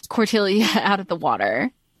boaters helped Cordelia out of the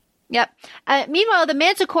water. Yep. Meanwhile, the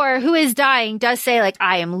Manticore, who is dying, does say, like,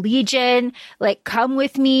 I am Legion. Like, come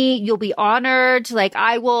with me. You'll be honored. Like,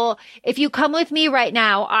 if you come with me right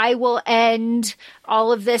now, I will end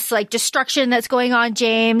all of this, like, destruction that's going on,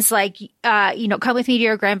 James. Like, come with me to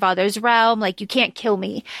your grandfather's realm. Like, you can't kill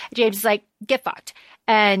me. James is like, get fucked.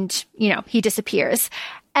 And, he disappears.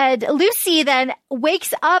 And Lucy then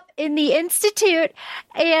wakes up in the Institute.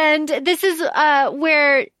 And this is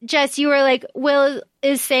where, Jess, you were like, Will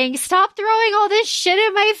is saying, stop throwing all this shit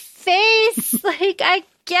in my face. Like, I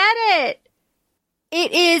get it.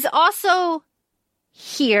 It is also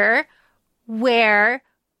here where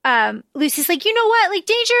Lucy's like, you know what? Like,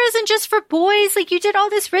 danger isn't just for boys. Like, you did all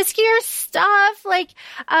this riskier stuff. Like,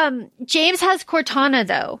 James has Cortana,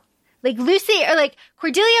 though. Like,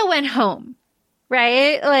 Cordelia went home.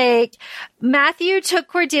 Right? Like, Matthew took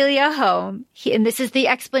Cordelia home. And this is the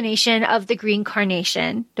explanation of the green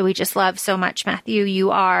carnation that we just love so much. Matthew,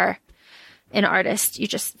 you are an artist. You're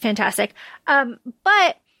just fantastic.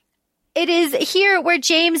 But it is here where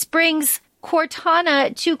James brings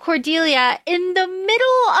Cortana to Cordelia in the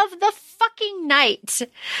middle of the fucking night.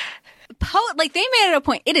 Like, they made it a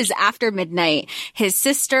point. It is after midnight. His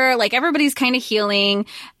sister, like, everybody's kind of healing.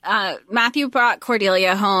 Matthew brought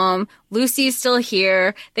Cordelia home. Lucy's still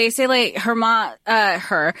here. They say, like,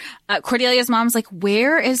 Cordelia's mom's like,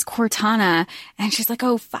 where is Cortana? And she's like,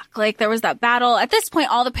 oh, fuck. Like, there was that battle. At this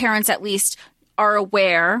point, all the parents at least are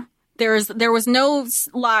aware. There was no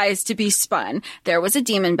lies to be spun. There was a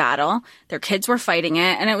demon battle. Their kids were fighting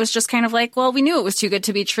it. And it was just kind of like, well, we knew it was too good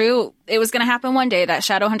to be true. It was going to happen one day that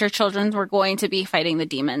Shadowhunter children were going to be fighting the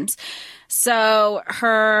demons. So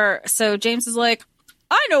James is like,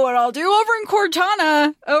 I know what I'll do. I'll bring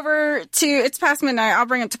Cortana it's past midnight. I'll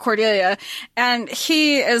bring it to Cordelia. And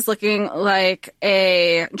he is looking like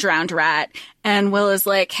a drowned rat. And Will is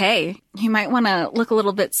like, hey, you might want to look a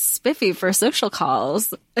little bit spiffy for social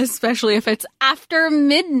calls, especially if it's after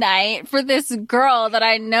midnight for this girl that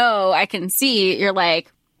I know I can see. You're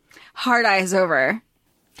like, hard eyes over.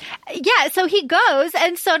 Yeah, so he goes,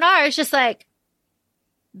 and Sonar is just like,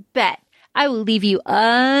 bet. I will leave you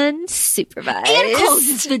unsupervised. And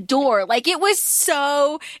closes the door. Like, it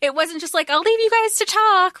wasn't just like, I'll leave you guys to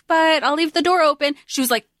talk, but I'll leave the door open. She was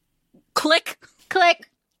like, click, click,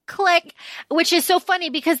 click, which is so funny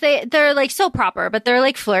because they're like so proper, but they're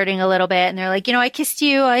like flirting a little bit. And they're like, I kissed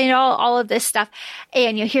you, all of this stuff.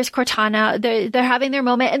 And, here's Cortana. They're having their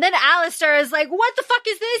moment. And then Alistair is like, what the fuck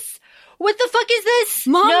is this? What the fuck is this?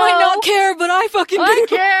 Mom might not care, but I fucking do.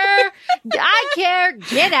 I care.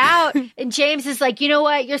 Get out. And James is like, you know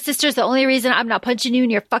what? Your sister's the only reason I'm not punching you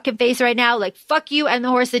in your fucking face right now. Like, fuck you and the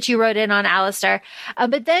horse that you rode in on, Alistair.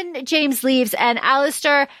 But then James leaves, and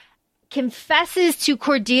Alistair confesses to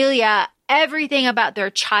Cordelia everything about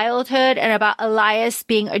their childhood and about Elias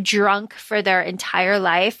being a drunk for their entire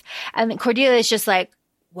life. And Cordelia is just like,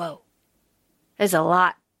 whoa, there's a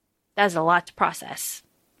lot. That's a lot to process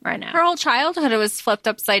right now. Her whole childhood was flipped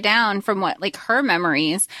upside down from her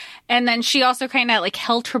memories. And then she also kind of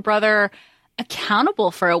held her brother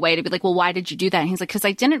accountable for a way to be like, well, why did you do that? And he's like, because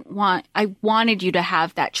I wanted you to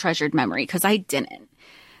have that treasured memory because I didn't.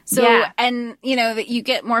 So, yeah. And that you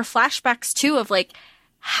get more flashbacks too of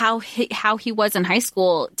how he was in high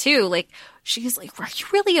school too. Like, she's like, were you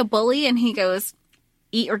really a bully? And he goes,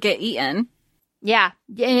 eat or get eaten. Yeah.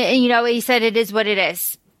 And, you know, he said it is what it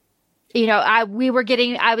is. You know, I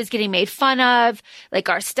was getting made fun of. Like,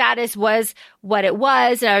 our status was what it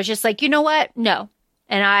was. And I was just like, you know what? No.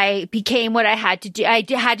 And I became what I had to do. I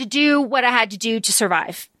had to do what I had to do to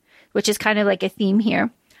survive, which is kind of like a theme here.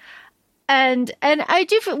 And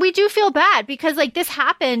we do feel bad because, like, this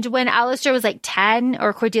happened when Alistair was like 10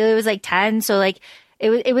 or Cordelia was like 10. So, like,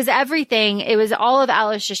 it was everything. It was all of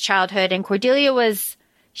Alistair's childhood, and Cordelia was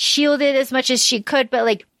shielded as much as she could. But,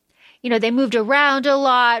 like, you know, they moved around a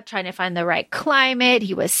lot, trying to find the right climate.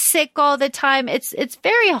 He was sick all the time. It's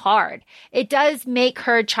very hard. It does make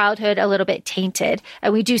her childhood a little bit tainted.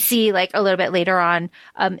 And we do see, like, a little bit later on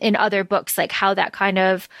in other books, like, how that kind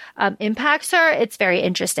of impacts her. It's very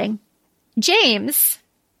interesting. James,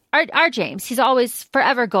 our James, he's always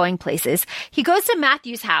forever going places. He goes to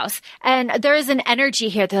Matthew's house, and there's an energy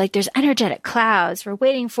here. They're like, there's energetic clouds. We're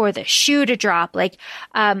waiting for the shoe to drop. Like,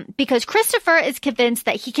 because Christopher is convinced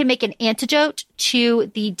that he can make an antidote to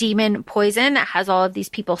the demon poison that has all of these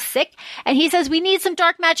people sick. And he says, we need some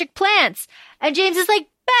dark magic plants. And James is like,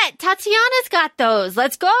 bet, Tatiana's got those.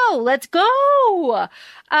 Let's go.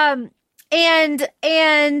 And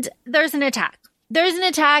there's an attack. There's an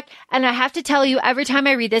attack, and I have to tell you, every time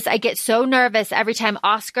I read this, I get so nervous. Every time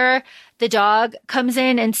Oscar, the dog, comes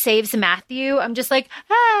in and saves Matthew, I'm just like,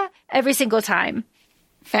 every single time.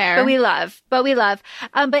 Fair. But we love. But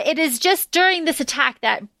it is just during this attack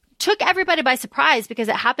that took everybody by surprise because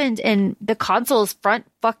it happened in the consul's front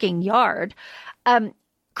fucking yard.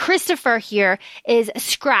 Christopher here is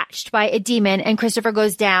scratched by a demon, and Christopher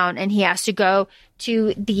goes down, and he has to go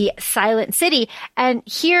to the Silent City. And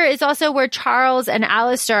here is also where Charles and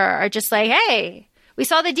Alistair are just like, hey, we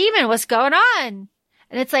saw the demon. What's going on?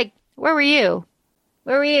 And it's like, where were you?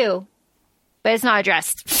 But it's not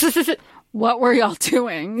addressed. What were y'all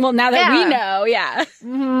doing? Well, now that we know, yeah.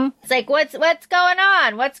 Mm-hmm. It's like, what's going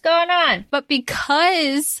on? But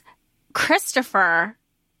because Christopher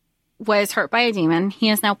was hurt by a demon, he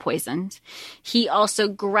is now poisoned. He also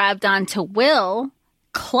grabbed onto Will,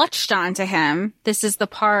 clutched onto him. This is the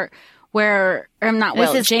part where, James.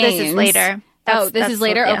 This is later. This is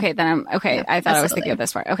later? Yeah. Okay, then I thought I was thinking of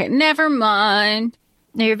this part. Okay, never mind.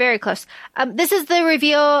 No, you're very close. This is the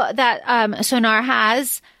reveal that Sonar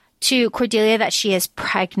has to Cordelia that she is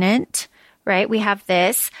pregnant, right? We have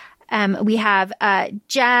this. We have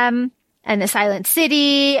Jem and the Silent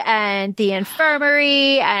City and the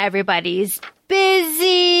infirmary, and everybody's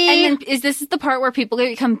busy. And then is this the part where people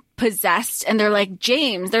become possessed and they're like,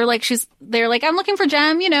 James, they're like, I'm looking for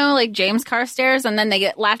Jem, you know, like James Carstairs, and then they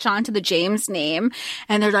get latch on to the James name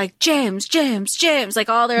and they're like, James, like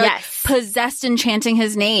all they're like possessed and chanting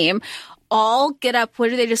his name. All get up, what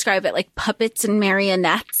do they describe it? Like puppets and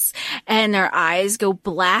marionettes, and their eyes go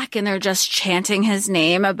black and they're just chanting his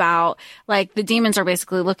name about, like, the demons are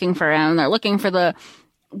basically looking for him. They're looking for the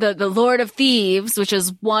Lord of Thieves, which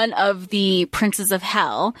is one of the princes of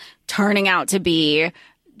hell, turning out to be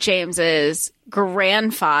James's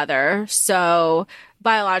grandfather. So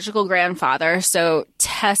biological grandfather. So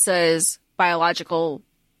Tessa's biological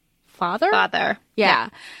father. Yeah.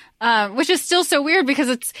 Which is still so weird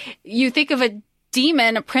because you think of a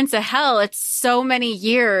demon, a prince of hell, it's so many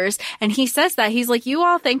years. And he says that. He's like, you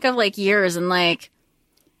all think of like years and like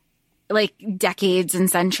decades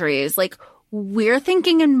and centuries. Like, we're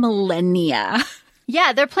thinking in millennia.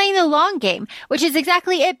 Yeah, they're playing the long game, which is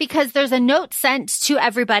exactly it, because there's a note sent to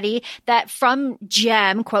everybody that from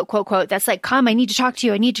Jem, quote, quote, quote, that's like, come, I need to talk to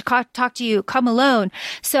you. I need to talk to you. Come alone.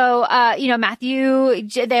 So, Matthew,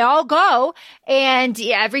 they all go, and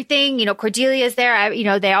everything, Cordelia's there.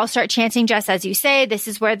 They all start chanting, just as you say. This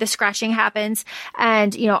is where the scratching happens.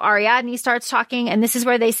 And, Ariadne starts talking, and this is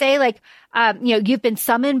where they say, like, you've been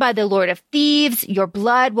summoned by the Lord of Thieves. Your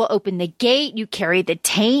blood will open the gate. You carry the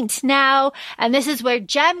taint now. And this is where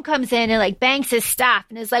Jem comes in and like bangs his staff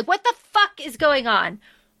and is like, what the fuck is going on?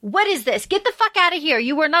 What is this? Get the fuck out of here.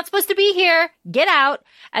 You were not supposed to be here. Get out.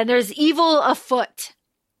 And there's evil afoot.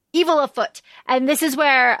 And this is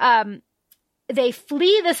where, they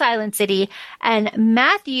flee the Silent City, and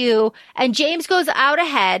Matthew and James goes out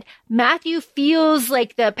ahead. Matthew feels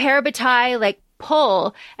like the parabatai,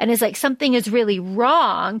 pull, and is like, something is really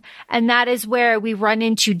wrong. And that is where we run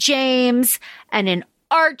into James and an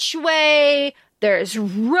archway. There's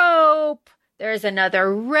rope. There's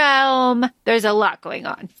another realm. There's a lot going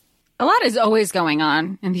on. A lot is always going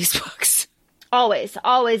on in these books. Always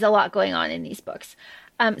a lot going on in these books.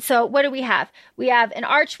 So what do we have? We have an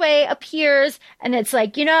archway appears, and it's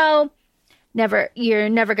like, you're never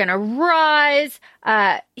going to rise.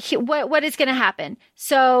 What is going to happen?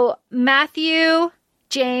 So Matthew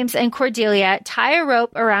James, and Cordelia tie a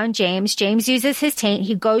rope around James. James uses his taint.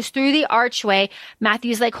 He goes through the archway.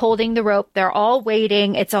 Matthew's like holding the rope. They're all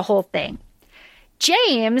waiting. It's a whole thing.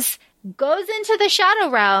 James goes into the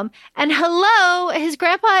shadow realm, and hello, his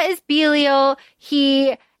grandpa is Belial.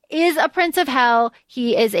 He is a prince of hell.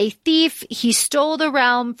 He is a thief. He stole the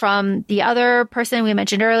realm from the other person we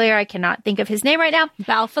mentioned earlier. I cannot think of his name right now.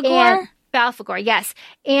 Balfagor? Balfagor, yes.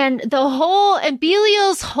 And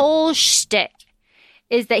Belial's whole shtick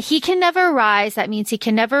is that he can never rise. That means he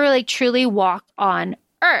can never like truly walk on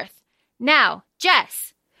Earth. Now,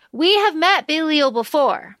 Jess, we have met Belial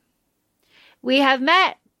before. We have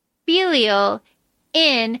met Belial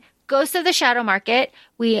in Ghost of the Shadow Market.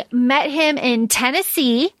 We met him in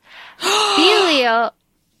Tennessee. Belial.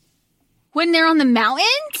 When they're on the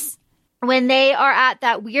mountains? When they are at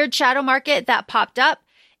that weird shadow market that popped up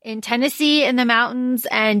in Tennessee in the mountains,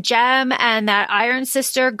 and Jem and that Iron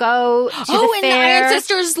Sister go to the fair. And the Iron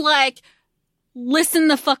Sister's like, listen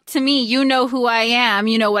the fuck to me. You know who I am.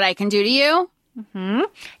 You know what I can do to you? Mm-hmm.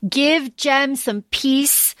 Give Jem some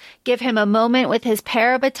peace. Give him a moment with his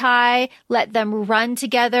parabatai. Let them run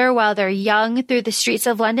together while they're young through the streets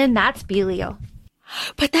of London. That's Belial.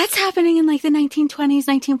 But that's happening in like the 1920s,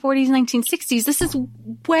 1940s, 1960s. This is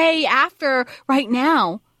way after right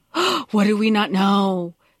now. What do we not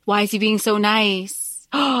know? Why is he being so nice?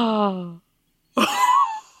 Moving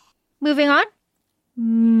on.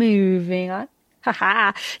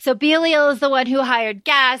 Haha. So Belial is the one who hired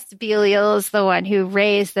Gast. Belial is the one who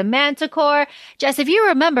raised the Manticore. Jess, if you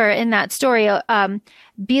remember in that story,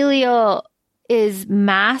 Belial is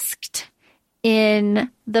masked in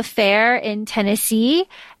the fair in Tennessee,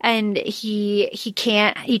 and he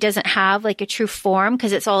doesn't have like a true form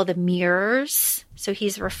because it's all the mirrors. So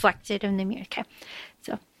he's reflected in the mirror. Okay.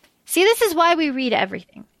 So see, this is why we read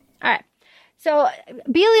everything. All right. So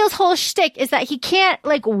Belial's whole shtick is that he can't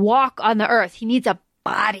like walk on the earth. He needs a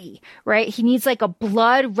body, right? He needs like a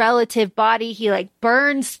blood relative body. He like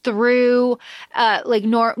burns through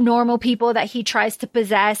normal people that he tries to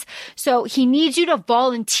possess. So he needs you to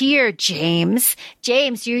volunteer, James.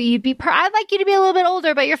 James, I'd like you to be a little bit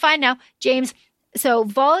older, but you're fine now, James. So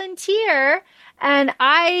volunteer, and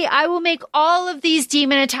I will make all of these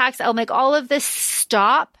demon attacks. I'll make all of this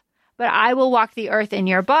stop, but I will walk the earth in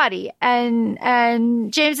your body.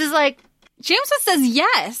 And James is like, James just says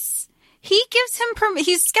yes. He gives him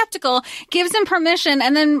he's skeptical, gives him permission,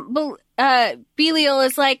 and then Belial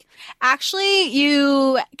is like, actually,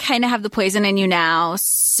 you kind of have the poison in you now,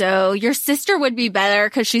 so your sister would be better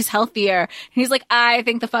because she's healthier. And he's like, I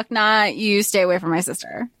think the fuck not. You stay away from my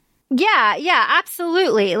sister. Yeah,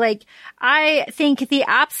 absolutely. Like, I think the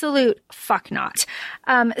absolute fuck not.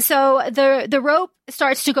 So the rope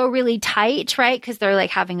starts to go really tight, right? Because they're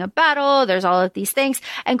like having a battle. There's all of these things.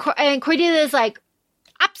 And Cordelia is like,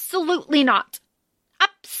 absolutely not.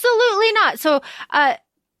 Absolutely not. So,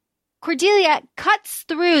 Cordelia cuts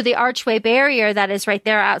through the archway barrier that is right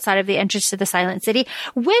there outside of the entrance to the Silent City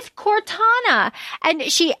with Cortana. And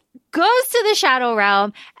she goes to the Shadow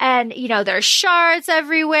Realm, and, you know, there's shards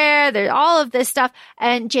everywhere. There's all of this stuff.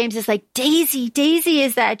 And James is like, Daisy,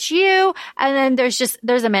 is that you? And then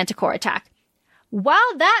there's a Manticore attack. While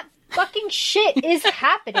that fucking shit is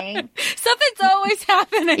happening. Something's always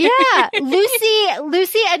happening. Yeah.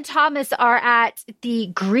 Lucy and Thomas are at the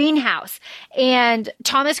greenhouse, and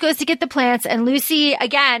Thomas goes to get the plants, and Lucy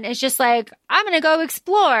again is just like, I'm going to go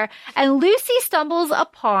explore. And Lucy stumbles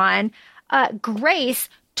upon Grace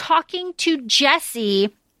talking to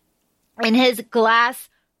Jesse in his glass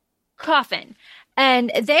coffin. And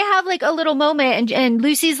they have like a little moment, and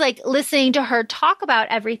Lucy's like listening to her talk about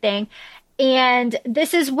everything. And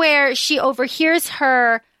this is where she overhears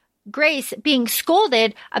Grace being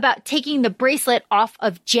scolded about taking the bracelet off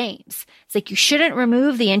of James. It's like, you shouldn't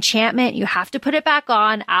remove the enchantment. You have to put it back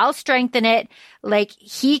on. I'll strengthen it. Like,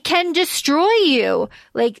 he can destroy you.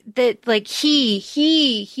 Like,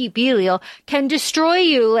 he, Belial, can destroy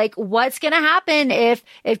you. Like, what's going to happen if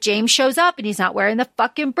James shows up and he's not wearing the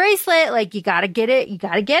fucking bracelet? Like, you gotta get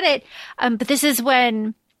it. But this is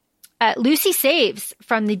when Lucy saves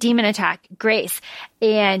from the demon attack Grace,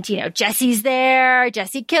 and, you know, Jesse's there.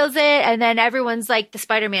 Jesse kills it, and then everyone's like the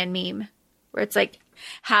Spider-Man meme, where it's like,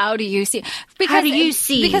 how do you see?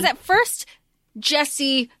 Because at first,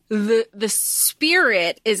 Jesse, the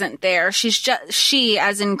spirit, isn't there. She,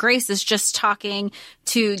 as in Grace, is just talking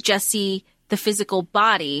to Jesse, the physical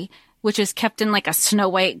body, which is kept in like a Snow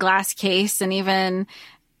White glass case, and even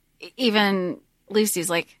Lucy's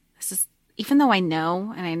like, this is. Even though I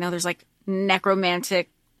know there's like necromantic,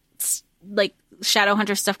 like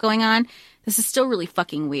Shadowhunter stuff going on, this is still really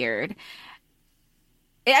fucking weird.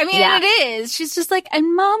 I mean, and it is. She's just like,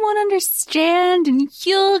 and Mom won't understand, and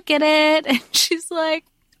you'll get it. And she's like,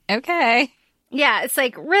 okay. Yeah, it's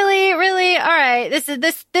like, really, really, all right.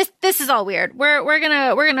 This is all weird. We're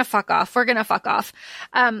gonna fuck off. We're gonna fuck off.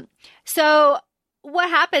 So what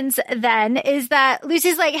happens then is that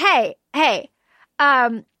Lucy's like, hey,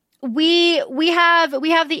 we have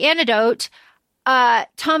the antidote.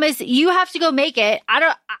 Thomas, you have to go make it. I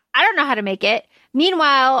don't know how to make it.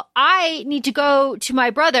 Meanwhile, I need to go to my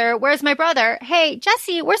brother. Where's my brother? Hey,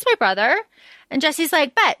 Jesse, where's my brother? And Jesse's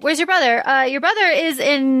like, Bet, where's your brother? Your brother is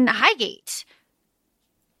in Highgate.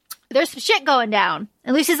 There's some shit going down.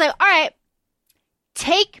 And Lucy's like, all right,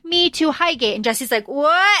 take me to Highgate. And Jesse's like,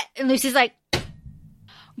 what? And Lucy's like,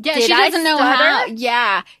 yeah, she doesn't know how.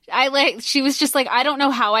 Yeah. She was just like, I don't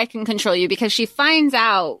know how I can control you, because she finds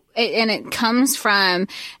out, and it comes from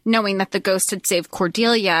knowing that the ghost had saved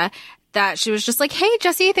Cordelia, that she was just like, hey,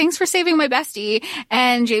 Jesse, thanks for saving my bestie.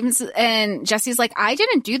 And Jesse's like, I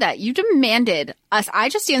didn't do that. You demanded us. I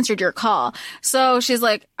just answered your call. So she's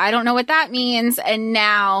like, I don't know what that means. And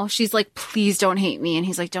now she's like, please don't hate me. And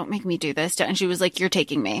he's like, don't make me do this. And she was like, you're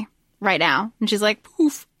taking me right now. And she's like,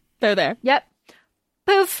 poof, they're there. Yep.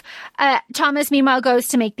 Poof. Thomas, meanwhile, goes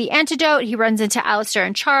to make the antidote. He runs into Alistair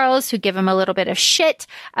and Charles, who give him a little bit of shit.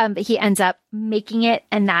 But he ends up making it.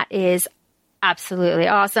 And that is absolutely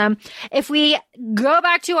awesome. If we go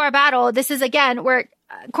back to our battle, this is again where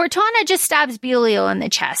Cortana just stabs Belial in the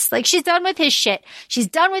chest. Like, she's done with his shit. She's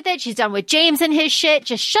done with it. She's done with James and his shit.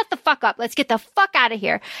 Just shut the fuck up. Let's get the fuck out of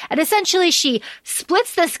here. And essentially she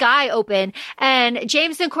splits the sky open, and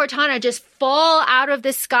James and Cortana just fall out of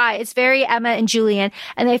the sky. It's very Emma and Julian.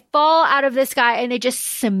 And they fall out of the sky and they just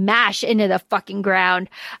smash into the fucking ground.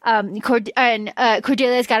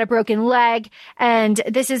 Cordelia's got a broken leg. And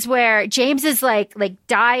this is where James is like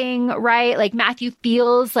dying, right? Like, Matthew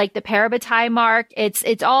feels like the parabatai mark.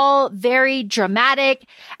 It's all very dramatic.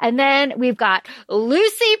 And then we've got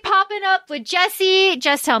Lucy popping up with Jesse.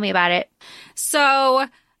 Just tell me about it. So,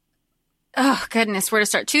 oh goodness, where to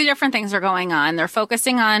start? Two different things are going on. They're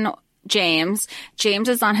focusing on James. James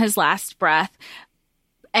is on his last breath.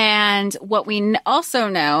 And what we also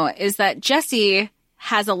know is that Jesse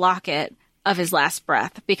has a locket of his last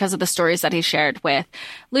breath because of the stories that he shared with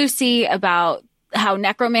Lucy about how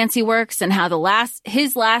necromancy works and how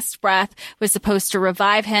his last breath was supposed to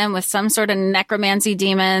revive him with some sort of necromancy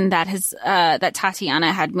demon that that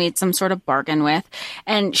Tatiana had made some sort of bargain with.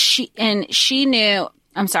 And she knew,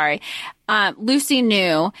 Lucy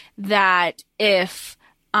knew that if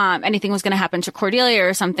anything was going to happen to Cordelia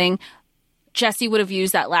or something, Jesse would have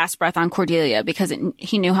used that last breath on Cordelia because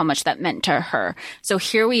he knew how much that meant to her. So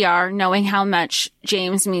here we are, knowing how much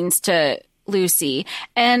James means to Lucy.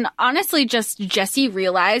 And honestly, just Jesse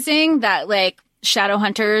realizing that, like,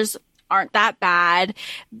 Shadowhunters aren't that bad.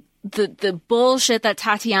 The bullshit that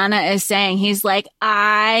Tatiana is saying, he's like,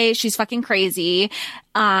 she's fucking crazy.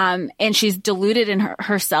 And she's deluded in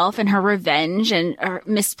herself and her revenge and her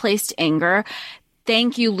misplaced anger.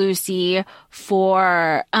 Thank you, Lucy,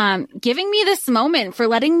 for giving me this moment, for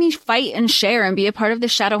letting me fight and share and be a part of the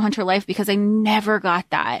Shadowhunter life, because I never got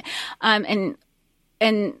that. And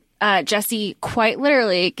Jesse quite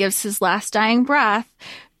literally gives his last dying breath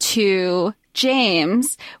to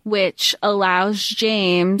James, which allows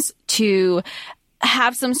James to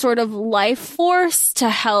have some sort of life force to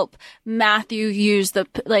help Matthew use the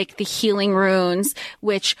healing runes,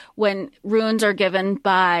 which when runes are given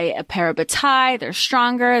by a parabatai, they're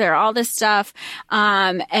stronger, they're all this stuff.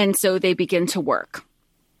 And so they begin to work.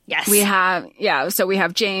 Yes. So we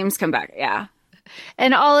have James come back. Yeah.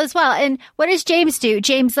 And all is well. And what does James do?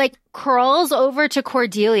 James crawls over to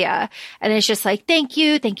Cordelia and it's just like, thank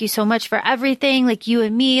you so much for everything. Like, you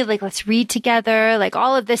and me, let's read together,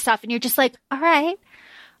 all of this stuff. And you're just like, all right.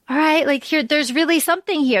 There's really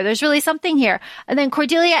something here. And then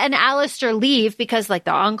Cordelia and Alistair leave because the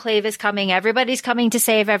Enclave is coming. Everybody's coming to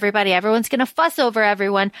save everybody. Everyone's going to fuss over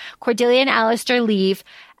everyone. Cordelia and Alistair leave.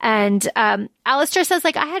 And Alistair says,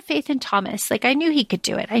 I had faith in Thomas. I knew he could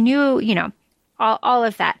do it. I knew, all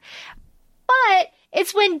of that. But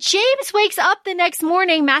it's when James wakes up the next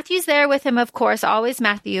morning, Matthew's there with him, of course, always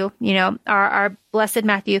Matthew, our blessed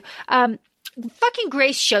Matthew. Fucking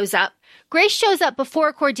Grace shows up. Grace shows up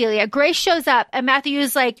before Cordelia. Grace shows up and Matthew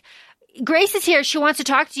is like, Grace is here. She wants to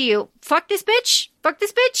talk to you. Fuck this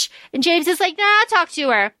bitch. And James is like, nah, I'll talk to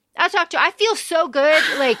her. I feel so good.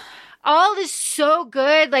 All is so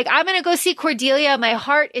good. I'm going to go see Cordelia. My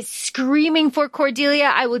heart is screaming for Cordelia.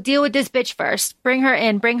 I will deal with this bitch first. Bring her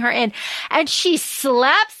in. And she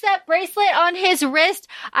slaps that bracelet on his wrist.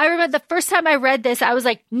 I remember the first time I read this, I was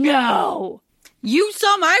like, no. You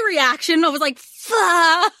saw my reaction. I was like,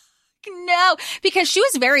 fuck, no. Because she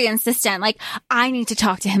was very insistent. Like, I need to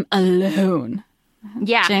talk to him alone.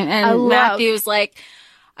 Yeah. And Matthew's like,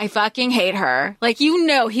 I fucking hate her. Like,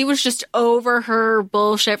 he was just over her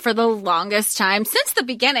bullshit for the longest time since the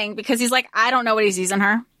beginning because he's like, I don't know what he's using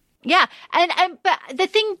her. Yeah. But the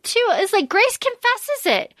thing too is like Grace confesses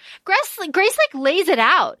it. Grace like lays it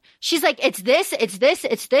out. She's like, it's this, it's this,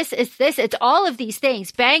 it's this, it's this, it's all of these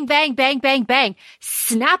things. Bang, bang, bang, bang, bang.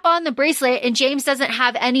 Snap on the bracelet. And James doesn't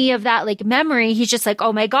have any of that like memory. He's just like,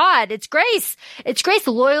 oh my God, it's Grace. It's Grace.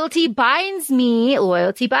 Loyalty binds me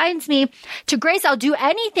to Grace. I'll do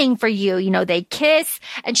anything for you. You know, they kiss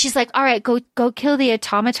and she's like, all right, go kill the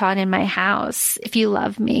automaton in my house if you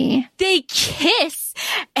love me. They kiss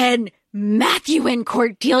and Matthew and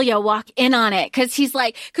Cordelia walk in on it because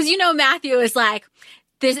Matthew is like,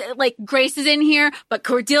 this, like, Grace is in here, but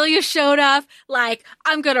Cordelia showed up. Like,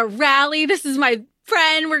 I'm gonna rally. This is my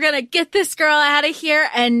friend. We're gonna get this girl out of here.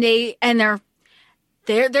 And they're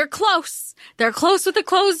close. They're close with a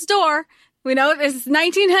closed door. We know this is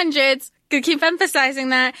 1900s. Gonna keep emphasizing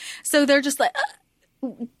that. So they're just like,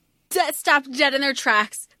 stopped dead in their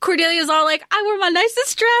tracks. Cordelia's all like, I wore my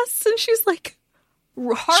nicest dress, and she's like,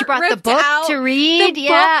 she brought the book to read.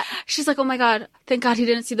 Yeah. She's like, oh my God, thank God he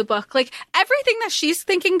didn't see the book. Like, everything that she's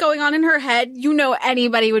thinking going on in her head,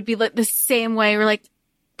 anybody would be like the same way. Or like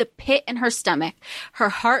the pit in her stomach, her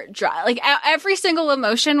heart dry, like every single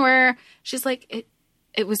emotion where she's like,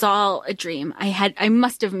 it was all a dream. I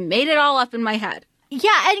must have made it all up in my head.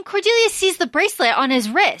 Yeah. And Cordelia sees the bracelet on his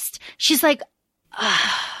wrist. She's like,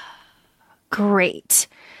 great.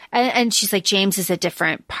 And she's like, James is a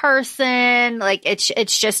different person. Like,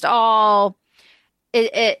 it's just all,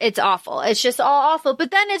 it's awful. It's just all awful.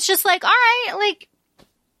 But then it's just like, all right, like,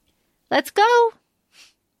 let's go.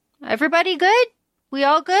 Everybody good? We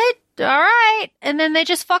all good? All right. And then they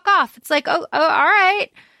just fuck off. It's like, oh, all right.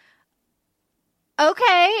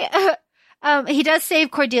 Okay. He does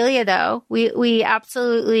save Cordelia though. We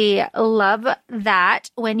absolutely love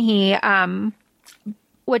that when he,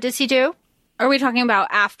 what does he do? Are we talking about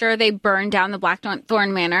after they burn down the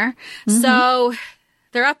Blackthorn Manor? Mm-hmm. So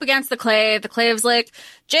they're up against the Clave. The Clave's like,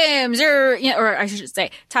 James, or I should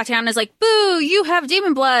say, Tatiana's like, boo, you have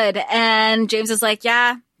demon blood. And James is like,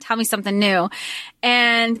 yeah, tell me something new.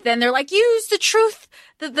 And then they're like, use the truth,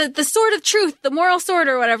 the sword of truth, the moral sword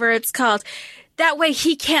or whatever it's called. That way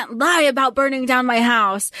he can't lie about burning down my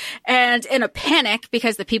house. And in a panic,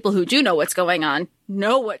 because the people who do know what's going on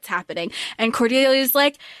know what's happening. And Cordelia's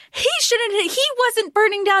like, he wasn't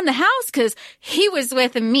burning down the house because he was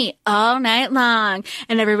with me all night long.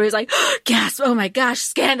 And everybody's like, oh, gasp, oh my gosh,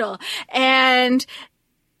 scandal. And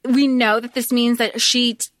we know that this means that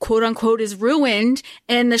she, quote unquote, is ruined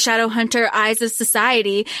in the Shadowhunter eyes of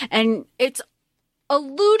society. And it's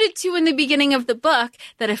alluded to in the beginning of the book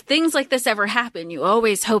that if things like this ever happen, you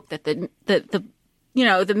always hope that the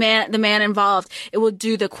man involved, it will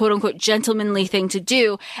do the quote unquote gentlemanly thing to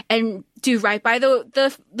do and do right by the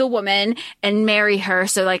woman and marry her.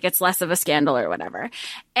 So like it's less of a scandal or whatever.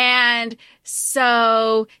 And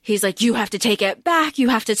so he's like, you have to take it back. You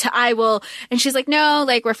have to, I will. And she's like, no,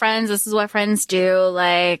 like we're friends. This is what friends do.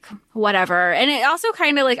 Like whatever. And it also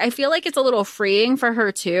kind of like, I feel like it's a little freeing for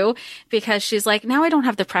her too, because she's like, now I don't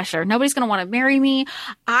have the pressure. Nobody's going to want to marry me.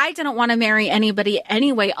 I didn't want to marry anybody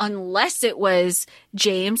anyway, unless it was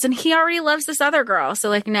James, and he already loves this other girl. So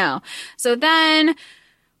like, no. So then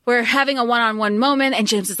we're having a one-on-one moment and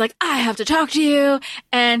James is like, I have to talk to you.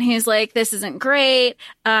 And he's like, this isn't great.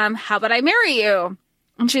 How about I marry you?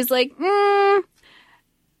 And she's like,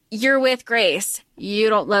 you're with Grace. You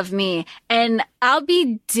don't love me. And I'll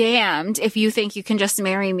be damned if you think you can just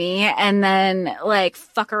marry me and then like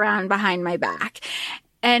fuck around behind my back.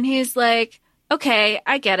 And he's like, okay,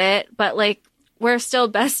 I get it. But like, we're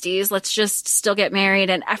still besties. Let's just still get married.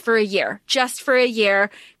 And for a year, just for a year,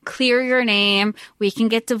 clear your name. We can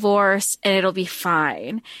get divorced and it'll be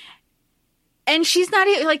fine. And she's not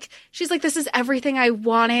even like, she's like, this is everything I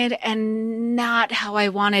wanted and not how I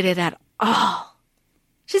wanted it at all.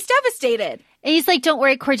 She's devastated. And he's like, don't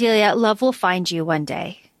worry, Cordelia, love will find you one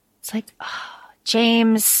day. It's like, oh,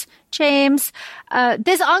 James. This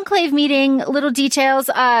Enclave meeting, little details.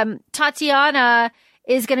 Tatiana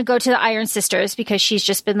is going to go to the Iron Sisters because she's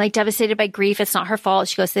just been like devastated by grief. It's not her fault.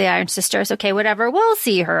 She goes to the Iron Sisters. Okay, whatever. We'll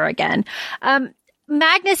see her again.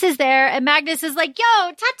 Magnus is there and Magnus is like, yo,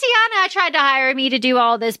 Tatiana tried to hire me to do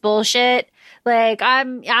all this bullshit. Like,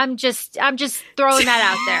 I'm just throwing that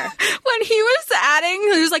out there. When he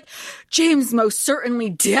was like, James most certainly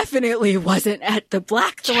definitely wasn't at the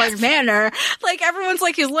Blackthorn Manor. Like, everyone's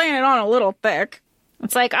like, he's laying it on a little thick.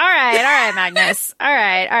 It's like, all right, Magnus. All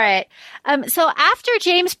right. So after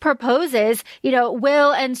James proposes,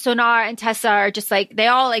 Will and Sonar and Tessa are just like, they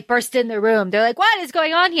all like burst in the room. They're like, what is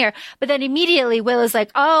going on here? But then immediately Will is like,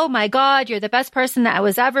 oh my God, you're the best person that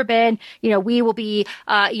was ever been. We will be,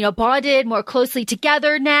 bonded more closely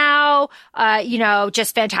together now.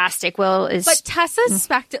 Just fantastic. Will is. But Tessa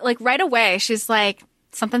suspected, like right away, she's like,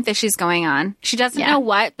 something fishy's going on. She doesn't know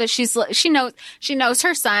what, but she knows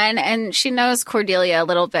her son, and she knows Cordelia a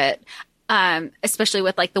little bit, especially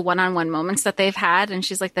with like the one-on-one moments that they've had. And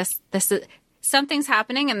she's like, this is something's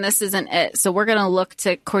happening, and this isn't it. So we're gonna look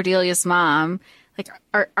to Cordelia's mom. Like,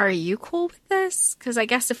 are you cool with this? Because I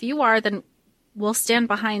guess if you are, then we'll stand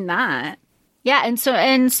behind that. Yeah, and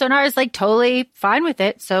Sonar is like totally fine with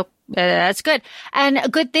it. So. That's good. And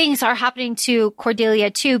good things are happening to Cordelia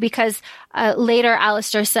too, because later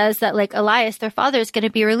Alistair says that like Elias, their father, is going to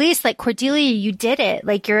be released. Like, Cordelia, you did it.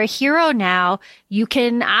 Like, you're a hero now. You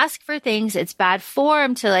can ask for things. It's bad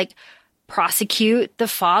form to like prosecute the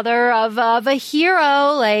father of a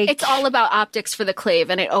hero. Like, it's all about optics for the Clave,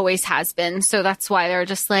 and it always has been. So that's why they're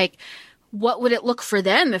just like, what would it look for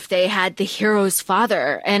them if they had the hero's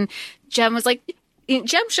father? And Jem was like,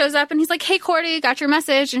 Jem shows up and he's like, hey, Cordy, got your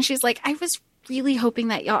message. And she's like, I was really hoping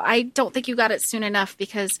that I don't think you got it soon enough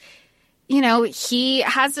because, he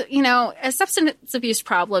has, a substance abuse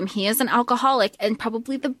problem. He is an alcoholic, and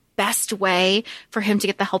probably the best way for him to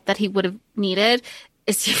get the help that he would have needed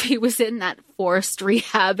is if he was in that forced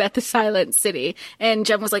rehab at the Silent City. And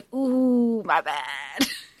Jem was like, ooh, my bad.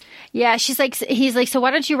 Yeah, he's like, so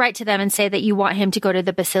why don't you write to them and say that you want him to go to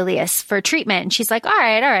the Basilius for treatment? And she's like, all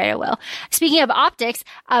right, I will. Speaking of optics,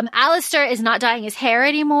 Alistair is not dyeing his hair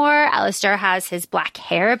anymore. Alistair has his black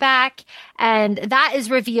hair back. And that is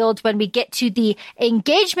revealed when we get to the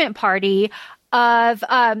engagement party of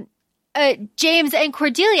James and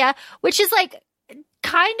Cordelia, which is like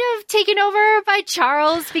kind of taken over by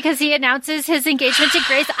Charles because he announces his engagement to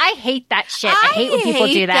Grace. I hate that shit. I hate when people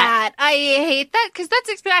do that. I hate that because that's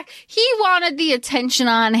exactly, he wanted the attention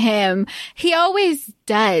on him. He always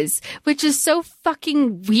does, which is so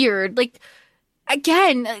fucking weird. Like,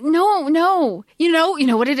 again, no. You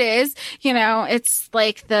know what it is? It's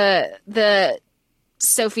like the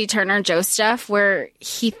Sophie Turner Joe stuff where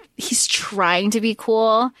he's trying to be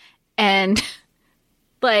cool and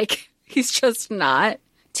like, he's just not.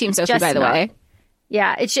 Team Sophie, by the way.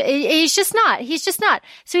 Yeah, he's just not. He's just not.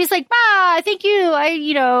 So he's like, bah, thank you.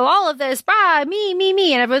 All of this, bah,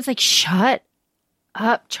 me. And everyone's like, shut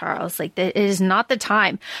up, Charles. Like, it is not the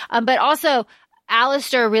time. But also,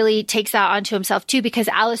 Alistair really takes that onto himself too, because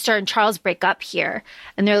Alistair and Charles break up here.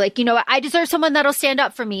 And they're like, I deserve someone that'll stand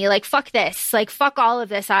up for me. Like, fuck this. Like, fuck all of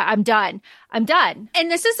this. I'm done. I'm done.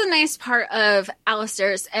 And this is a nice part of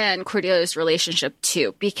Alistair's and Cordelia's relationship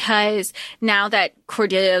too, because now that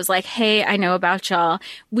Cordelia's like, hey, I know about y'all.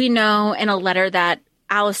 We know in a letter that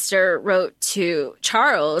Alistair wrote to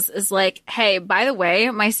Charles is like, hey, by the way,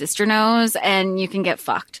 my sister knows and you can get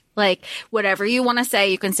fucked. Like, whatever you want to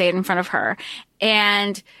say, you can say it in front of her.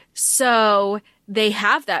 And so they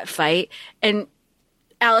have that fight, and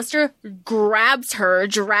Alistair grabs her,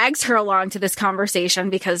 drags her along to this conversation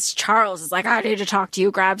because Charles is like, I need to talk to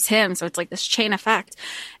you, grabs him. So it's like this chain effect.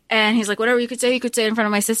 And he's like, whatever you could say in front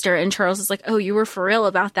of my sister. And Charles is like, oh, you were for real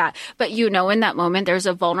about that. But in that moment, there's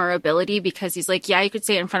a vulnerability because he's like, yeah, you could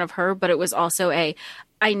say it in front of her, but it was also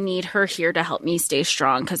I need her here to help me stay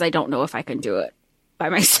strong because I don't know if I can do it by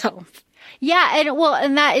myself. Yeah,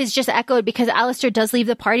 and that is just echoed because Alistair does leave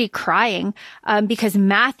the party crying because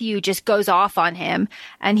Matthew just goes off on him.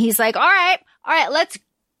 And he's like, all right, let's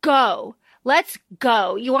go. Let's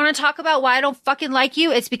go. You want to talk about why I don't fucking like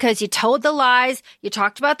you? It's because you told the lies. You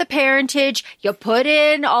talked about the parentage. You put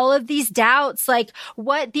in all of these doubts. Like,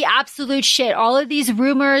 what the absolute shit? All of these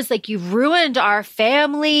rumors. Like, you've ruined our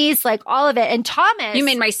families. Like, all of it. And Thomas. You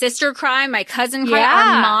made my sister cry, my cousin cry,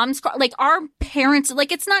 our moms cry. Like, our parents.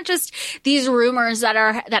 Like, it's not just these rumors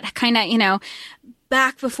that kind of,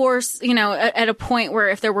 back before, at a point where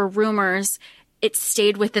if there were rumors, it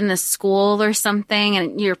stayed within the school or something,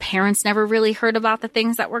 and your parents never really heard about the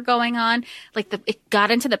things that were going on. Like, it got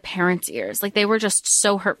into the parents' ears. Like, they were just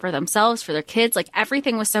so hurt for themselves, for their kids. Like,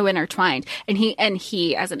 everything was so intertwined. And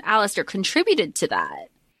he, as an Alistair, contributed to that.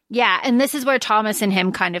 Yeah, and this is where Thomas and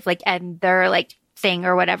him kind of, like, end their, like, thing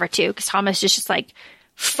or whatever, too. Because Thomas is just like,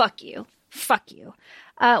 fuck you.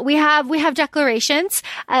 We have declarations.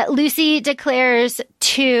 Lucy declares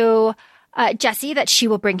to Jesse that she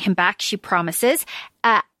will bring him back. She promises.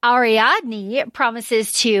 Ariadne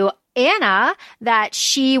promises to Anna that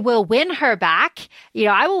she will win her back. You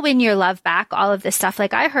know, I will win your love back, all of this stuff.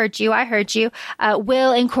 Like, I heard you.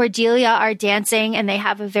 Will and Cordelia are dancing, and they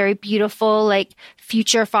have a very beautiful, like,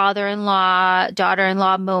 future father-in-law,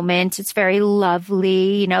 daughter-in-law moment. It's very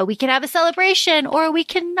lovely. You know, we can have a celebration or we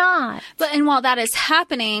cannot. And while that is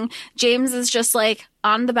happening, James is just like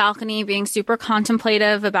on the balcony being super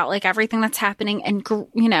contemplative about like everything that's happening. And,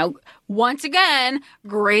 you know, once again,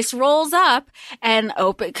 Grace rolls up and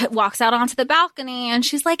walks out onto the balcony, and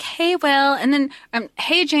she's like, hey, Will. And then,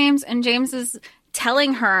 hey, James. And James is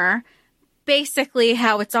telling her basically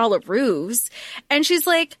how it's all a ruse. And she's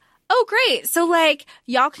like, oh, great. So, like,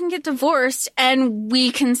 y'all can get divorced and we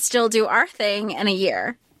can still do our thing in a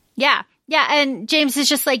year. Yeah. Yeah. And James is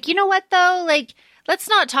just like, you know what, though? Like, let's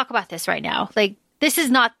not talk about this right now. Like, this is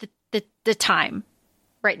not the time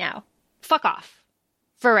right now. Fuck off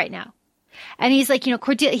for right now. And he's like, you know,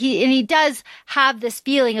 Cordelia, he does have this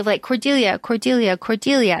feeling of like, Cordelia.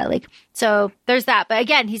 Like, so there's that. But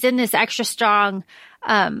again, he's in this extra strong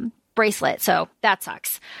bracelet. So that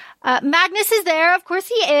sucks. Magnus is there. Of course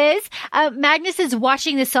he is. Magnus is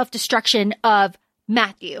watching the self-destruction of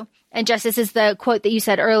Matthew. And Jess, this is the quote that you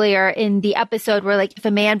said earlier in the episode where, like, if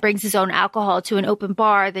a man brings his own alcohol to an open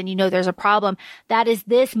bar, then you know there's a problem. That is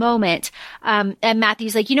this moment. And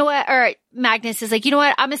Matthew's like, you know what? Or Magnus is like, you know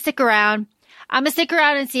what? I'm going to stick around.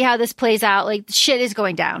 And see how this plays out. Like, shit is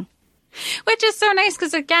going down. Which is so nice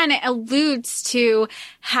because, again, it alludes to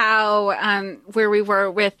how where we were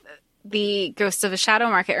with the Ghost of a Shadow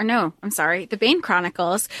Market, or no, I'm sorry, the Bane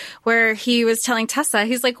Chronicles, where he was telling Tessa,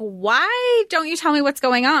 he's like, why don't you tell me what's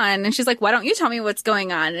going on? And she's like, why don't you tell me what's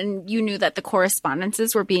going on? And you knew that the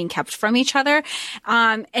correspondences were being kept from each other.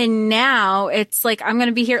 And now it's like, I'm going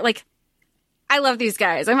to be here. Like, I love these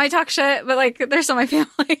guys. I might talk shit, but like, they're still my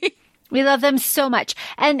family. We love them so much.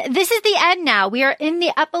 And this is the end now. We are in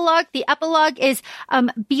the epilogue. The epilogue is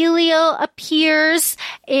Belial appears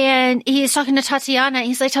and he is talking to Tatiana.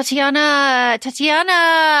 He's like, Tatiana,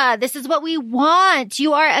 this is what we want.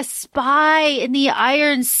 You are a spy in the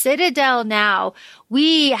Iron Citadel now.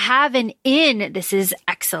 We have an in. This is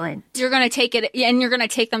excellent. You're going to take it, and you're going to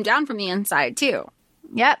take them down from the inside too.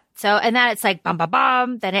 Yep. So, and then it's like, bum, bum,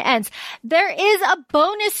 bum. Then it ends. There is a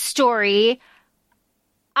bonus story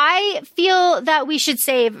I feel that we should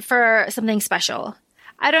save for something special.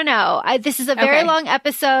 I don't know. This is a very long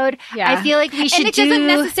episode. Yeah. I feel like we should and it doesn't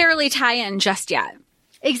necessarily tie in just yet.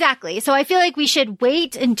 Exactly. So I feel like we should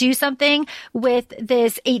wait and do something with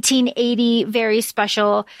this 1880 very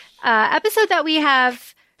special episode that we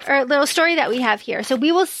have, or little story that we have here. So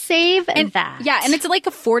we will save that. Yeah. And it's like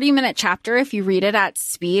a 40-minute chapter if you read it at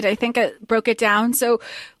speed. I think it broke it down. So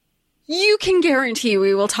you can guarantee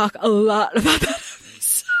we will talk a lot about that.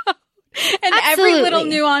 And Absolutely. Every little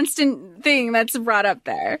nuanced thing that's brought up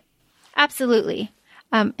there. Absolutely.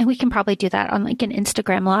 And we can probably do that on like an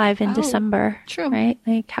Instagram live in December. True. Right?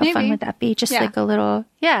 Like how fun would that be? Just like a little,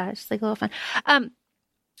 just like a little fun.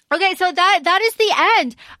 Okay. So that is the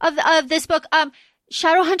end of this book.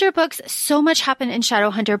 Shadowhunter books, so much happened in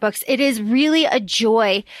Shadowhunter books. It is really a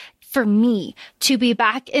joy for me to be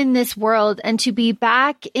back in this world and to be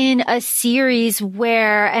back in a series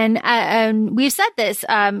where, and we've said this,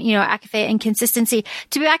 Akafei and consistency,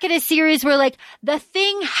 to be back in a series where like the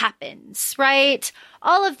thing happens, right?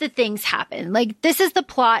 All of the things happen. Like this is the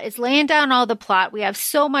plot. It's laying down all the plot. We have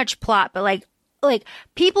so much plot, but like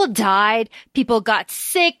people died, people got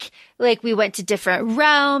sick, like we went to different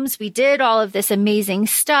realms. We did all of this amazing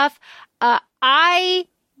stuff. I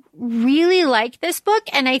really like this book,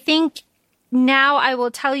 and I think now I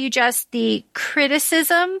will tell you just the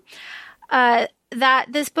criticism that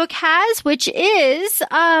this book has, which is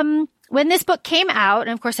when this book came out, and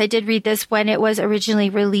of course I did read this when it was originally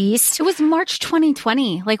released. It was March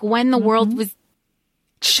 2020, like when the world was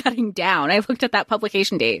shutting down. I looked at that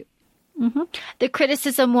publication date. Mm-hmm. The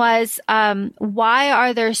criticism was, why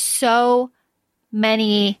are there so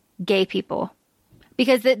many gay people?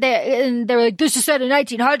 Because they were like, this is set in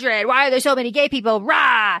 1900. Why are there so many gay people?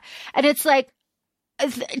 Rah! And it's like,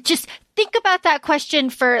 just think about that question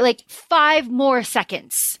for like 5 more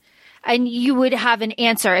seconds. And you would have an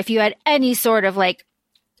answer if you had any sort of like,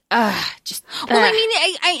 Well, I mean,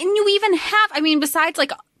 and you even have, besides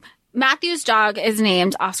like, Matthew's dog is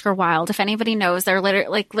named Oscar Wilde. If anybody knows their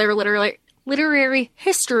literary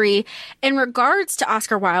history in regards to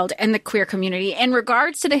Oscar Wilde and the queer community, in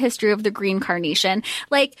regards to the history of the Green Carnation,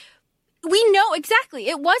 like we know exactly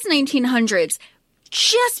it was 1900s.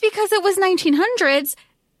 Just because it was 1900s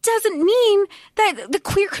doesn't mean that the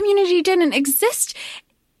queer community didn't exist.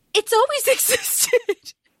 It's always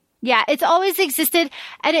existed. Yeah, it's always existed.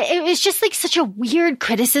 And it was just like such a weird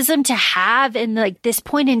criticism to have in like this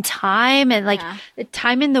point in time and like the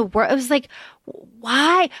time in the world. It was like,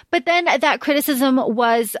 why? But then that criticism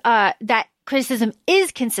was, that criticism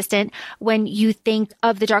is consistent when you think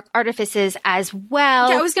of the Dark Artifices as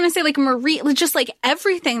well. Yeah, I was going to say like Marie, just like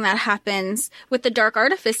everything that happens with the Dark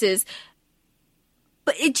Artifices.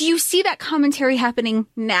 But do you see that commentary happening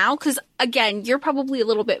now? Because, again, you're probably a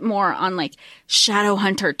little bit more on, like,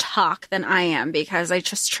 Shadowhunter talk than I am because I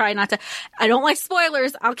just try not to – I don't like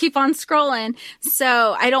spoilers. I'll keep on scrolling.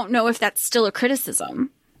 So I don't know if that's still a criticism.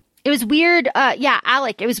 It was weird.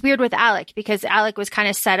 Alec. It was weird with Alec because Alec was kind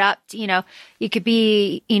of set up, you could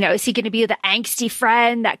be, is he going to be the angsty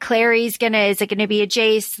friend that Clary's is it going to be a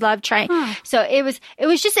Jace love triangle? So it was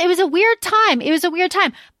a weird time. It was a weird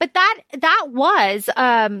time. But that was,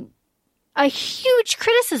 a huge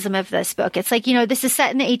criticism of this book. It's like, this is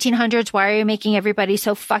set in the 1800s. Why are you making everybody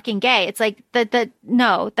so fucking gay? It's like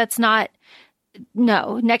no, that's not.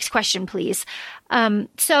 No. Next question, please.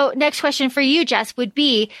 So next question for you, Jess, would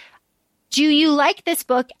be, do you like this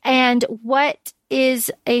book and what is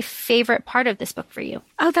a favorite part of this book for you?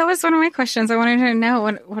 Oh, that was one of my questions. I wanted to know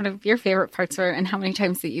what one of your favorite parts were and how many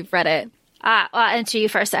times that you've read it. I'll answer you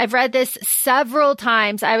first. I've read this several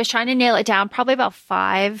times. I was trying to nail it down, probably about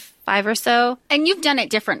five or so. And you've done it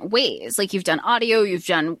different ways. Like you've done audio, you've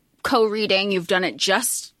done co-reading, you've done it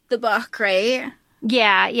just the book, right?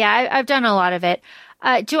 Yeah. I've done a lot of it.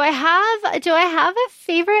 Do I have a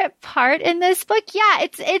favorite part in this book? Yeah,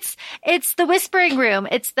 it's the whispering room.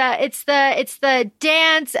 It's the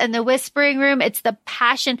dance and the whispering room. It's the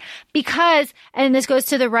passion because, and this goes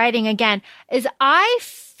to the writing again, is I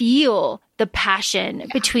feel the passion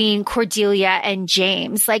between Cordelia and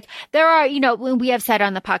James. Like there are, when we have said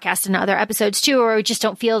on the podcast and other episodes too, or we just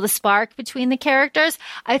don't feel the spark between the characters.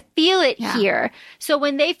 I feel it here. So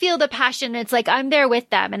when they feel the passion, it's like I'm there with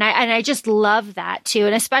them. And I just love that too.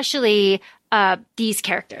 And especially these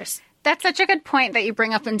characters. That's such a good point that you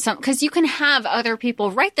bring up because you can have other people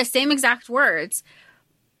write the same exact words,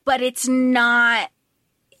 but it's not,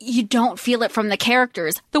 you don't feel it from the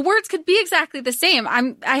characters. The words could be exactly the same.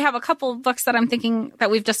 I have a couple of books that I'm thinking that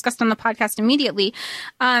we've discussed on the podcast immediately.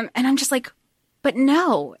 And I'm just like, but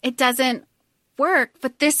no, it doesn't work.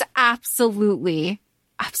 But this absolutely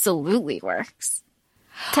works.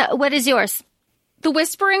 What is yours? The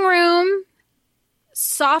Whispering Room,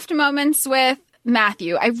 soft moments with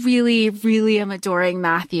Matthew. I really, really am adoring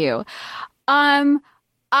Matthew. I'm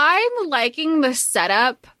liking the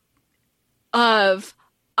setup of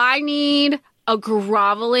I need a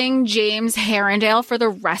groveling James Herondale for the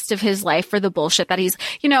rest of his life for the bullshit that he's,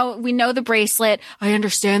 we know the bracelet. I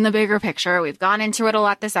understand the bigger picture. We've gone into it a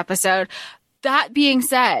lot this episode. That being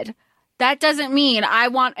said, that doesn't mean I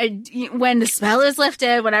want when the spell is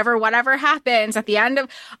lifted, whatever happens at the end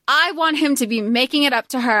I want him to be making it up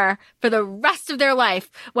to her for the rest of their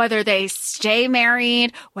life, whether they stay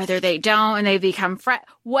married, whether they don't and they become friends,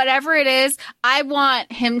 whatever it is. I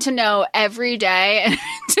want him to know every day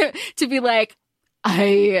and to be like,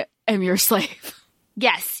 I am your slave.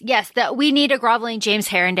 Yes, that we need a groveling James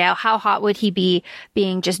Herondale. How hot would he be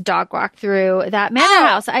being just dog walked through that manor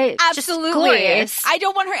house? Absolutely. I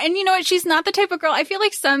don't want her. And you know what? She's not the type of girl. I feel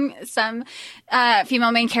like some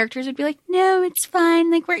female main characters would be like, no, it's fine.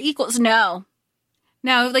 Like we're equals. No,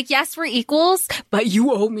 like, yes, we're equals, but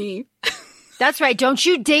you owe me. That's right. Don't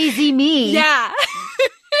you daisy me. Yeah.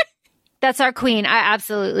 That's our queen. I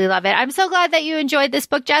absolutely love it. I'm so glad that you enjoyed this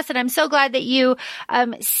book, Jess, and I'm so glad that you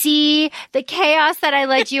see the chaos that I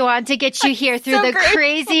led you on to get you here through the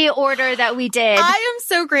crazy order that we did. I am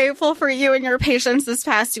so grateful for you and your patience this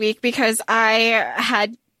past week because I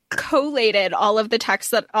had collated all of the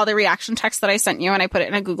text all the reaction text that I sent you and I put it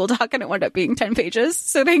in a Google Doc and it wound up being 10 pages.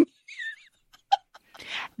 So thank you.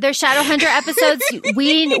 They're Shadowhunter episodes.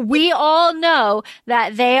 We all know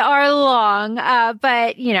that they are long,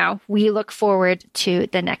 but we look forward to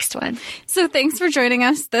the next one. So thanks for joining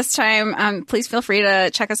us this time. Please feel free to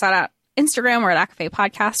check us out at Instagram or at Acafe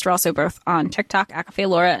Podcast. We're also both on TikTok, Acafe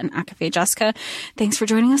Laura and Acafe Jessica. Thanks for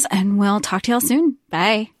joining us, and we'll talk to y'all soon.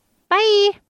 Bye. Bye.